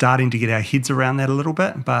 We're starting to get our heads around that a little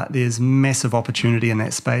bit, but there's massive opportunity in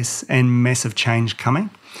that space and massive change coming.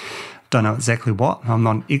 Don't know exactly what. I'm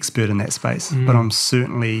not an expert in that space, but I'm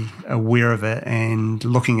certainly aware of it and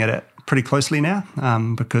looking at it pretty closely now,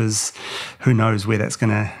 because who knows where that's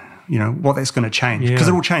going to, you know, what that's going to change, because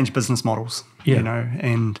it will change business models, you know,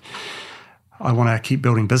 and I want to keep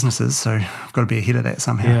building businesses, so I've got to be ahead of that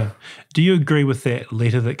somehow. Yeah. Do you agree with that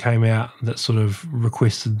letter that came out that sort of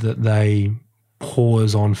requested that they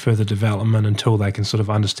pause on further development until they can sort of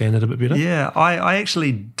understand it a bit better? Yeah, I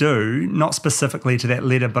actually do, not specifically to that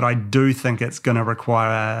letter, but I do think it's going to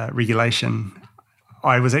require regulation.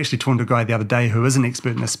 I was actually talking to a guy the other day who is an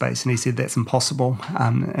expert in this space, and he said that's impossible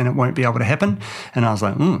and it won't be able to happen. And I was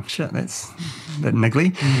like, shit, that's a bit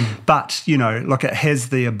niggly. But, you know, look, it has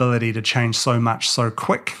the ability to change so much so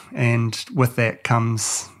quick, and with that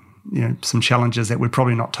comes, you know, some challenges that we're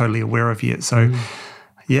probably not totally aware of yet. So,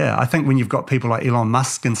 yeah, I think when you've got people like Elon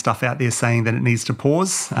Musk and stuff out there saying that it needs to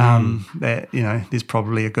pause, that, you know, there's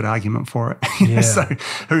probably a good argument for it. So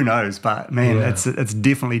who knows? But man, it's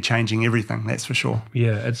definitely changing everything. That's for sure.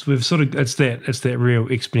 Yeah, it's that real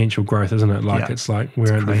exponential growth, isn't it? Like it's like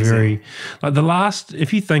we're at the very, like the last.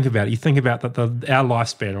 If you think about it, you think about that our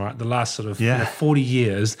lifespan, right? The last sort of 40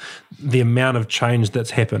 years, the amount of change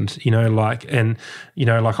that's happened. You know, like and you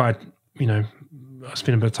know, like I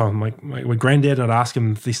spent a bit of time with my granddad, and I'd ask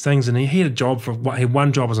him these things, and he had a job he had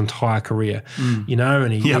one job his entire career, you know,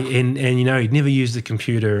 and he and you know, he'd never used a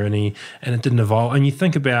computer, and it didn't evolve. And you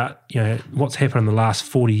think about, you know, what's happened in the last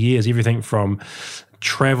 40 years, everything from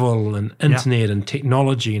travel and internet and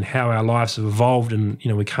technology and how our lives have evolved, and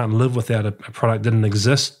you know, we can't live without a product that didn't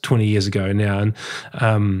exist 20 years ago now.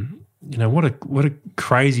 And you know, what a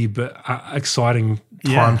crazy but exciting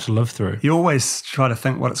time to live through. You always try to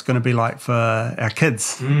think what it's going to be like for our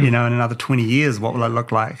kids, in another 20 years, what will it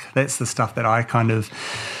look like? That's the stuff that I kind of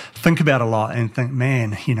think about a lot and think,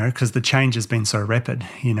 man, because the change has been so rapid.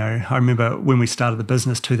 I remember when we started the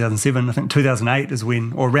business, 2007, I think 2008 is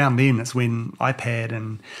when, or around then, it's when iPad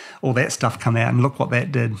and all that stuff come out, and look what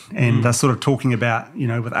that did. And they're sort of talking about,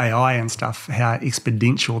 with AI and stuff, how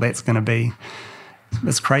exponential that's going to be.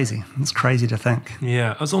 It's crazy. It's crazy to think.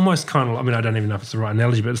 Yeah, it's almost kind of, I don't even know if it's the right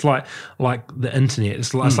analogy, but it's like the internet.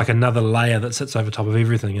 It's like another layer that sits over top of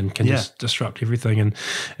everything and can just disrupt everything.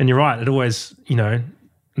 And you're right, it always,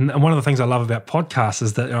 and one of the things I love about podcasts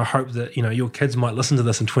is that I hope that, your kids might listen to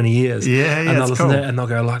this in 20 years. And they'll listen to it and they'll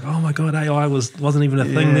go like, oh my God, AI wasn't even a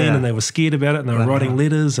thing then, and they were scared about it and they were writing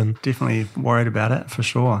letters and definitely worried about it for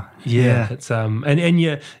sure. It's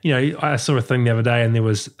I saw a thing the other day and it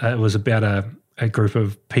was about a group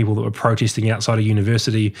of people that were protesting outside a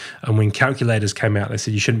university, and when calculators came out, they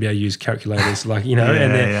said you shouldn't be able to use calculators,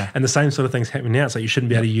 and the same sort of things happening now. It's like you shouldn't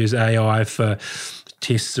be able to use AI for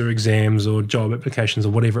tests or exams or job applications or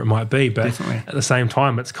whatever it might be. But at the same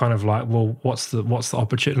time, it's kind of like, well, what's the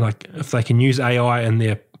opportunity? Like if they can use AI in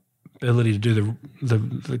their ability to do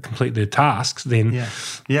the complete their tasks, then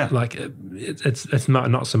like it's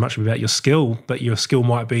not so much about your skill, but your skill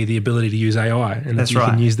might be the ability to use AI, and if you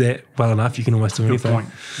can use that well enough, you can almost do anything. Good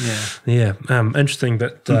point. Interesting,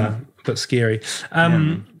 but scary.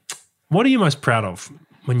 What are you most proud of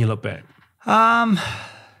when you look back?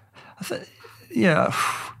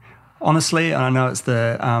 Honestly, I know it's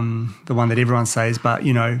the one that everyone says, but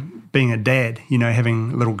being a dad,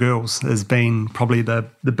 having little girls has been probably the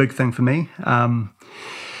big thing for me. When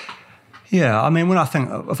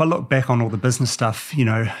if I look back on all the business stuff,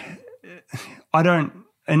 I don't,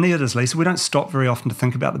 and neither does Lisa, we don't stop very often to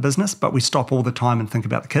think about the business, but we stop all the time and think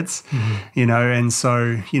about the kids, and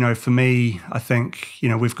so, for me, I think,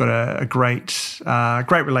 we've got a great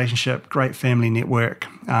relationship, great family network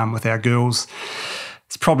with our girls.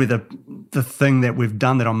 It's probably the thing that we've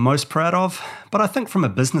done that I'm most proud of. But I think from a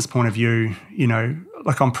business point of view,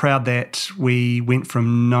 I'm proud that we went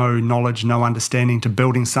from no knowledge, no understanding to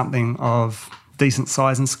building something of decent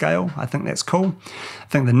size and scale. I think that's cool. I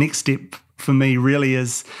think the next step for me really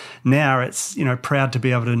is now it's, proud to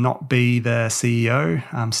be able to not be the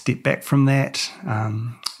CEO, step back from that,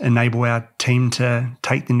 enable our team to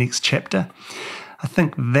take the next chapter. I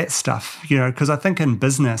think that stuff, because I think in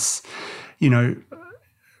business,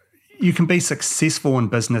 you can be successful in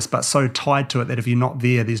business, but so tied to it that if you're not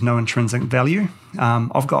there, there's no intrinsic value.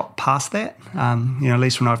 I've got past that.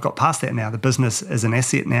 Lisa and I have got past that now. The business is an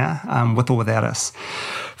asset now, with or without us.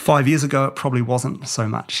 5 years ago, it probably wasn't so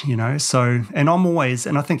much, So, and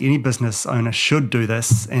I think any business owner should do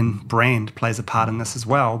this, and brand plays a part in this as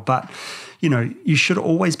well. But, you should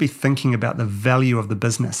always be thinking about the value of the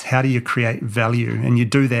business. How do you create value? And you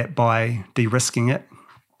do that by de-risking it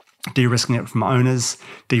from owners,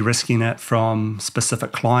 de-risking it from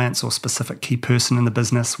specific clients or specific key person in the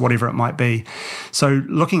business, whatever it might be. So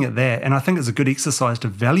looking at that, and I think it's a good exercise to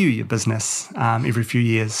value your business every few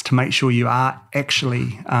years to make sure you are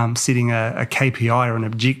actually setting a KPI or an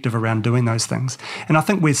objective around doing those things. And I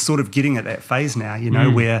think we're sort of getting at that phase now,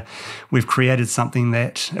 where we've created something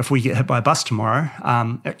that if we get hit by a bus tomorrow,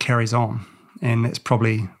 it carries on. And that's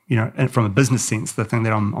probably, from a business sense, the thing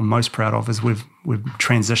that I'm most proud of is we've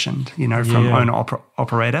transitioned, from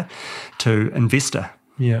owner-operator to investor.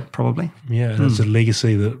 Yeah, probably. Yeah, and it's a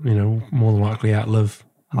legacy that, more than likely outlive.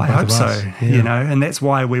 I hope so, and that's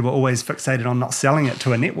why we were always fixated on not selling it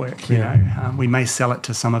to a network, we may sell it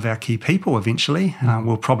to some of our key people eventually.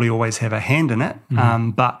 We'll probably always have a hand in it,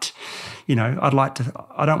 but, I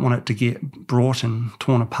don't want it to get brought and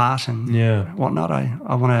torn apart and whatnot.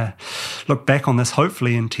 I want to look back on this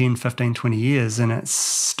hopefully in 10, 15, 20 years and it's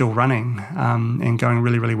still running and going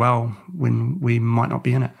really, really well when we might not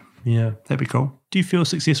be in it. Yeah. That'd be cool. Do you feel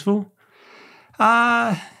successful?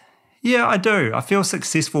 Yeah, I do. I feel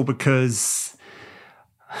successful because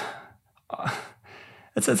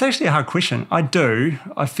it's actually a hard question. I do.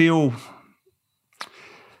 I think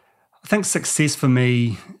success for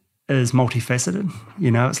me is multifaceted.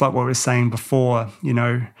 It's like what we were saying before,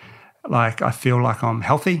 like I feel like I'm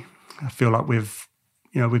healthy. I feel like we've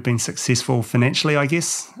been successful financially, I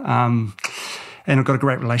guess. And I've got a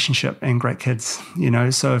great relationship and great kids,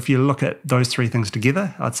 So if you look at those three things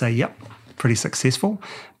together, I'd say, yep, pretty successful,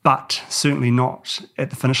 but certainly not at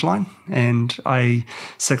the finish line. And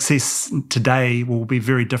success today will be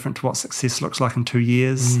very different to what success looks like in 2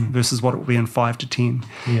 years versus what it will be in 5 to 10.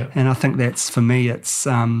 Yeah. And I think that's, for me, it's,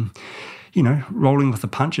 rolling with the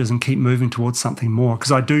punches and keep moving towards something more.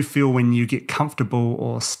 Because I do feel when you get comfortable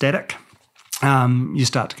or static, you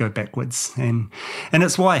start to go backwards. And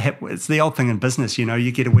it's why it's the old thing in business,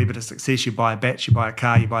 you get a wee bit of success, you buy a batch, you buy a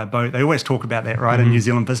car, you buy a boat. They always talk about that, right? In New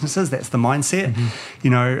Zealand businesses, that's the mindset.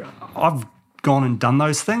 I've gone and done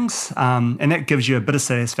those things, and that gives you a bit of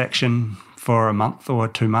satisfaction for a month or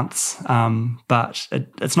 2 months, but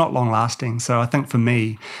it's not long lasting. So I think for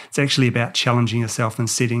me, it's actually about challenging yourself and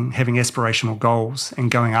having aspirational goals and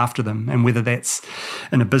going after them. And whether that's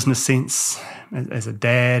in a business sense, as a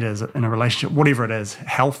dad, in a relationship, whatever it is,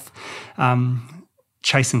 health,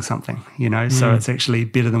 chasing something, So it's actually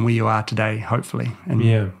better than where you are today, hopefully,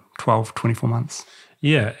 in 12, 24 months.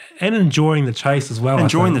 Yeah, and enjoying the chase as well.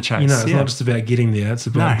 Enjoying the chase, it's not just about getting there, it's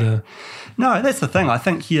about No, that's the thing. I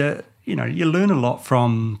think you learn a lot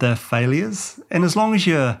from the failures. And as long as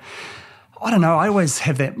I always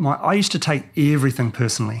have that. I used to take everything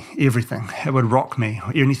personally, everything. It would rock me.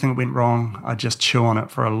 Anything that went wrong, I'd just chew on it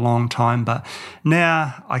for a long time. But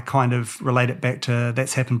now I kind of relate it back to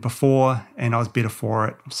that's happened before and I was better for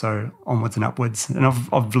it. So onwards and upwards. And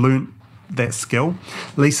I've learnt that skill.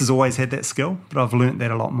 Lisa's always had that skill, but I've learnt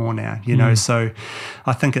that a lot more now, So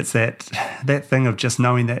I think it's that thing of just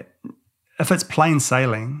knowing that if it's plain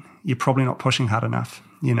sailing, you're probably not pushing hard enough,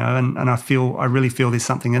 and I really feel there's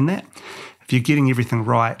something in that. If you're getting everything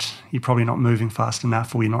right, you're probably not moving fast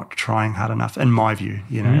enough or you're not trying hard enough, in my view.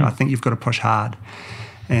 I think you've got to push hard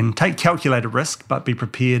and take calculated risk, but be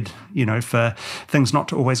prepared, for things not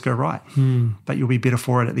to always go right. But you'll be better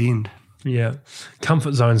for it at the end. Yeah.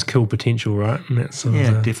 Comfort zones kill potential, right? And that's sort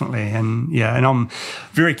of definitely. And I'm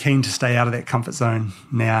very keen to stay out of that comfort zone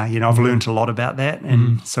now. I've learned a lot about that.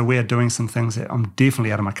 And so we're doing some things that I'm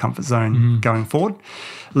definitely out of my comfort zone going forward.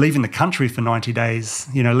 Leaving the country for 90 days,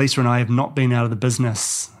 Lisa and I have not been out of the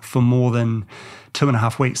business for more than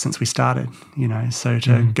 2.5 weeks since we started, so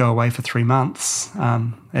to go away for 3 months,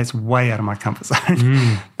 that's way out of my comfort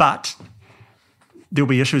zone. But there'll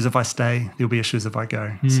be issues if I stay, there'll be issues if I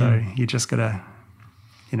go. So you just got to,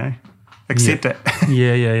 accept it.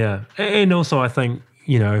 Yeah. And also I think,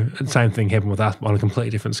 the same thing happened with us on a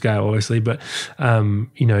completely different scale, obviously, but,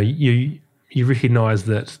 you recognise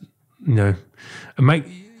that,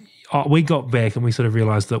 we got back and we sort of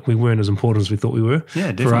realised that we weren't as important as we thought we were.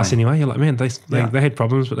 Yeah, definitely. For us anyway. You're like, man, they had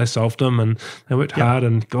problems, but they solved them and they worked hard.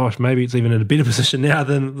 And gosh, maybe it's even in a better position now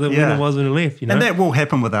than when it was when it left. And that will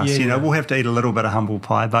happen with us. We'll have to eat a little bit of humble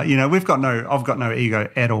pie, but I've got no ego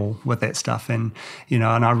at all with that stuff. And and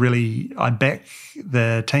I back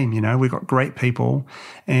the team. We've got great people,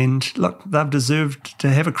 and look, they've deserved to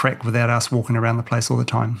have a crack without us walking around the place all the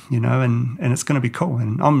time. And it's going to be cool.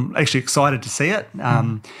 And I'm actually excited to see it.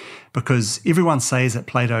 Because everyone says at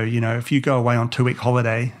Plato, if you go away on 2-week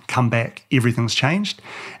holiday, come back, everything's changed.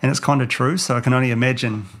 And it's kind of true. So I can only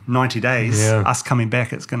imagine 90 days, us coming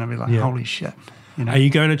back, it's going to be like, holy shit. Are you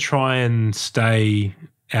going to try and stay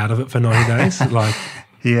out of it for 90 days?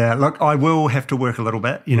 Yeah, look, I will have to work a little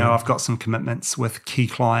bit. I've got some commitments with key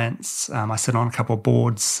clients. I sit on a couple of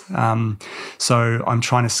boards. So I'm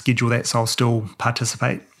trying to schedule that so I'll still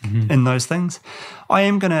participate in those things.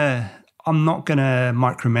 I'm not going to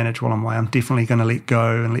micromanage while I'm away. I'm definitely going to let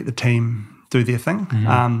go and let the team do their thing.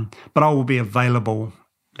 But I will be available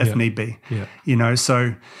if need be. Yeah.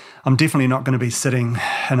 So I'm definitely not going to be sitting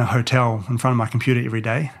in a hotel in front of my computer every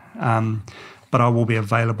day. But I will be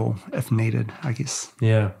available if needed, I guess.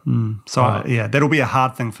 Yeah. So that'll be a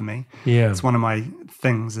hard thing for me. Yeah. It's one of my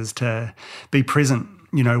things is to be present,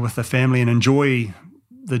 with the family and enjoy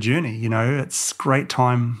the journey. It's great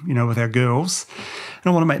time, with our girls. And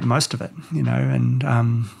I want to make the most of it, and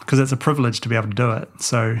because it's a privilege to be able to do it.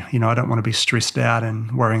 So, I don't want to be stressed out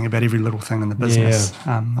and worrying about every little thing in the business.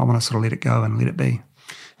 I want to sort of let it go and let it be.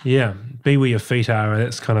 Yeah, be where your feet are.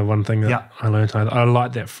 That's kind of one thing that I learned. I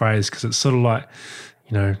like that phrase because it's sort of like,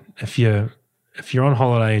 if you're on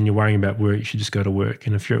holiday and you're worrying about work, you should just go to work.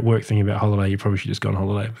 And if you're at work thinking about holiday, you probably should just go on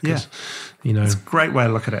holiday because, it's a great way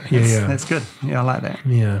to look at it. That's good. Yeah, I like that.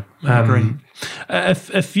 Yeah. I agree.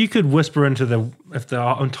 If you could whisper into if the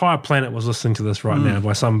entire planet was listening to this right now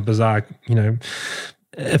by some bizarre,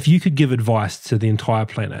 if you could give advice to the entire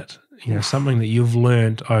planet, something that you've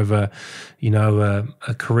learned over,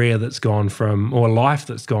 a career that's gone from, or a life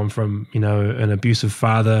that's gone from, an abusive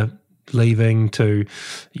father leaving to,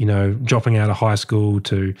 dropping out of high school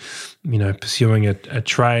to, pursuing a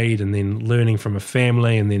trade and then learning from a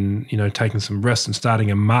family and then, taking some risks and starting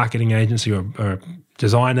a marketing agency or a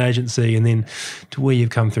design agency and then to where you've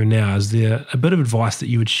come through now. Is there a bit of advice that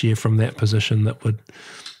you would share from that position that would...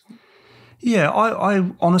 Yeah, I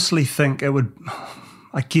honestly think it would,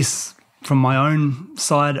 I guess from my own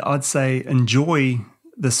side, I'd say enjoy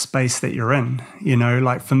the space that you're in.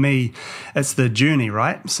 For me, it's the journey,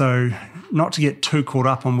 right? So not to get too caught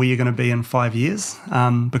up on where you're going to be in 5 years,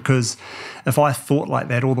 because if I thought like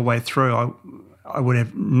that all the way through, I would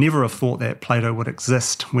have never have thought that Plato would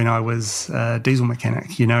exist when I was a diesel mechanic.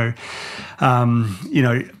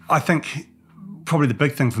 I think probably the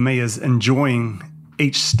big thing for me is enjoying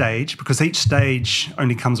each stage, because each stage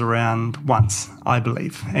only comes around once, I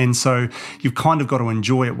believe. And so you've kind of got to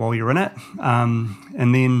enjoy it while you're in it,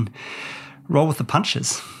 and then roll with the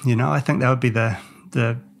punches. I think that would be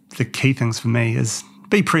the key things for me is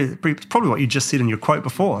probably what you just said in your quote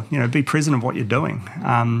before, be present of what you're doing.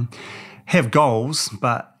 Have goals,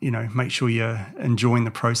 but, make sure you're enjoying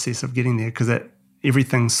the process of getting there, because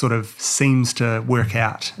everything sort of seems to work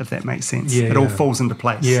out, if that makes sense. It all falls into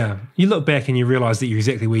place. Yeah. You look back and you realise that you're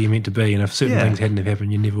exactly where you're meant to be, and if certain things hadn't have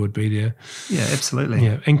happened, you never would be there. Yeah, absolutely.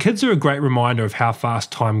 Yeah. And kids are a great reminder of how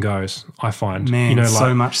fast time goes, I find. Man,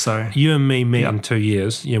 so much so. You and me meet in 2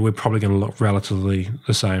 years, we're probably going to look relatively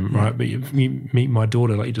the same, right? But you meet my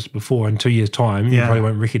daughter like just before, in 2 years' time, you probably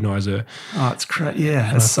won't recognise her. Oh, it's great.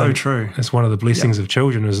 Yeah, it's so true. It's one of the blessings of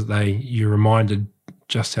children is that you're reminded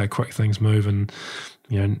just how quick things move. And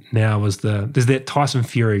now there's that Tyson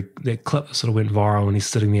Fury, that clip that sort of went viral, and he's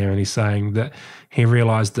sitting there and he's saying that he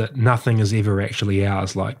realised that nothing is ever actually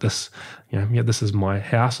ours. Like this, this is my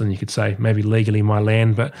house, and you could say maybe legally my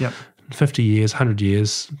land, but 50 years, 100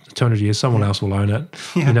 years, 200 years, someone else will own it.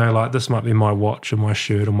 This might be my watch or my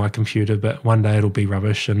shirt or my computer, but one day it'll be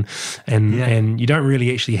rubbish, and you don't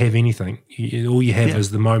really actually have anything. All you have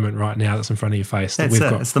is the moment right now that's in front of your face. That's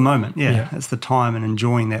it. It's the moment. It's the time and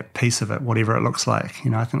enjoying that piece of it, whatever it looks like.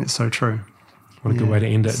 I think that's so true. What a good way to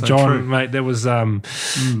end it. So John, true. mate, that was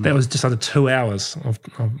just under 2 hours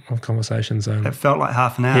of conversation. So it felt like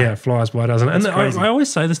half an hour. Yeah, it flies by, doesn't it? That's and crazy. I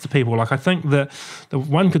always say this to people, I think that the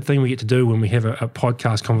one good thing we get to do when we have a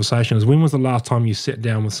podcast conversation is, when was the last time you sat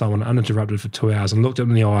down with someone uninterrupted for 2 hours and looked them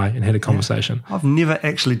in the eye and had a conversation? I've never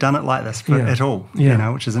actually done it like this at all,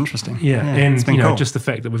 which is interesting. And it's been cool. Just the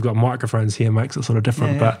fact that we've got microphones here makes it sort of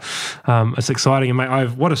different, but it's exciting. And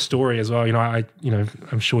mate, what a story as well.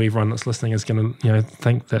 I'm sure everyone that's listening is going to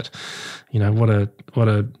think that,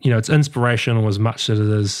 it's inspirational as much as it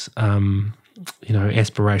is,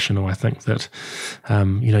 aspirational. I think that,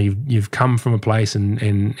 you've come from a place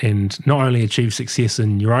and not only achieved success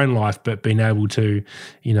in your own life, but been able to,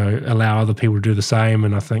 allow other people to do the same.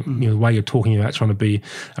 And I think, the way you're talking about trying to be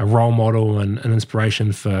a role model and an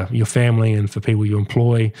inspiration for your family and for people you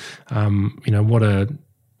employ, all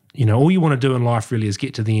you want to do in life really is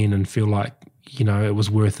get to the end and feel like, it was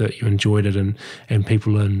worth it, you enjoyed it, and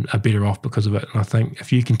people are better off because of it. And I think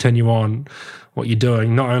if you continue on what you're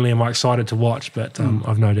doing, not only am I excited to watch, but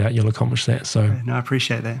I've no doubt you'll accomplish that. So no, I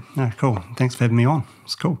appreciate that. No, cool. Thanks for having me on.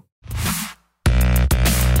 It's cool.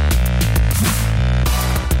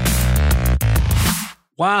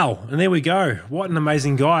 Wow, and there we go. What an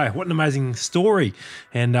amazing guy. What an amazing story.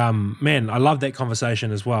 And man, I love that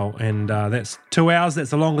conversation as well. And that's 2 hours.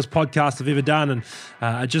 That's the longest podcast I've ever done. And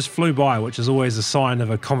it just flew by, which is always a sign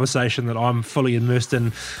of a conversation that I'm fully immersed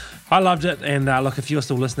in. I loved it. And look, if you're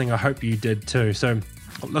still listening, I hope you did too. So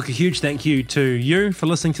look, a huge thank you to you for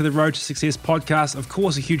listening to the Road to Success podcast. Of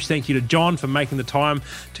course, a huge thank you to John for making the time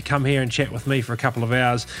to come here and chat with me for a couple of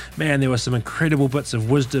hours. Man, there were some incredible bits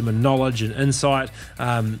of wisdom and knowledge and insight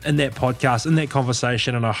in that podcast, in that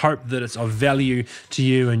conversation, and I hope that it's of value to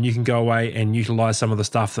you and you can go away and utilize some of the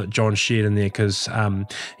stuff that John shared in there, because,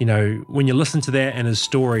 when you listen to that and his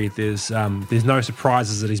story, there's no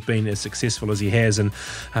surprises that he's been as successful as he has. And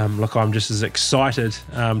look, I'm just as excited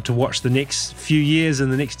to watch the next few years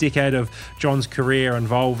and the next decade of John's career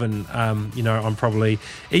involve, and I'm probably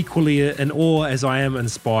equally in awe as I am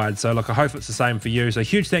inspired. So look, I hope it's the same for you. So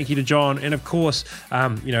huge thank you to John. And of course,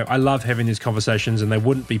 I love having these conversations, and they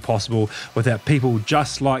wouldn't be possible without people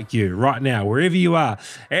just like you right now, wherever you are,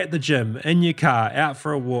 at the gym, in your car, out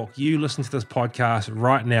for a walk, you listen to this podcast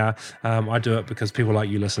right now. I do it because people like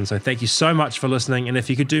you listen. So thank you so much for listening. And if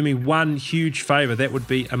you could do me one huge favor, that would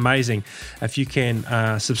be amazing. If you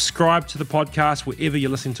can subscribe to the podcast wherever you're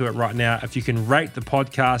listening to it right now. If you can rate the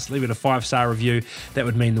podcast, leave it a 5-star review, that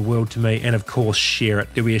would mean the world to me. And of course, share it.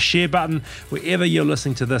 There'll be a share button wherever you're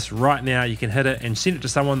listening to this right now. You can hit it and send it to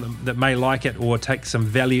someone that may like it or take some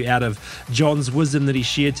value out of John's wisdom that he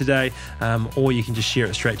shared today, or you can just share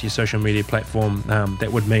it straight to your social media platform.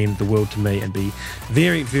 That would mean the world to me and be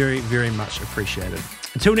very, very, very much appreciated.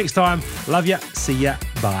 Until next time, love ya, see ya,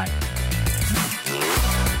 bye.